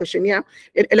it in your questionnaire.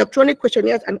 Electronic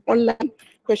questionnaires and online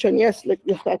questionnaires, like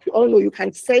you all know, you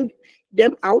can send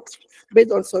them out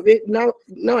based on survey.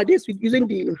 Nowadays, we're using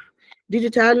the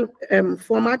digital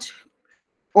format,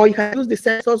 or you can use the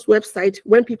census website.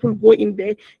 When people go in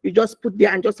there, you just put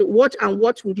there and just say what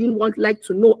would you like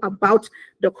to know about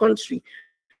the country.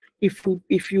 If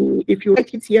you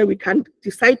write it here, we can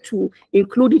decide to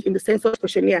include it in the census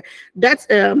questionnaire. That's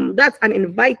an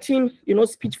inviting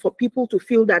speech for people to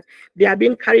feel that they are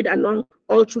being carried along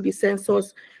all through the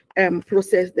census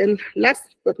process. Then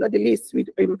last but not the least, with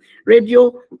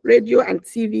radio and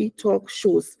TV talk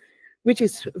shows, which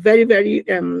is very, very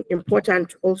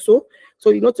important also.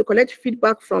 So to collect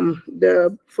feedback from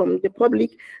the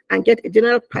public and get a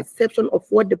general perception of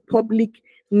what the public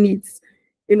needs.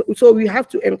 So we have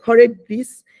to encourage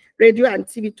these radio and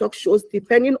TV talk shows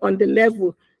depending on the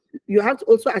level. You have to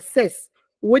also assess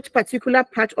which particular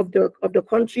part of the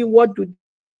country, what do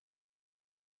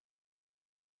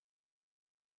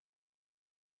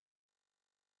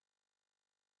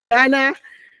Ghana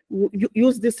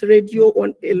use this radio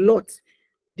on a lot.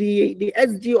 The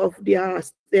SD of their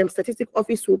statistic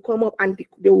office will come up and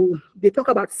they talk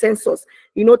about census,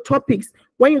 topics.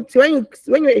 When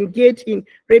you engage in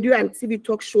radio and TV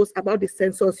talk shows about the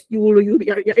census, you're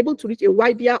able to reach a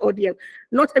wider audience.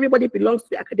 Not everybody belongs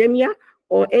to academia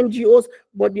or NGOs,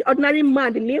 but the ordinary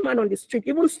man, the layman on the street,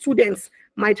 even students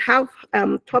might have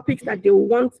topics that they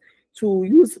want to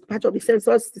use part of the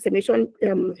census dissemination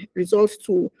results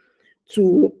to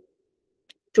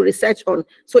research on.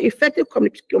 So effective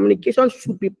communication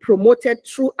should be promoted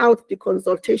throughout the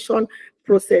consultation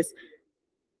process.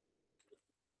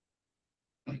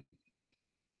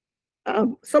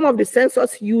 Some of the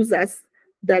census users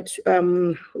that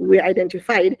we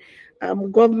identified,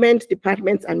 government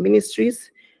departments and ministries,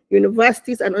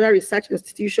 universities and other research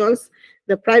institutions,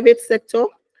 the private sector,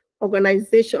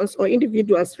 organizations or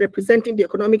individuals representing the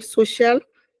economic, social,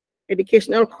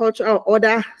 educational, cultural, or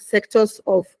other sectors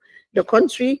of the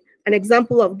country. An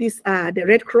example of this are the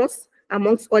Red Cross,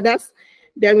 amongst others.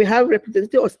 Then we have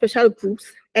representatives of special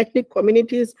groups, ethnic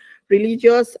communities,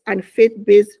 religious and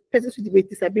faith-based persons with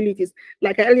disabilities.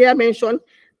 Like I earlier mentioned,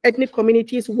 ethnic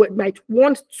communities might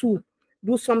want to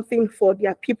do something for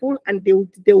their people, and they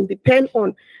will depend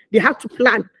on, they have to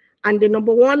plan. And the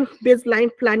number one baseline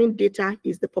planning data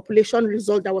is the population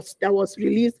result that was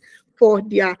released for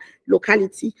their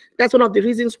locality. That's one of the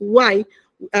reasons why,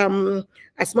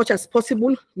 as much as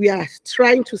possible, we are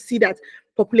trying to see that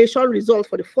population results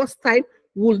for the first time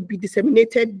will be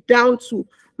disseminated down to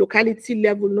locality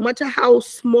level. No matter how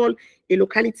small a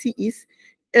locality is,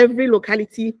 every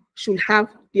locality should have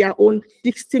their own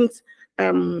distinct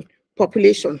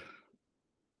population.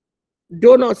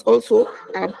 Donors also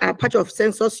are part of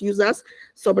census users.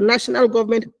 Subnational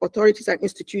government authorities and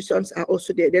institutions are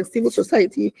also there. Then civil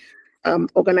society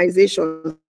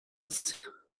organizations.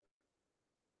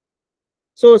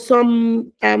 So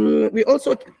we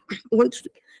also want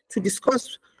to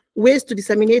discuss ways to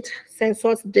disseminate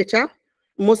census data.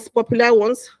 Most popular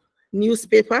ones: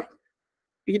 newspaper,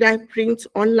 either print,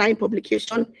 online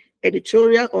publication,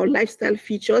 editorial or lifestyle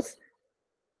features,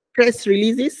 press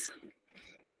releases,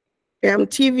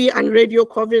 TV and radio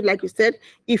coverage. Like you said,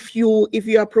 if you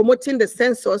are promoting the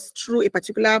census through a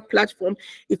particular platform,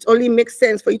 it only makes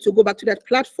sense for you to go back to that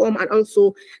platform and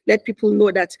also let people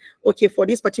know that, okay, for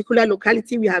this particular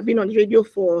locality, we have been on radio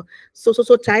for so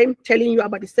time, telling you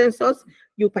about the census.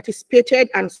 You participated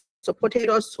and supported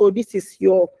us, so this is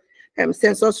your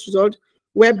census result.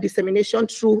 Web dissemination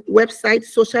through websites,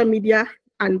 social media,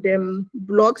 and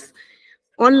blogs.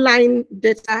 Online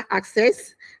data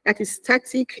access, that is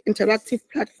static interactive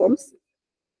platforms.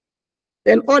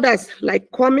 Then others like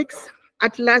comics,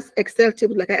 atlas, Excel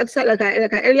tables, like I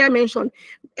earlier mentioned.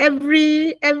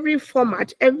 Every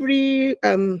format, every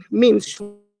means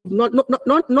should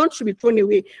not should be thrown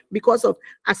away, because of,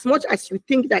 as much as you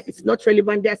think that it's not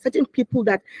relevant, there are certain people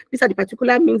that these are the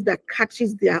particular means that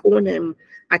catches their own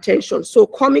attention. So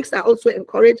comics are also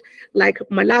encouraged. Like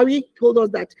Malawi told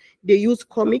us that they use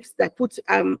comics that put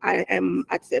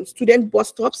at student bus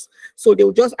stops. So they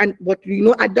will just, but you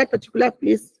know, at that particular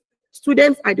place,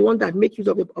 students are the ones that make use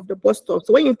of the bus stop.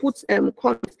 So when you put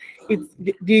comics, it's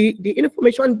the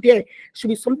information there should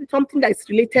be something that is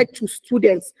related to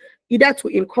students, either to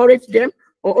encourage them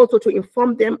or also to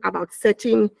inform them about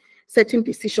certain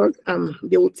decisions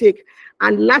they will take.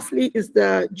 And lastly is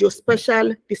the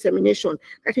geospatial dissemination.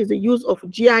 That is the use of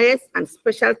GIS and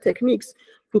special techniques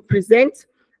to present,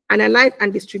 analyze,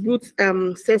 and distribute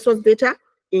census data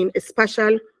in a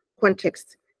spatial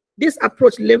context. This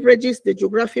approach leverages the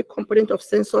geographic component of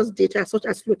census data, such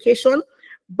as location,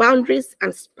 boundaries,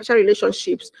 and spatial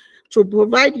relationships, to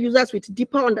provide users with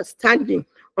deeper understanding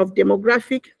of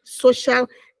demographic, social,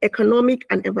 economic,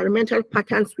 and environmental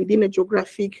patterns within a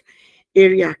geographic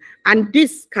area. And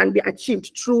this can be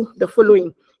achieved through the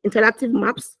following: interactive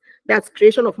maps. That's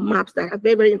creation of maps that are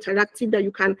very, very interactive, that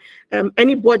you can,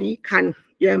 anybody can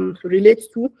relate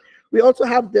to. We also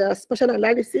have the spatial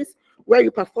analysis, where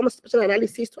you perform spatial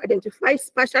analysis to identify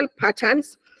spatial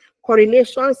patterns,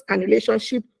 correlations, and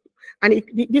relationships. And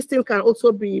this thing can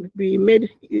also be made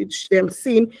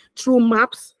seen through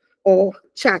maps or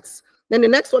charts. Then the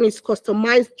next one is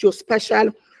customized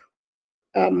geospatial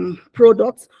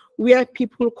products, where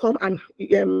people come and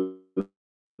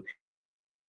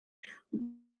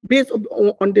based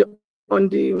on the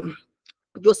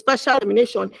geospatial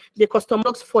dissemination, they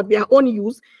customize for their own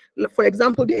use. For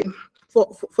example,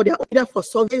 for their either for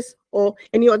surveys or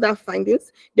any other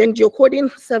findings. Then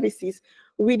geocoding services.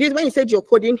 With this, when you say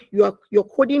geocoding, you're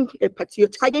coding you're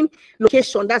tagging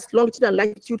location, that's longitude and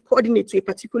latitude coordinate to a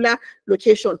particular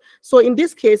location. So in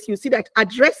this case, you see that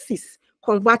addresses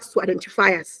convert to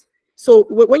identifiers. So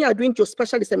when you are doing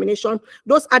geospatial dissemination,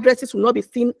 those addresses will not be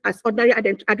seen as ordinary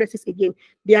addresses again.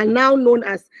 They are now known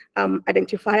as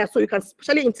identifiers. So you can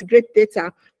specially integrate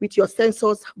data with your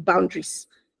census boundaries.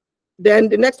 Then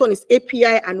the next one is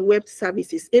API and web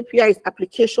services. API is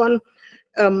application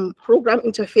program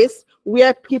interface,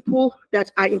 where people that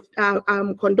are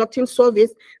conducting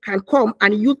surveys can come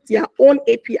and use their own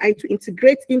API to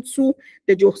integrate into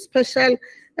the geospatial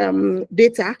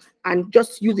data and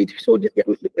just use it. So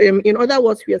in other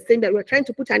words, we are saying that we're trying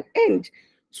to put an end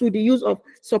to the use of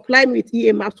supply me with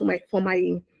EA maps for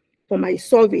my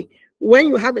survey. When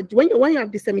you have when you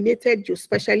have disseminated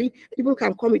geospatially, people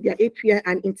can come with their API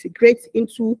and integrate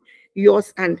into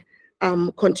yours and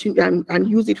continue and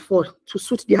use it to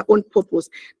suit their own purpose.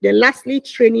 Then lastly,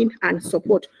 training and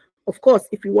support. Of course,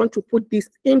 if you want to put this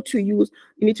into use,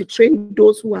 you need to train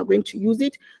those who are going to use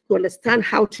it to understand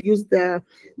how to use the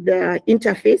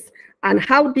interface, and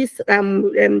how this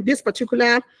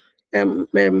particular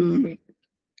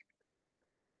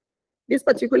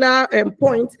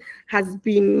point has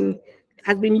been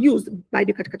used by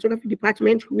the cartography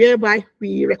department, whereby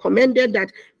we recommended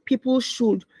that people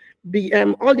should be,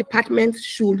 all departments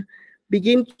should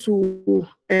begin to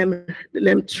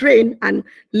train and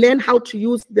learn how to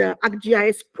use the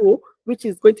ArcGIS Pro, which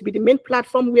is going to be the main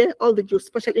platform where all the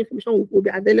geospatial information will be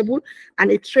available,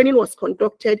 and a training was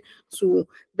conducted to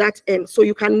that end. So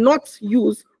you cannot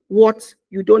use what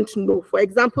you don't know. For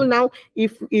example, now,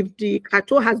 if the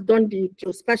CARTO has done the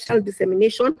geospatial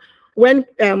dissemination, when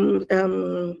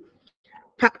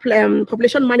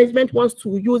population management wants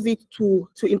to use it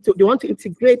they want to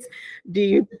integrate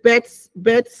the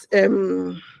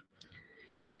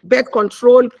birth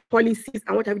control policies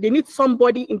and whatever, they need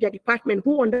somebody in their department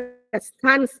who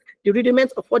understands the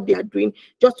rudiments of what they are doing,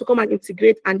 just to come and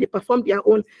integrate, and they perform their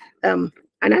own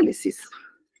analysis.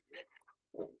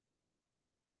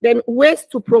 Then ways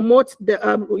to promote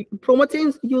the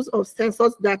promoting use of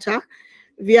census data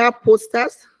via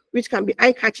posters, which can be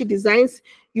eye-catchy designs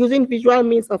using visual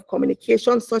means of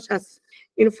communication such as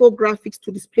infographics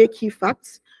to display key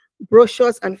facts,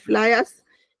 brochures and flyers,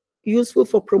 useful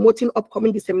for promoting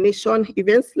upcoming dissemination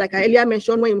events. Like I earlier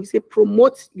mentioned, when we say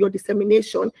promote your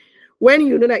dissemination, when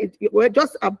you know that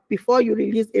just before you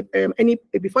release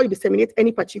before you disseminate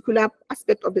any particular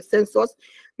aspect of the census,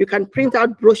 you can print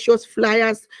out brochures,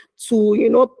 flyers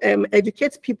to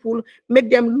educate people, make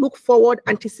them look forward,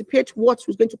 anticipate what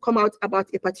is going to come out about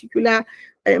a particular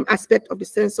aspect of the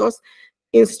census.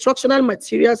 Instructional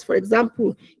materials, for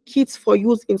example, kits for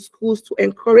use in schools to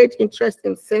encourage interest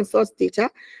in census data,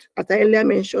 as I earlier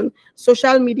mentioned,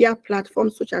 social media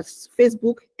platforms such as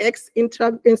Facebook, X,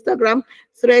 Instagram,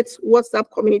 Threads, WhatsApp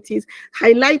communities,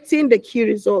 highlighting the key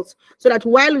results, so that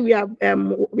while we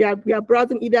are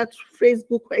browsing either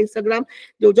Facebook or Instagram,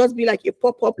 there'll just be like a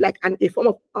pop-up, like a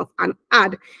form of an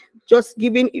ad, just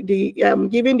giving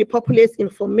the populace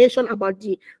information about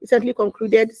the recently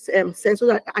concluded census.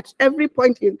 At every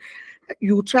point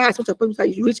you try as much as possible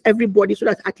you reach everybody, so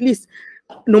that at least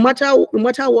no matter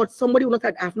what, somebody will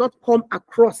not have not come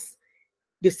across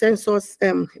the census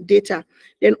data.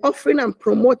 Then offering and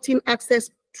promoting access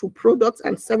to products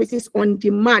and services on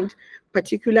demand,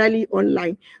 particularly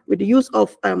online, with the use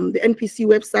of the NPC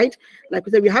website. Like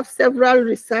we said, we have several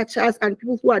researchers and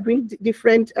people who are doing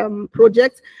different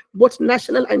projects, both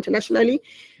national and internationally.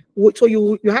 So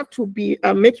you have to be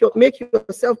make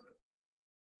yourself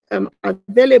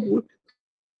available,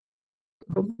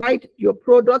 provide your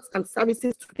products and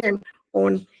services to them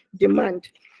on demand.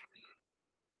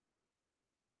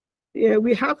 Yeah,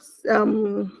 we have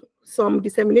some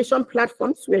dissemination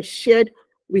platforms were shared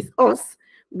with us,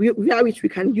 via which we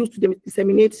can use to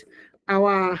disseminate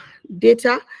our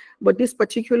data. But this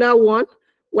particular one,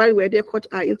 while we're there, caught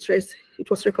our interest. It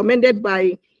was recommended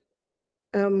by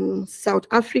South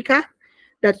Africa,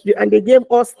 and they gave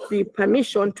us the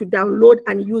permission to download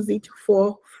and use it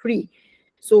for free.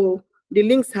 So the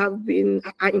links are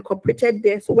incorporated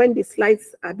there. So when the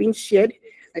slides are being shared,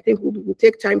 I think we'll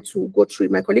take time to go through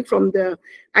it. My colleague from the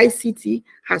ICT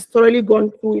has thoroughly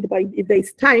gone through it, but if there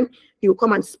is time, he will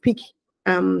come and speak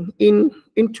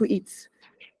into it.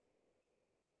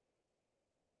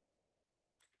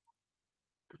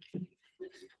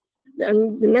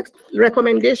 Then the next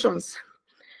recommendations,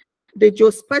 the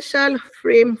geospatial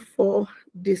frame for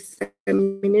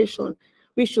dissemination,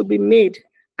 which should be made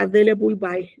available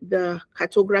by the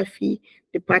cartography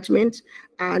department.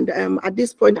 And at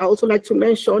this point, I also like to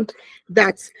mention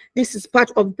that this is part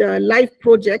of the live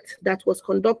project that was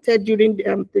conducted during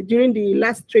the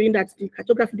last training that the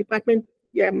cartography department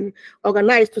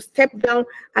organized to step down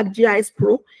at GIS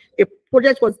Pro. A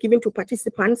project was given to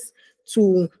participants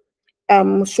to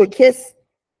showcase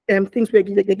things where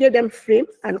they gave them frames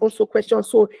and also questions.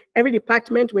 So every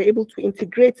department were able to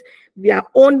integrate their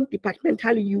own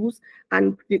departmental use,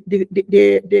 and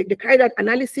they carried out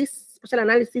analysis, special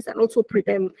analysis, and also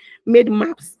made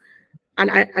maps. And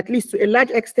at least to a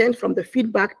large extent, from the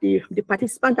feedback, the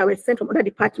participants that were sent from other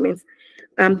departments,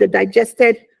 they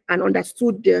digested and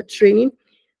understood the training.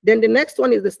 Then the next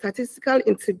one is the statistical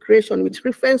integration, which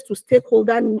refers to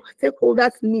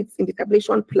stakeholders' needs in the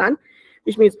tabulation plan,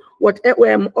 which means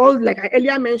all, like I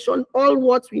earlier mentioned, all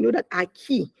what we know that are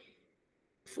key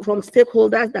from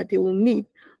stakeholders that they will need,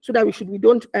 so that we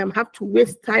don't have to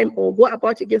waste time or go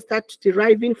about against that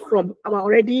deriving from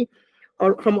our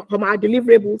from our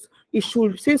deliverables. It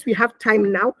should, since we have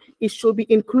time now, it should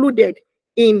be included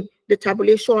in the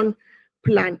tabulation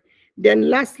plan. Then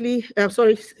lastly,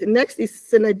 next is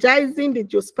synergizing the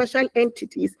geospatial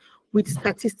entities with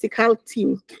statistical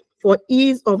teams for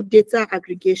ease of data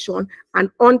aggregation and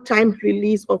on-time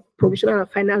release of provisional and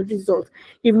final results.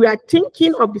 If we are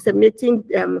thinking of disseminating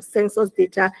census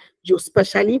data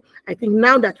geospatially, I think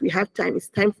now that we have time, it's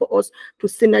time for us to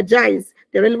synergize.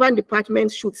 The relevant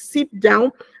departments should sit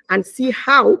down and see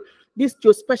how these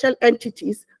geospatial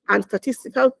entities and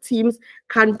statistical teams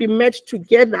can be merged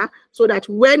together, so that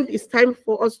when it's time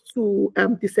for us to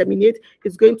disseminate,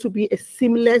 it's going to be a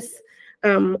seamless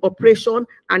operation,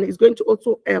 and it's going to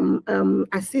also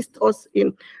assist us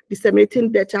in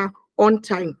disseminating data on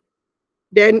time.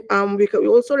 Then we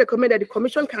also recommend that the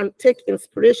Commission can take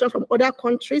inspiration from other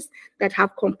countries that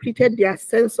have completed their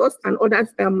census and others,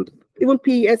 even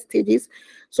PES stages,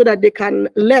 so that they can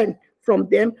learn from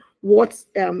them what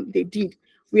they did.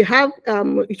 We have,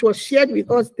 it was shared with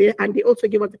us there, and they also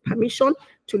gave us the permission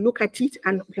to look at it,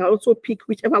 and we can also pick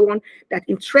whichever one that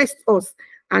interests us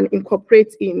and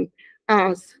incorporate in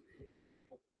ours.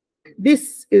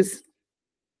 This is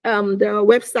the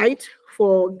website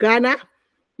for Ghana,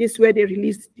 this is where they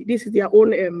released, this is their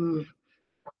own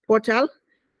portal.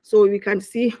 So we can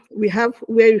see we have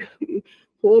where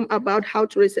home about how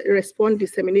to respond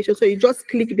dissemination. So you just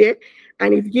click there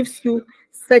and it gives you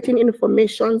certain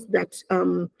information that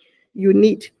you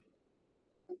need.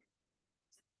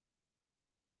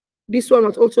 This one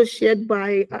was also shared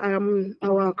by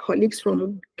our colleagues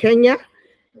from Kenya,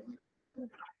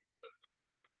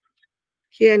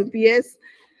 KNPS.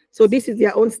 So this is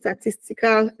their own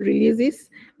statistical releases.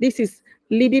 This is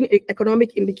leading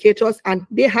economic indicators, and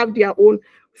they have their own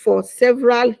for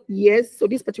several years. So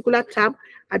this particular tab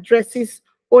addresses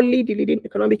only the leading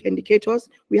economic indicators.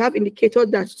 We have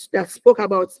indicators that spoke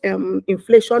about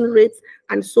inflation rates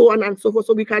and so on and so forth.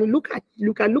 So we can look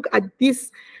at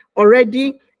these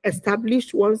already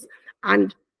established ones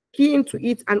and key into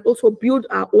it and also build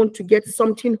our own to get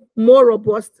something more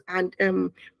robust and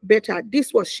better.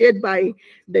 This was shared by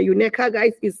the UNECA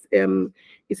guys. It's a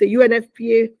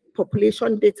UNFPA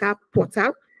population data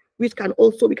portal, which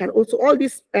we can also all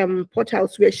these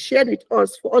portals were shared with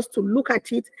us for us to look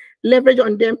at it, leverage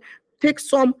on them, take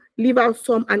some, leave out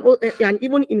some, and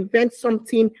even invent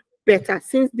something better,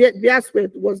 since theirs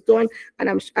was done, and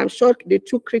I'm sure they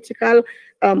took critical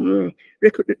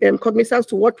cognizance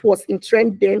to what was in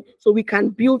trend then, so we can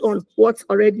build on what's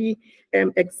already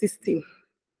existing.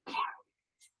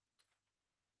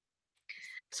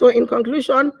 So in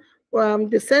conclusion,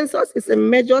 the census is a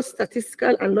major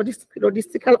statistical and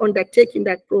logistical undertaking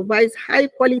that provides high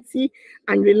quality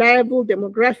and reliable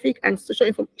demographic and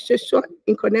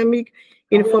socio-economic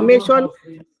information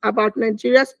about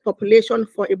Nigeria's population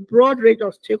for a broad range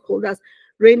of stakeholders,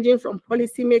 ranging from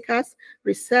policymakers,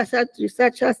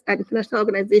 researchers, and international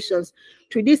organizations.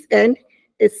 To this end,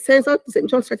 a census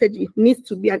dissemination strategy needs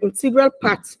to be an integral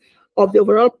part of the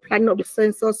overall planning of the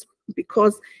census,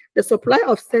 because the supply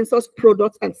of census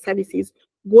products and services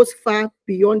goes far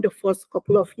beyond the first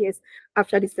couple of years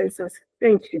after the census.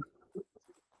 Thank you.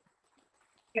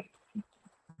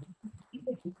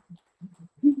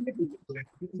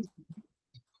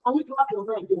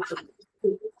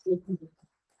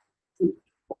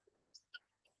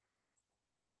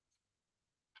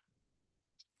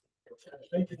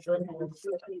 Thank you, Chairman.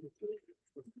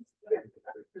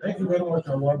 Thank you very much,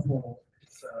 Awad, for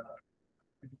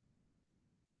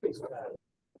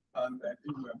and I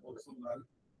think we have also learned.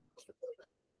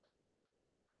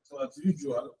 So as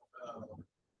usual,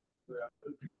 we have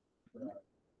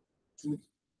two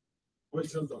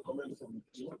questions or comments from the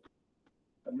team,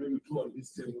 and maybe two on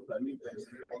this table. I think there's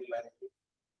online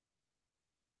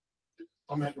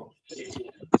comment.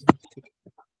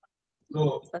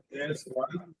 So there's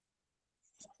one.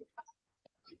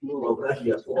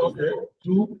 Okay,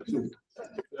 two.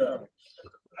 Yeah.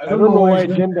 I don't know why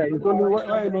gender is only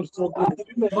why not so good.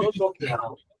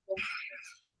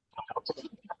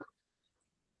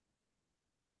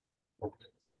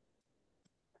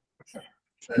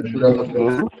 Good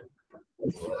afternoon.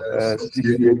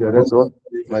 CCA Director,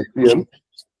 my PM.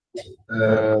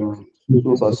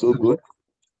 Those are so good.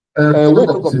 When it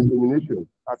comes to dissemination,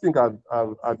 I think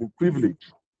I've been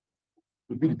privileged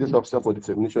to be the data officer for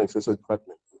dissemination in census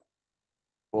department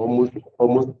for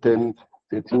almost 10,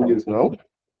 13 years now.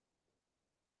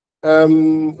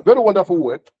 Very wonderful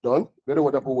work done. Very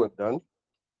wonderful work done.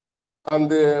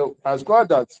 And as glad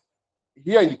that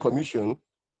here in the commission,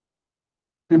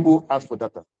 people ask for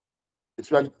data,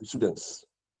 especially the students.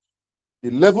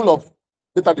 The level of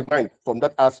data demand from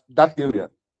that area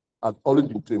has always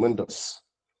been tremendous,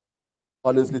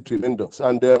 honestly tremendous.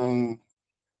 And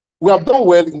we have done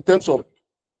well in terms of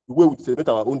the way we submit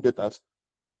our own data.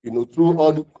 You know, through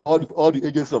all the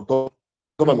agencies of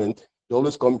government, they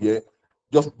always come here.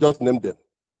 Just name them.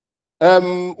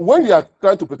 When we are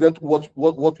trying to present what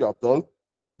we have done,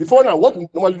 before now, what we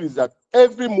normally do is that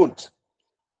every month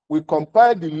we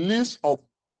compile the list of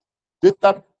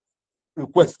data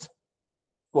requests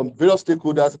from various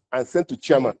stakeholders and send to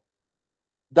chairman.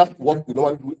 That's what we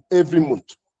normally do every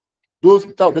month. Those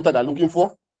type of data they're looking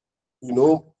for,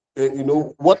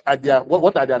 what are their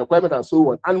requirements and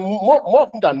so on. And more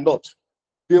often than not,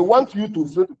 they want you to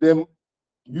send to them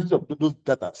use of those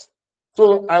data.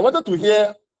 So I wanted to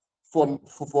hear from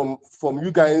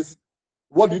you guys,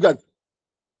 what do you guys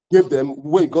give them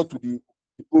when you got to the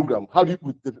program? How do you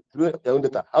put your own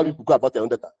data? How do you go about your own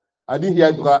data? I didn't hear.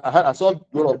 I saw a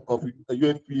lot of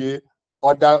UNPA,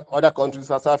 other countries,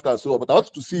 South Africa, and so on. But I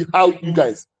wanted to see how you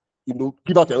guys,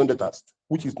 give out your own data,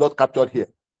 which is not captured here.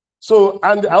 So,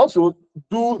 and I also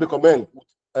do recommend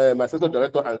my sector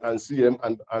director and CM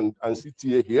and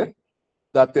CTA here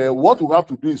that what we have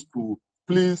to do is to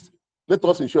please let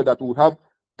us ensure that we have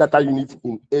data unit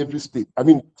in every state. I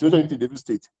mean, situation unit in every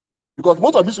state. Because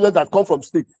most of these students that come from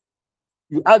state,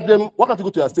 you ask them, why can't you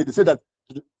go to your state? They say that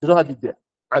they don't have it there.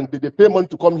 And they pay money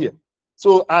to come here.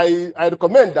 So I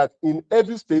recommend that in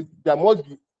every state, there must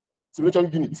be simulation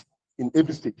unit in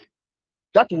every state.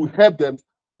 That will help them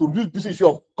to reduce this issue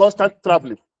of constant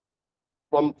traveling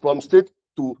from state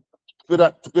to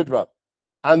federal.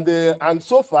 And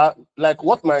so far, like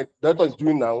what my director is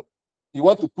doing now, he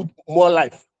wants to put more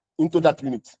life into that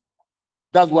unit.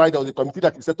 That's why there was a committee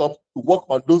that is set up to work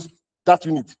on that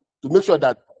unit to make sure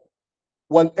that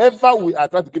whenever we are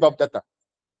trying to give up data,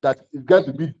 that it's going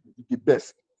to be the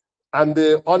best. And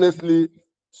honestly,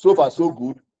 so far so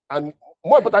good. And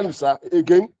more importantly, sir,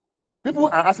 again, people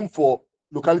are asking for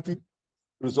locality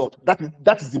result. That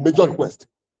is the major request.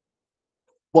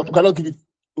 But we cannot give it.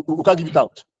 We can't give it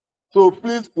out. So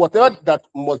please, whatever that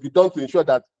must be done to ensure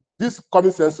that this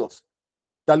coming census,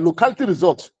 the locality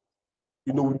result,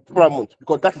 will be paramount,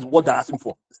 because that is what they're asking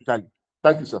for. Thank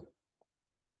you, sir.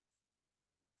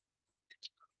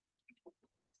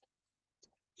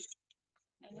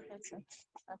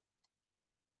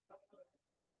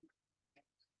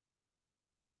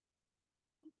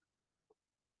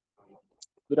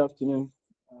 Good afternoon,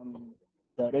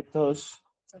 directors,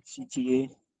 CTA.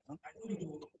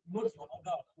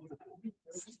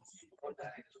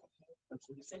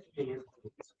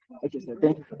 Okay, sir,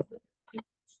 thank you.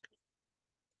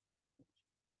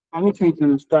 Permit me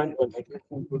to stand.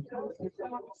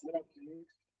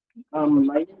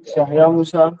 My name is Yahya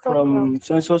Musa from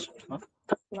Census.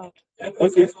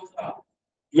 Okay.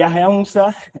 Yahya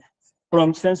Musa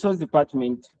from Census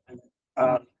Department.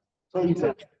 Sorry,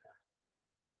 sir.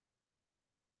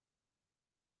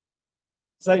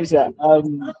 Sorry, sir.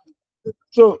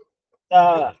 So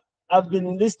I've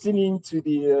been listening to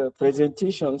the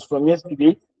presentations from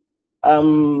yesterday,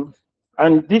 and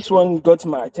this one got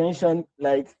my attention,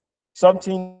 like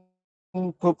something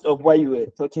popped up while you were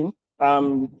talking.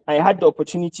 I had the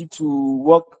opportunity to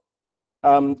work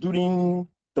during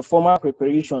the formal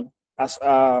preparation as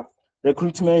a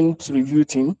recruitment review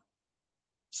team.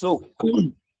 So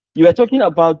you were talking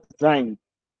about design.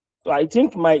 So I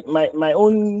think my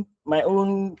own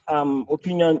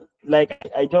opinion,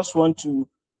 like I just want to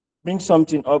bring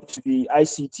something up to the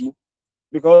ICT,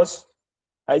 because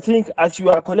I think as you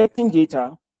are collecting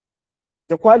data,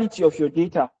 the quality of your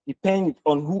data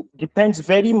depends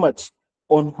very much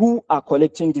on who are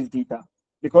collecting this data.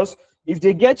 Because if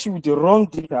they get you the wrong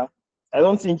data, I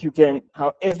don't think you can,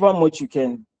 however much you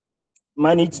can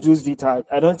manage those data,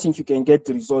 I don't think you can get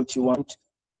the result you want.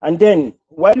 And then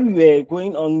while we were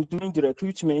going on doing the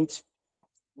recruitment,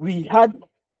 we had,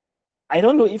 I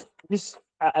don't know if this,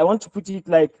 I want to put it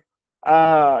like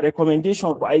a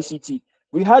recommendation for ICT.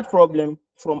 We had problem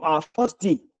from our first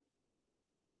day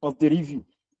of the review.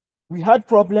 We had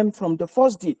problem from the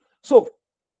first day. So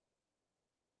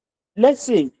let's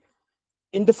say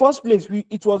in the first place,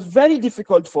 it was very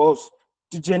difficult for us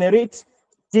to generate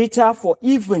data for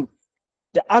even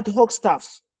the ad hoc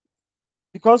staffs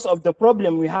because of the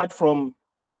problem we had from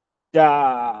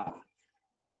the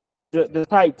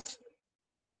site.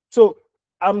 So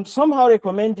I'm somehow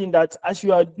recommending that as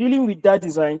you are dealing with that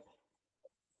design,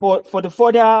 for the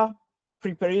further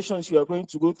preparations you are going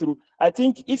to go through, I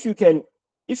think if you can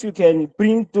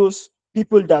bring those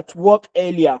people that work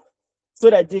earlier so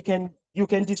that you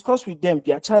can discuss with them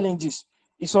their challenges.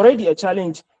 It's already a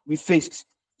challenge we faced.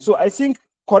 So I think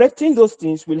correcting those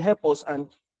things will help us and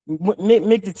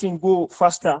make the thing go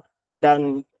faster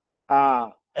than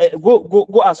go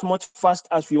as much fast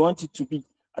as we want it to be.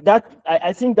 That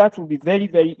I think that will be very,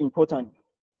 very important,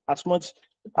 as much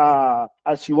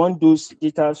as you want those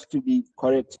data to be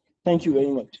correct. Thank you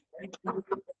very much.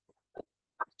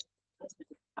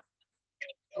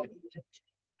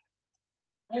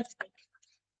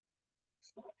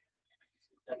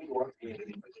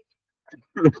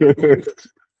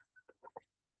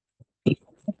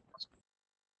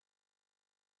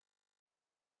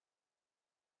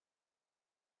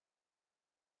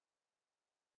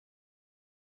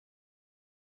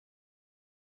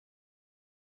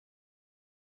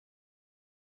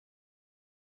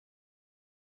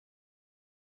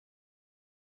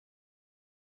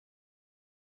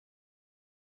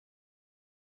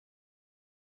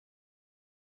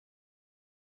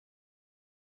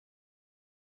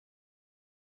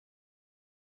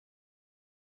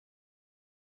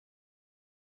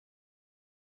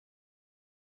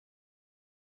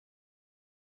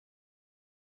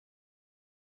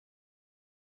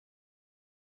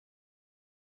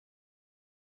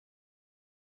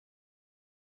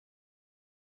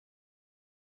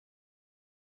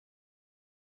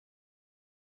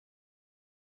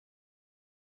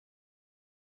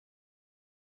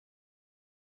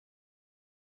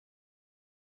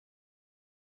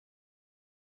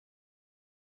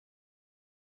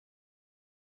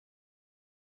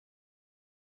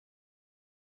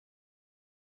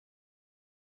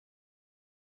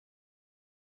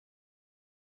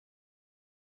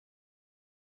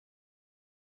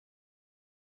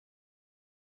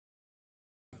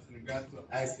 regards to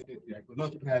ICT, I could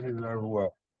not hear him very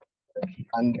well.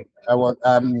 And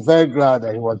I'm very glad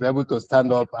that he was able to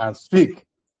stand up and speak,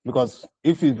 because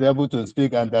if he's able to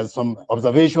speak and there's some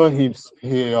observation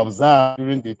he observed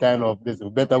during the time of this,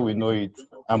 better we know it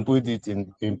and put it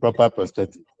in proper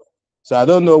perspective. So I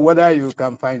don't know whether you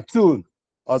can fine tune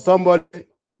or somebody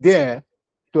there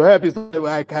to help you.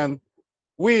 I can,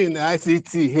 we in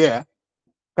ICT here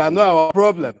can know our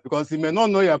problem, because you may not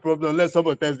know your problem unless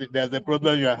somebody tells you there's a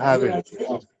problem you're having.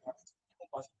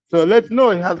 So let's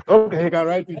know he has, okay, he can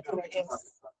write it.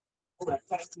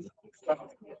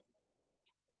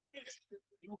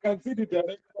 You can see the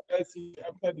director ICT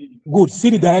after the. Good. See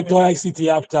the director ICT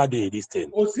after this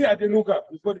thing. Oh, see at the lookup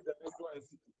before the director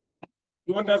ICT.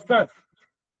 You understand?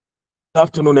 Good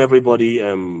afternoon, everybody.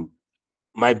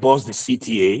 My boss, the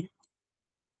CTA,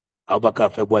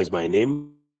 Abubakar Febwa is my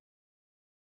name.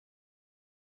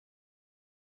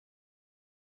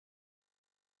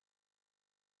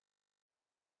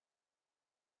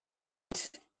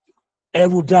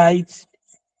 Erudite,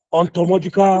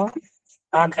 ontological,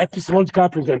 and epistemological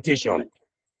presentation.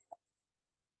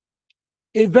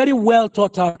 A very well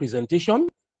thought out presentation,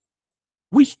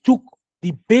 which took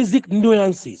the basic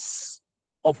nuances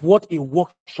of what a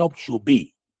workshop should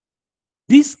be.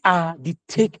 These are the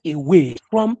takeaways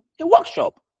from a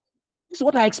workshop. This is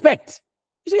what I expect.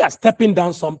 You see, you are stepping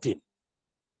down something.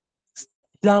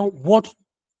 Down what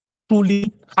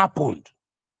truly happened.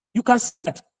 You can see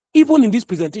that even in this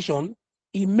presentation,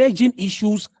 emerging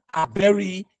issues are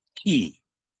very key,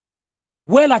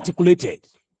 well articulated.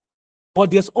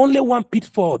 But there's only one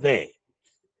pitfall there.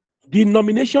 The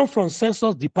nomination from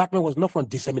Census Department was not from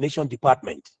Dissemination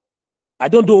Department. I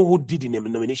don't know who did the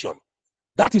nomination.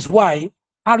 That is why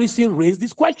Harrison raised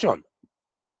this question.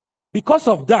 Because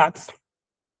of that,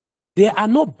 there are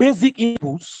no basic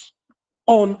inputs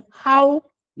on how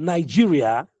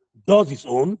Nigeria does its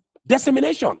own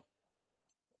dissemination.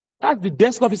 That's the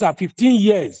desk officer, 15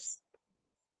 years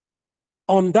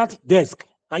on that desk,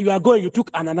 and you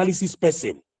took an analysis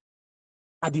person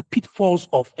at the pitfalls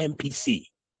of NPC.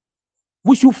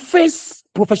 We should face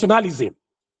professionalism.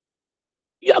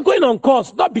 You are going on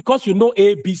course, not because you know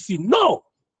ABC. No.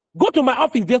 Go to my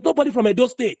office. There's nobody from Edo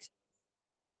State.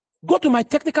 Go to my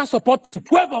technical support,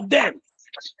 12 of them.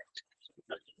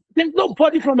 There's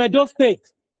nobody from Edo State.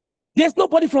 There's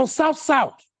nobody from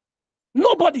South.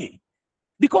 Nobody.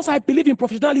 Because I believe in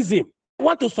professionalism. I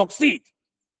want to succeed.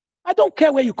 I don't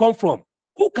care where you come from.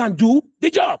 Who can do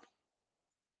the job?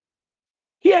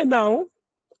 Here now,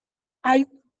 I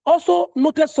also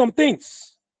noted some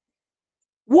things.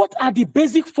 What are the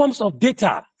basic forms of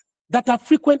data that are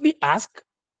frequently asked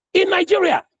in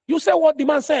Nigeria? You say what the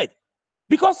man said.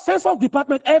 Because Census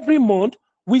Department every month,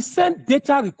 we send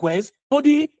data requests to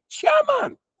the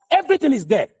chairman. Everything is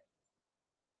there.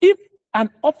 If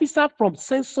an officer from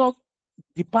Census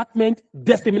Department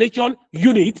dissemination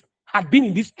unit had been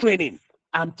in this training,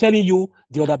 I'm telling you,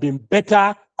 there would have been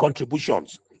better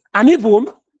contributions. And even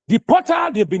the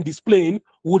portal they've been displaying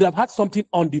would have had something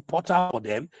on the portal for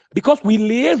them, because we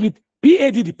liaise with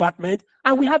PAD department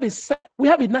and we have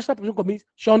a National Protection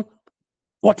Commission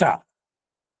portal.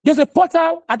 There's a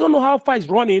portal, I don't know how far it's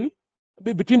running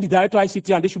between the director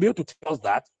ICT, and they should be able to tell us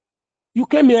that. You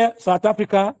came here, South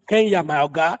Africa, Kenya,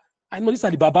 Mayoga. I know these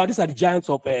are the giants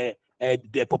of the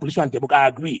population and demography. I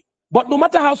agree. But no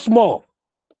matter how small,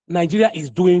 Nigeria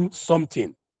is doing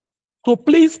something. So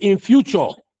please, in future,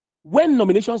 when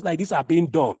nominations like this are being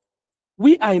done,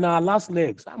 we are in our last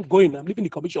legs. I'm leaving the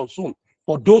commission soon.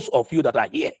 For those of you that are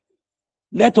here,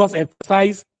 let us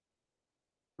emphasize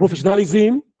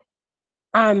professionalism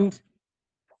and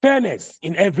fairness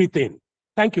in everything.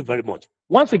 Thank you very much.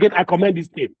 Once again, I commend this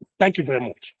team. Thank you very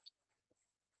much.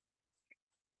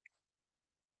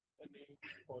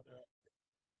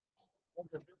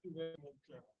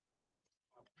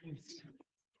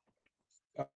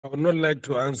 I would not like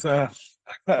to answer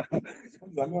I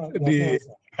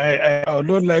would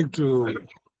not like to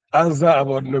answer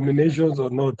about nominations or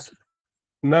not.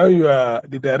 Now you are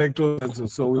the director,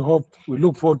 so we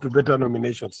look forward to better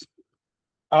nominations.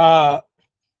 On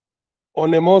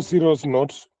a more serious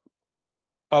note,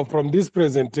 from this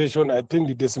presentation, I think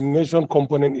the dissemination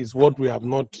component is what we have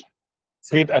not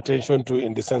paid attention to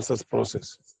in the census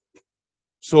process.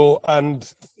 So,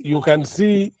 and you can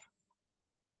see,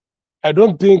 I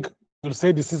don't think to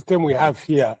say the system we have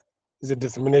here is a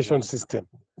dissemination system.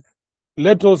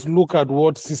 Let us look at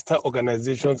what sister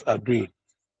organizations are doing.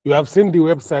 You have seen the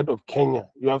website of Kenya.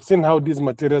 You have seen how these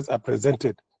materials are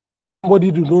presented.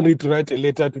 Somebody do not need to write a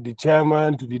letter to the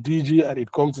chairman, to the DG, and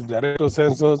it comes to the director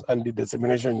census and the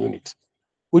dissemination unit.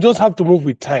 We just have to move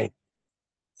with time.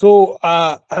 So,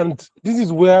 and this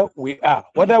is where we are,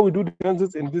 whether we do the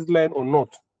census in this line or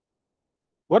not.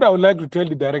 What I would like to tell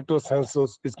the director of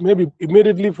census is maybe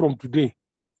immediately from today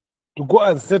to go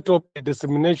and set up a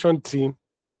dissemination team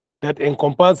that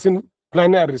encompassing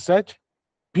planning and research,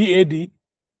 PAD,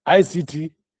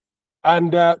 ICT,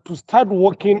 and to start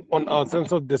working on our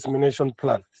census dissemination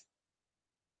plan.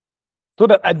 So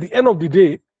that at the end of the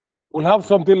day, we'll have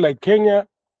something like Kenya,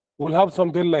 we'll have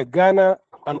something like Ghana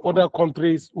and other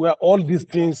countries where all these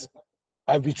things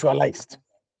are visualized.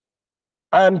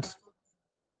 And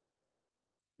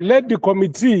let the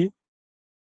committee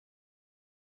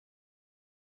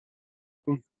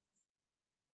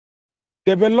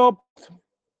develop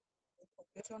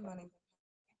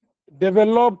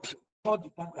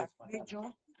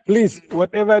please,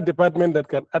 whatever department that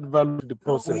can add value to the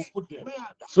process.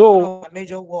 So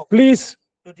please,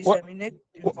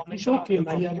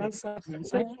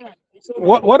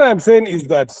 what I'm saying is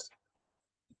that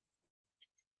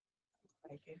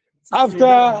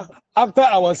after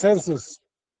our census,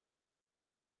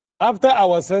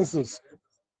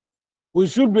 we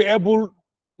should be able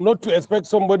not to expect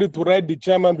somebody to write the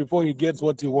chairman before he gets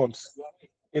what he wants.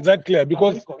 Is that clear?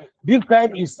 Because this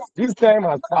time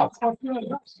has passed.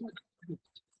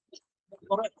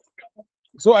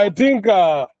 So I think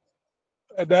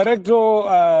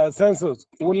Director Census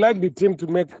would like the team to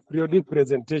make periodic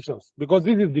presentations, because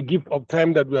this is the gift of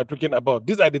time that we are talking about.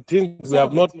 These are the things we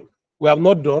have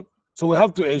not done. So we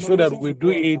have to ensure that we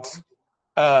do it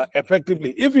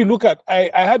effectively. If you look at,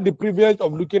 I had the privilege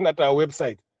of looking at our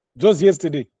website just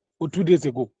yesterday or 2 days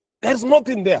ago. There's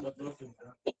nothing there.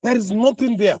 There is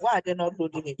nothing there. Why are they not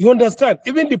loading it? You understand?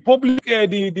 Even the public,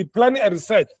 the planning and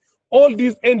research, all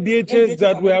these NDHs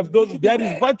that we have done, there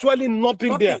is virtually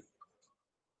nothing there.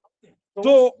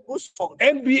 So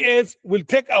NBS will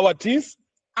take our things,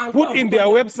 put in their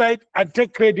website and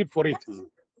take credit for it.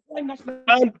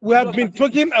 And we have been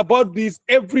talking about this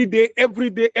every day.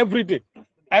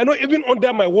 I know even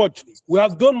under my watch, we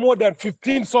have done more than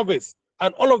 15 surveys,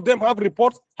 and all of them have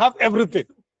reports, have everything.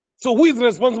 So who is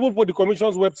responsible for the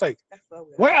commission's website?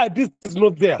 Why are these things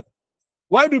not there?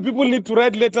 Why do people need to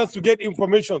write letters to get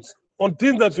information on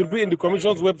things that should be in the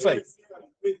commission's website?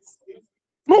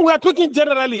 No, we are talking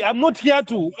generally. I'm not here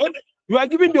to. You are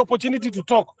given the opportunity to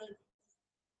talk.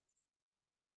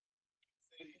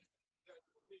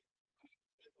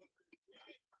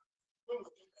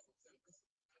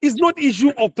 It's not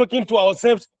issue of talking to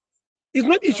ourselves. It's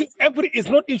not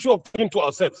issue of talking to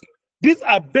ourselves. These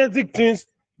are basic things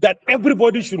that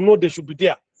everybody should know they should be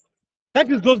there. That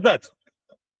is just that.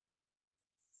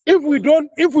 If we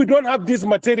don't have these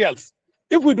materials,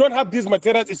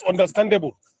 it's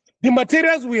understandable. The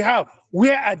materials we have,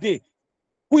 where are they?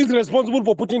 Who is responsible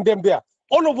for putting them there?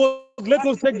 All of us, let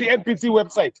us check the NPC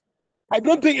website. I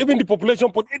don't think even the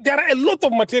population there are a lot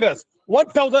of materials.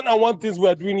 1,001 things we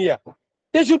are doing here.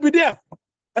 They should be there.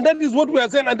 And that is what we are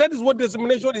saying, and that is what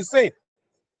dissemination is saying.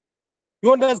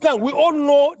 You understand? We all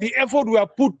know the effort we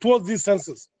have put towards these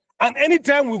census. And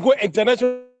anytime we go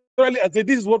internationally and say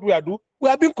this is what we are doing, we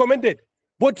are being commended.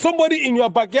 But somebody in your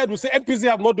backyard will say NPC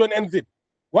have not done anything.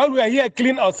 While we are here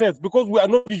clean ourselves because we are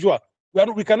not visual.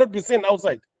 We cannot be seen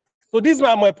outside. So these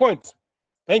are my points.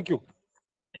 Thank you.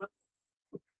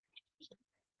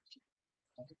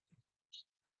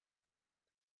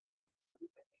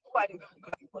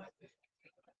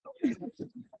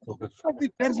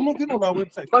 There's nothing on our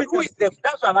website. But who is them?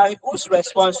 That's why whose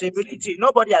responsibility?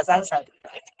 Nobody has answered.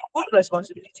 Whose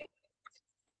responsibility?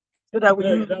 So that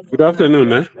we. Good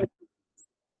afternoon, eh?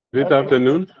 Good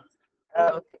afternoon.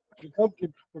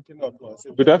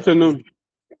 Good afternoon.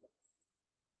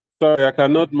 Sorry, I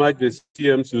cannot match the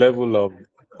CM's level of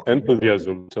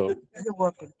enthusiasm, so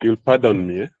you'll pardon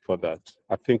me for that.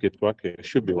 I think it's working. It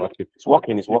should be working. It's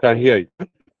working. It's working. I can hear it.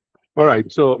 All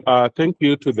right. So thank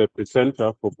you to the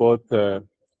presenter for both the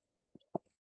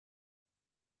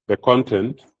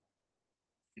content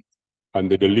and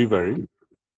the delivery.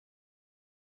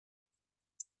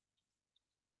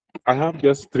 I have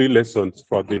just 3 lessons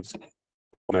for this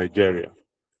Nigeria.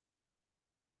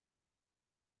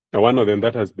 And one of them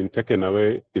that has been taken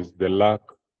away is the lack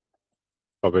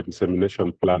of a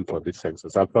dissemination plan for this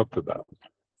census. I'll talk to that.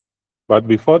 But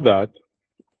before that,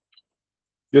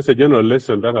 just a general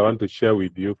lesson that I want to share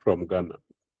with you from Ghana.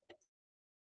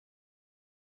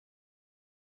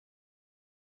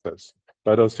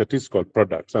 But of statistical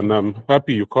products. And I'm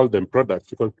happy you call them products,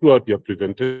 because throughout your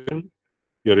presentation,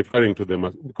 you're referring to them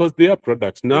as, because they are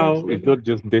products. Now it's not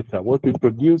just data. What we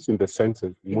produce in the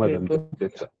census is more than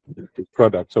data, it's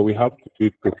products. So we have to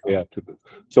be prepared to do.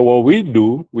 So what we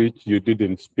do, which you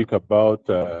didn't speak about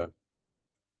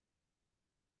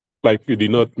like you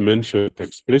did not mention it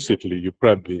explicitly, you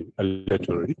probably alluded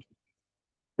to it,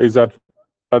 is that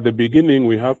at the beginning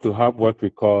we have to have what we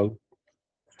call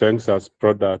census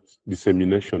product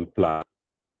dissemination plan.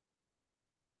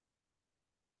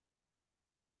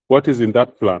 What is in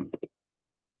that plan?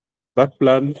 That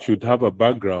plan should have a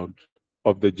background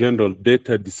of the general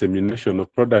data dissemination or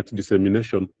product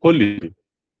dissemination policy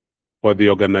for the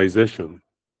organization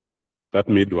that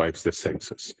midwives the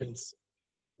census.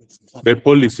 The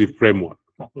policy framework,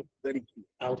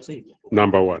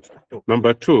 number one.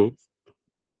 Number two,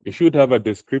 you should have a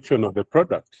description of the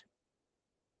product.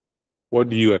 What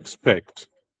do you expect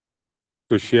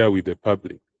to share with the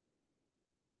public?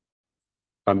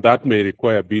 And that may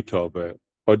require a bit of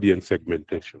audience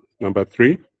segmentation. Number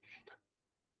three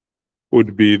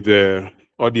would be the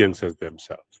audiences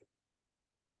themselves.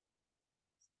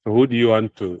 So who do you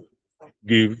want to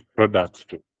give products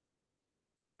to?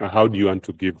 And how do you want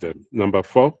to give them? Number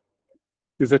four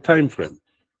is a time frame.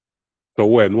 So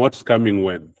when, what's coming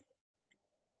when?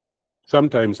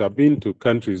 Sometimes I've been to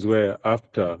countries where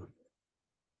after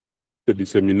the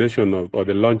dissemination of, or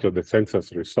the launch of the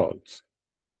census results,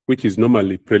 which is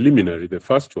normally preliminary, the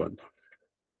first one,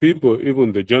 people,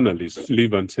 even the journalists,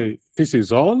 leave and say, this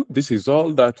is all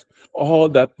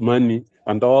that money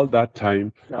and all that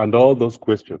time and all those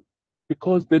questions,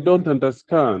 because they don't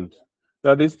understand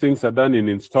that these things are done in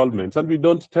installments and we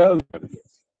don't tell them.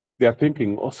 They are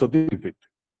thinking, oh, so this is it.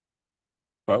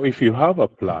 But if you have a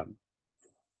plan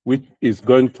which is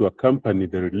going to accompany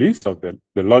the release of the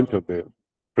launch of the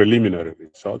preliminary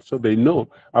results, so they know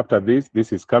after this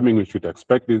is coming, we should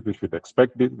expect this, we should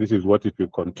expect this, this is what it will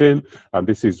contain, and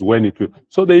this is when it will.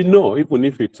 So they know, even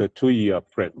if it's a 2-year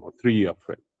frame or 3-year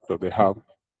frame, so they have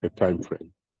a time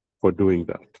frame for doing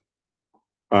that.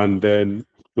 And then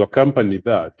to accompany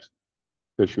that,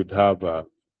 they should have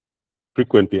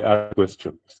frequently asked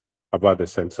questions about the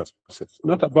census process,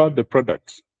 not about the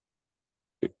products.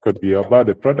 It could be about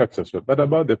the products as well, but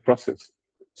about the process.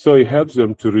 So it helps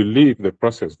them to relieve the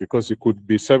process, because it could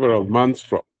be several months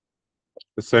from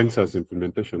the census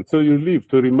implementation. So you leave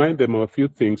to remind them of a few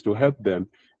things to help them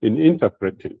in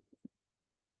interpreting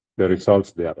the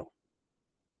results thereof.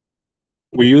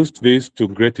 We used this to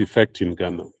great effect in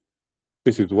Ghana.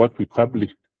 This is what we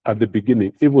published at the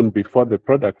beginning, even before the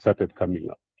product started coming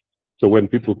up. So when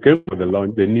people came for the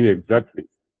launch, they knew exactly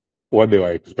what they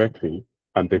were expecting,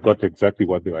 and they got exactly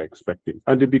what they were expecting.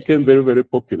 And it became very, very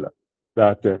popular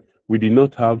that we did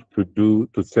not have to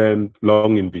send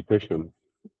long invitations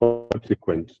for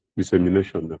subsequent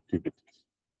dissemination activities.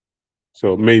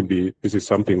 So maybe this is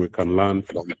something we can learn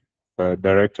from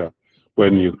director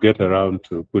when you get around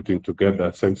to putting together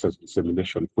a census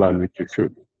dissemination plan, which you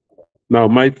should. Now,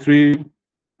 my 3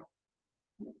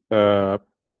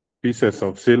 pieces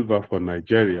of silver for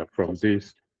Nigeria from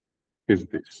this is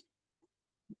this.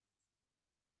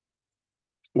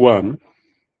 One,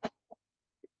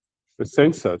 the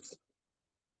census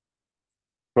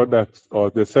products or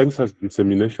the census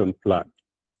dissemination plan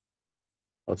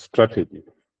or strategy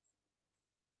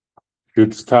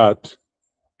should start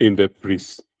in the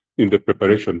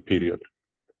preparation period.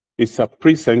 It's a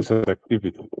pre-census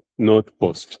activity, not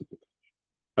post.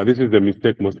 And this is the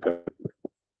mistake most countries.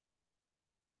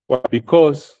 Well,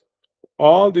 because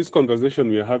all this conversation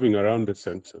we are having around the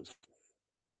census,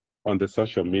 on the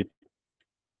social media,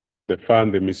 the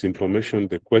fun, the misinformation,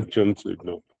 the questions,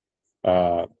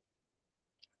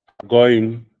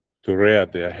 going to rear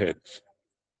their heads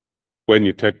when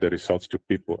you take the results to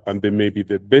people, and they may be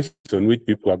the basis on which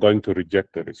people are going to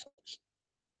reject the results.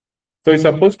 So it's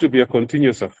supposed to be a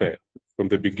continuous affair from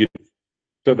the beginning,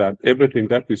 so that everything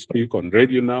that we speak on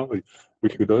radio now, we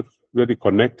should not really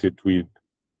connect it with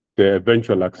the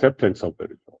eventual acceptance of the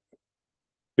results.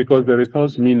 Because the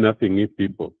results mean nothing if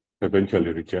people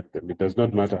eventually reject them. It does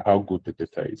not matter how good the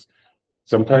data is.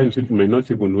 Sometimes it may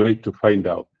not even wait to find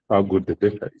out how good the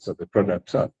data is or the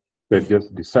products are. They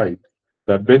just decide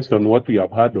that based on what we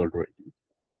have had already,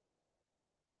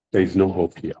 there is no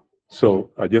hope here.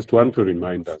 So I just want to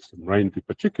remind us, remind you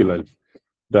particularly,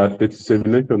 that the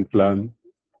dissemination plan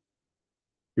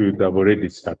should have already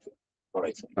started. All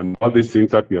right. And all these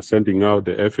things that we are sending out,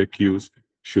 the FAQs,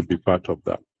 should be part of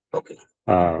that. Okay.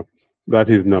 That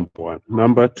is number one.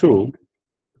 Number two,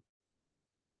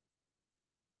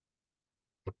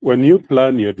 when you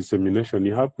plan your dissemination,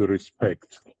 you have to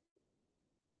respect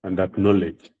and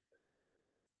acknowledge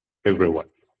everyone,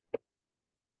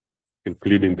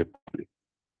 including the public.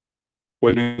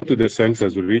 When we go to the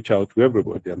census, we reach out to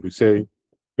everybody and we say,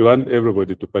 we want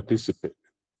everybody to participate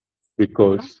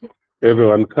because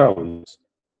everyone counts.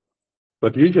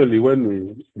 But usually when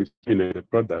we disseminate the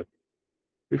product,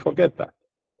 we forget that.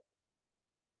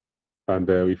 and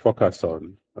we focus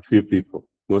on a few people,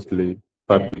 mostly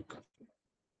public.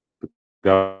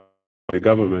 The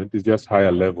government is just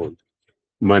higher level.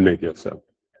 Manage yourself.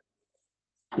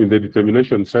 In the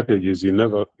determination strategies, you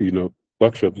never,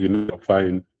 workshops, you never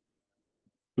find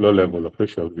low-level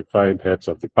officials. You find heads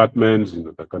of departments,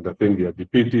 that kind of thing, your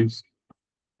deputies,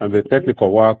 and the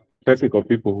technical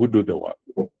people who do the work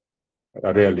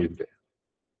are rarely there.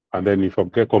 And then you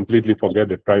completely forget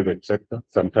the private sector.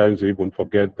 Sometimes you even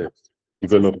forget the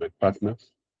development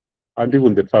partners and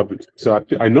even the public. So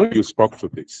I know you spoke to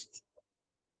this.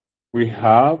 We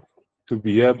have to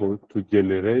be able to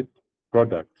generate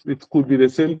products. It could be the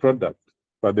same product,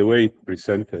 but the way it's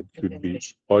presented should be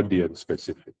audience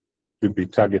specific, should be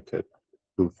targeted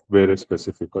to very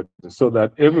specific audiences, so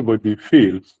that everybody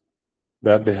feels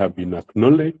that they have been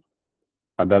acknowledged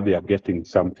and that they are getting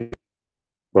something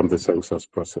from the census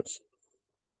process.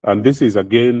 And this is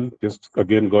going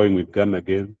with Ghana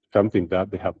again, something that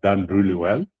they have done really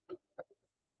well.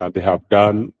 And they have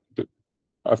done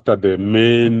after the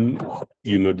main,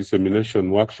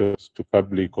 dissemination workshops to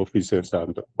public officers,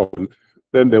 and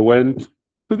then they went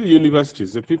to the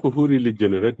universities, the people who really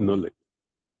generate knowledge,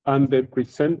 and they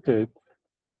presented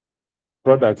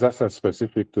products that are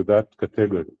specific to that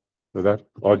category, to that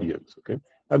audience, okay?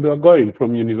 And we are going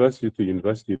from university to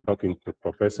university, talking to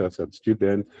professors and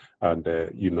students, and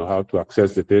how to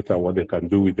access the data, what they can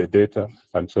do with the data,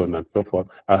 and so on and so forth,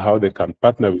 and how they can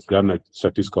partner with Ghana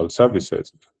Statistical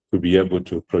Services to be able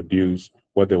to produce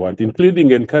what they want,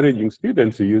 including encouraging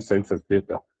students to use census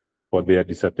data for their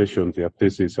dissertations, their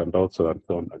thesis, and also and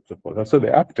so on and so forth. And so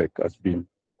the uptake has been,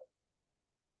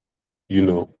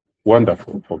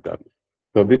 wonderful for Ghana.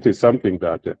 So this is something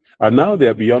that, and now they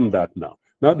are beyond that now.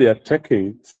 Now they are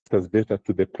taking census data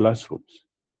to the classrooms,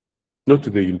 not to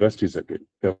the universities again.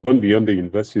 They've gone beyond the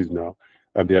universities now,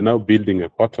 and they are now building a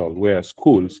portal where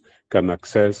schools can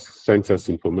access census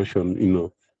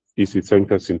information, easy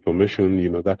census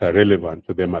information, that are relevant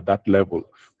to them at that level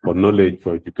for knowledge,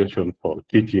 for education, for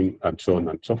teaching, and so on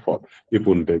and so forth.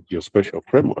 Even the geospatial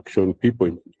framework showing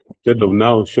people, instead of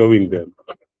now showing them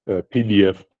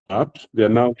PDF apps, they're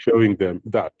now showing them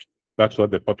that. That's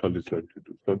what the portal is going to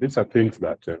do. So these are things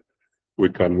that we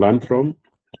can learn from,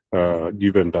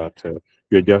 given that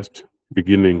we're just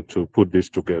beginning to put this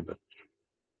together.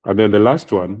 And then the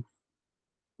last one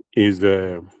is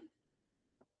data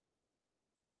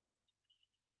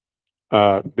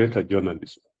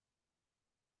journalism.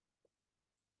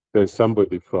 There's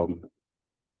somebody from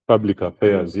public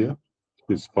affairs here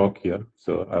who spoke here,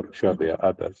 so I'm sure there are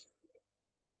others.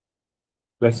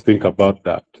 Let's think about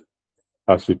that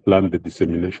as we plan the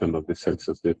dissemination of the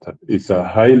census data. It's a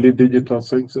highly digital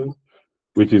census,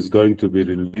 which is going to be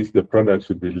released. The product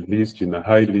should be released in a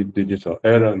highly digital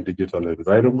era and digital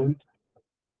environment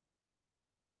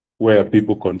where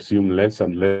people consume less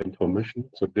and less information.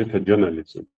 So data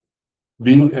journalism,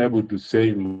 being able to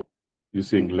say more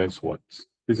using less words.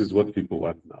 This is what people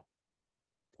want now.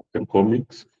 The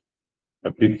comics,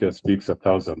 a picture speaks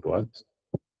 1,000 words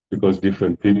because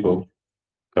different people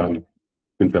can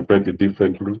interpret it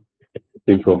differently.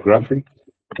 Infographic,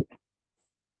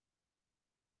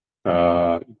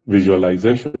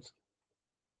 visualizations,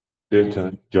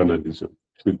 data journalism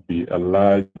should be a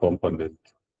large component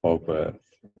of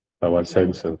our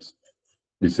census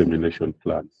dissemination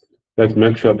plans. Let's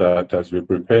make sure that as we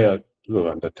prepare to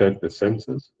undertake the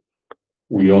census,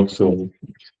 we also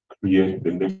create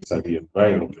the necessary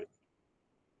environment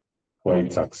for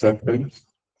its acceptance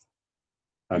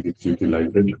and its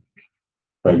utilization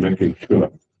by making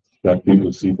sure that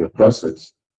people see the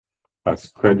process as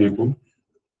credible,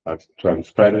 as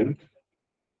transparent,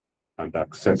 and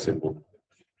accessible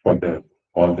for them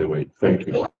all the way. Thank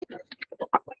you.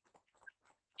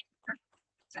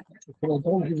 Well,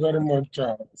 thank you very much,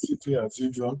 City, as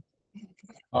usual.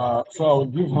 So I'll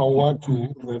give her one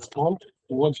to respond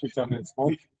to what she can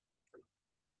respond.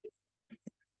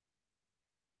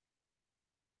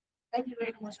 Thank you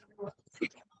very much.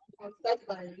 I'll start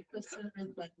by the question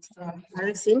raised by Mr.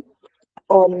 Harrison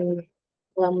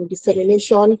on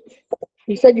dissemination.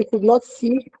 You said you could not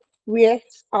see where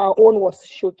our own was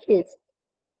showcased.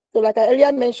 So like I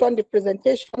earlier mentioned, the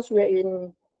presentations were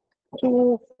in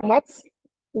two formats.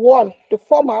 One, the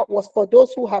format was for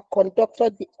those who have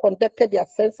conducted their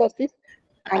censuses,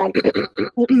 and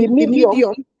the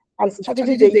medium and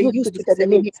strategies they use to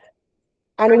disseminate.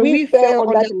 And we fell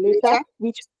under the latter,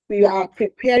 which we are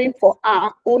preparing for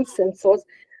our own census,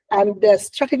 and the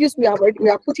strategies we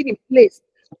are putting in place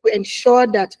to ensure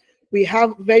that we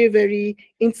have very, very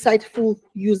insightful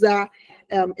user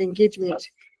engagement.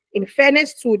 In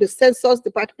fairness to the census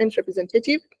department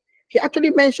representative, he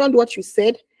actually mentioned what you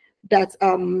said, that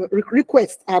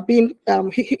requests are being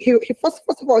first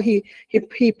of all he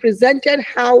presented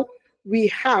how we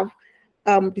have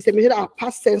disseminated our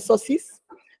past censuses,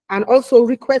 and also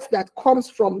requests that comes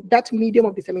from that medium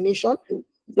of dissemination,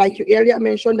 like you earlier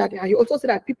mentioned. That he also said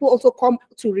that people also come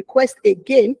to request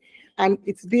again, and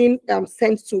it's being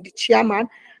sent to the chairman,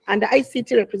 and the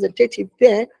ICT representative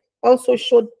there also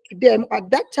showed to them at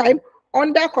that time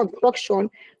under construction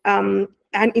an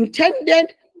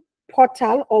intended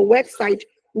portal or website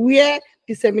where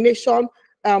dissemination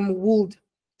would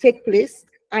take place.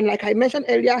 And like I mentioned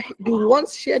earlier, the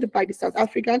ones shared by the South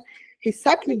African, he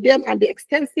sat with them and they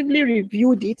extensively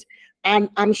reviewed it. And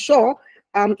I'm sure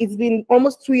it's been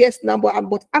almost 2 years now,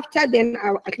 but after then,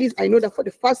 at least I know that for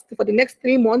the next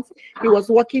 3 months, he was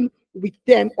working with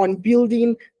them on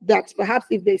building that. Perhaps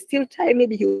if there's still time,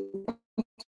 maybe he'll come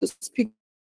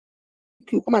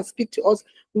and speak to us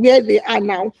where they are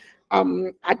now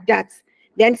at that.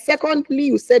 Then secondly,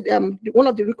 you said one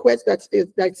of the requests that's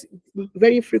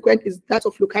very frequent is that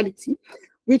of locality,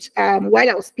 which while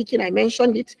I was speaking, I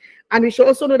mentioned it. And we should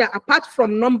also know that apart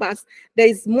from numbers, there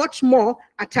is much more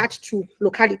attached to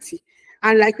locality.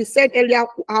 And like we said earlier,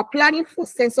 our planning for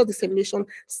census dissemination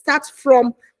starts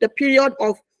from the period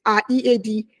of our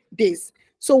EAD days.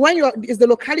 So when is the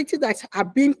locality that are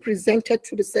being presented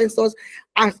to the census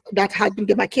as that have been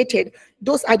demarcated,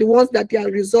 those are the ones that their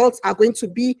results are going to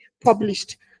be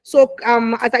published. So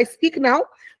as I speak now,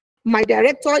 my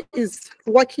director is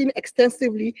working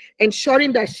extensively,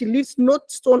 ensuring that she leaves no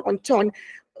stone unturned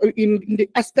in the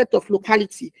aspect of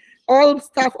locality. All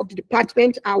staff of the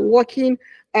department are working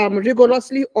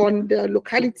rigorously on the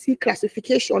locality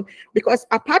classification, because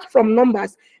apart from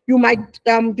numbers, you might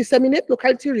disseminate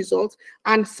locality results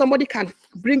and somebody can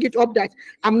bring it up that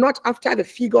I'm not after the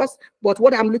figures, but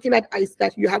what I'm looking at is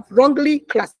that you have wrongly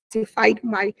classified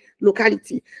my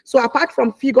locality. So apart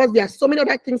from figures, there are so many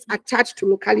other things attached to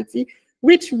locality,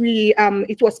 which we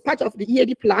it was part of the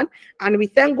EAD plan, and we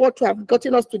thank God to have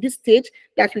gotten us to this stage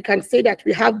that we can say that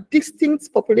we have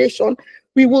distinct population.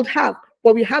 We would have,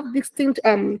 but we have distinct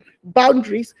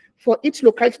boundaries for each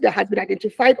locality that has been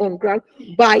identified on ground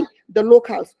by the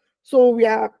locals. So we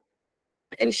are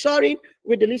ensuring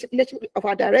with the leadership of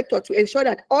our director to ensure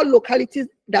that all localities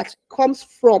that comes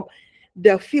from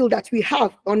the field that we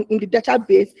have in the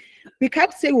database, we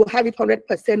can't say we'll have it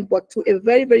 100%, but to a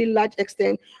very, very large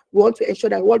extent, we want to ensure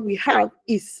that what we have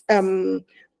is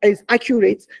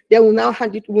accurate. Then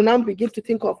we'll now begin to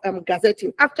think of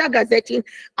gazetting. After gazetting,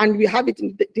 and we have it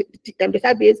in the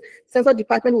database, census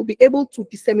department will be able to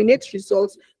disseminate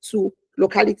results to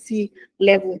locality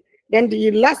level. Then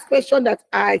the last question that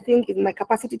I think is my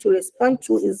capacity to respond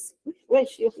to is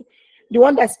the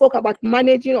one that spoke about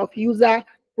managing of user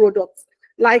products.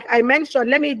 Like I mentioned,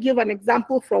 let me give an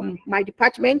example from my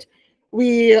department.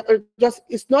 We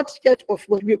it's not yet of,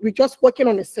 we're just working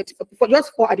on a set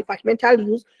just for a departmental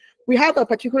use. We have a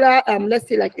particular, let's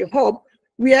say like a hub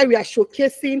where we are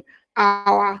showcasing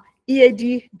our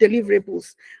EAD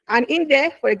deliverables. And in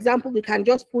there, for example, we can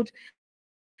just put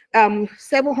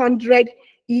 700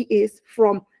 EAs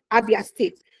from Abia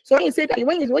State. So when you say that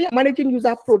when you're managing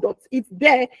user products, it's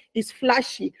there, it's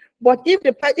flashy. But if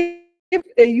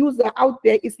a user out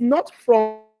there is not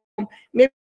from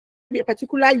maybe a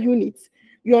particular unit,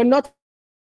 you're not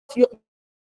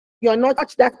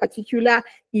that particular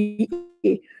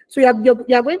EA. So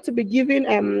you're going to be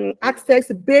given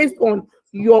access based on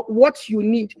what you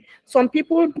need. Some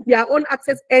people, their own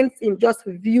access ends in just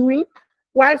viewing,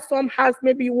 while some has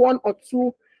maybe 1 or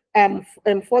 2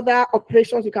 further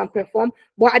operations you can perform.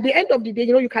 But at the end of the day,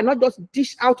 you cannot just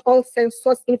dish out all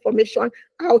census information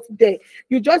out there.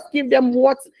 You just give them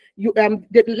what you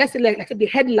let's say like the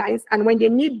headlines, and when they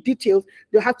need details,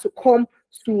 they have to come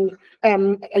to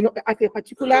at a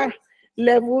particular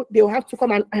level, they'll have to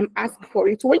come and ask for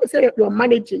it. So when you say you're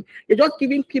managing, you're just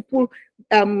giving people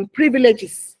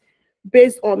privileges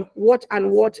based on what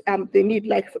they need,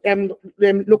 like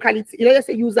locality. Let's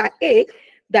say user A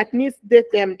that needs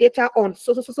data on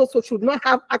so should not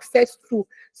have access to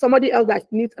somebody else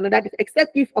that needs another data,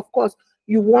 except if, of course,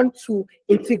 you want to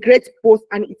integrate both,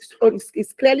 and it's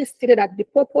clearly stated that the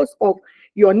purpose of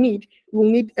your need will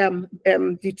need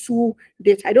the 2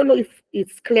 data. I don't know if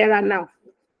it's clearer now.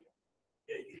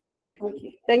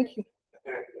 Okay, thank you.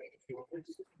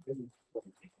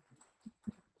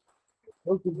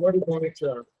 Thank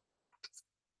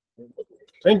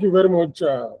you very much,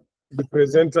 the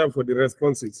presenter, for the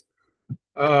responses.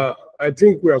 I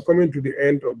think we are coming to the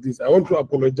end of this. I want to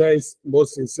apologize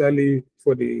most sincerely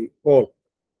for the call.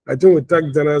 I think we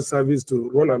tasked General Service to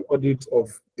run an audit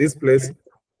of this place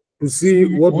to see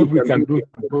what we can do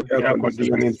to the air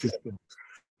conditioning system.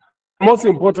 most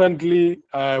importantly,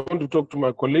 I want to talk to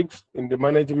my colleagues in the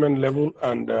management level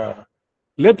and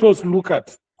let us look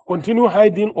at continue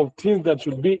hiding of things that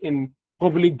should be in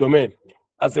public domain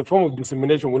as a form of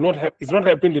dissemination will not help. It's not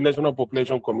helping the National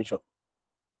Population Commission.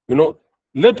 You know,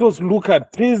 let us look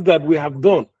at things that we have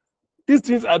done. These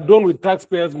things are done with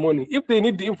taxpayers' money. If they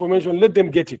need the information, let them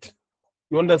get it.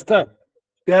 You understand?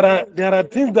 There are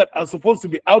things that are supposed to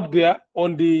be out there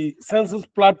on the census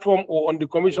platform or on the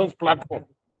commission's platform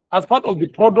as part of the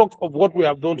product of what we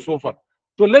have done so far.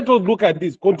 So let us look at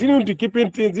this. Continuing to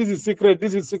keeping things, this is secret,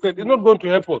 it's not going to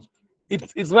help us.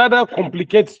 It's rather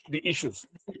complicates the issues.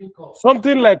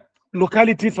 Something like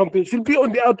locality, something should be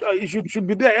on the out, it should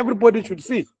be there. Everybody should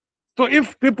see. So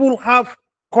if people have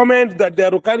comments that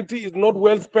their locality is not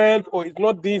well spent or it's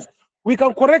not this, we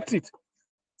can correct it.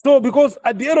 So because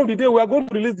at the end of the day, we are going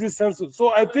to release this census.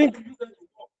 So I think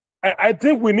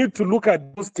we need to look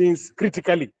at those things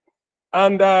critically.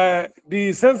 And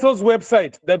the census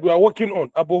website that we are working on,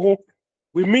 Aboho,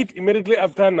 we meet immediately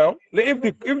after now. If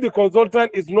the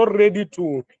consultant is not ready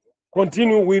to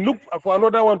continue, we look for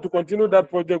another one to continue that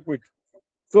project with.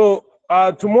 So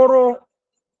tomorrow,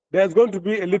 there's going to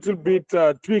be a little bit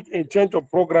tweak in change of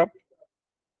program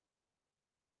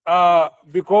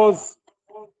because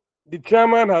the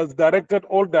chairman has directed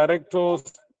all directors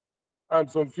and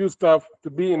some few staff to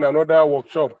be in another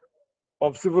workshop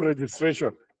of civil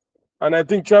registration. And I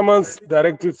think chairman's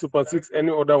directive supersedes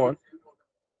any other one.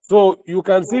 So you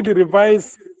can see the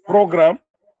revised program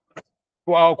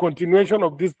for our continuation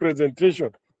of this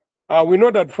presentation. We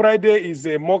know that Friday is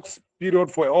a mock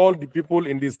period for all the people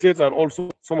in the states and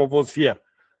also some of us here.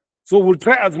 So we'll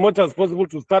try as much as possible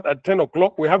to start at 10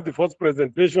 o'clock. We have the first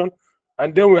presentation,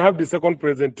 and then we have the second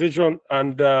presentation,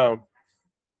 and there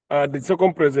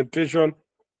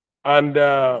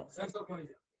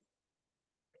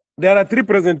are 3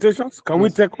 presentations. Can we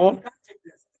take all?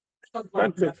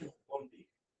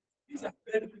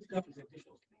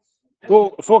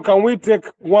 So can we take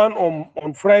one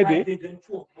on Friday,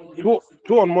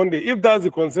 two on Monday? If that's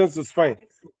the consensus, fine.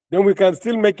 Then we can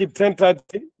still make it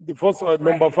 10:30, the first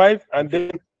number 5, and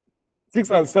then 6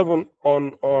 and 7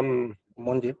 on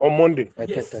Monday. On Monday.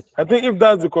 Yes. I think if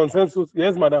that's the consensus,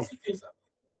 yes, madam.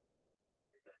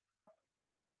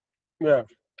 Yeah.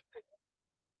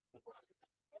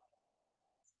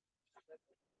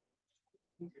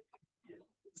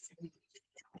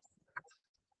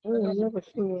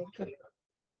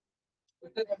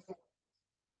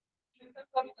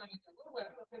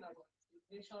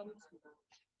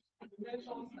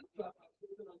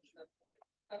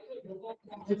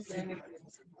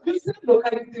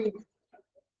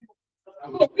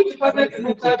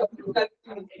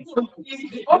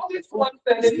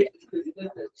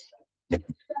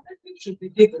 Should be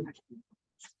given.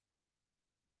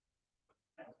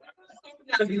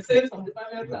 And you say from the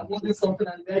parents are wanting something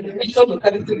and then you mention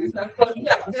locality list. And for me,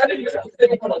 I'm telling you to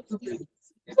say one or two things.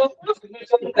 Because once you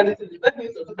mention locality list, that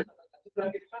means you're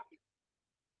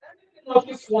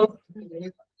office wants to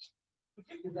do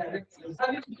the directives.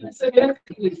 And if you say yes,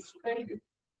 please, thank you.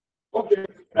 Okay.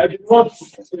 I did not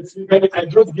specifically, I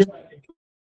just give an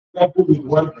example with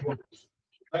one point.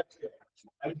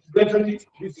 And definitely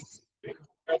this is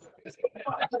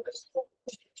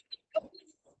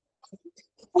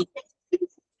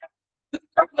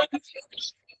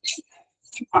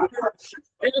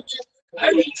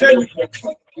I will tell you,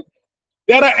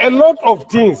 there are a lot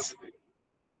of things.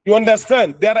 You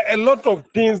understand? There are a lot of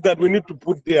things that we need to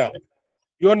put there.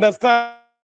 You understand?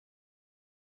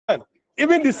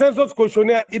 Even the census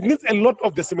questionnaire, it needs a lot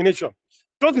of dissemination.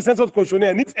 Just the census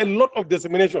questionnaire needs a lot of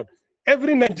dissemination.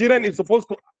 Every Nigerian is supposed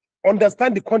to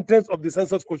understand the contents of the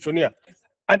census questionnaire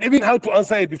and even how to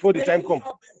answer it before the time comes.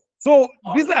 So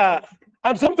these are,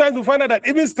 and sometimes we find out that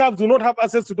even staff do not have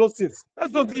access to those things.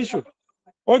 That's not the issue.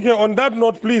 Okay, on that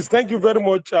note, please, thank you very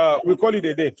much. We call it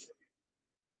a day.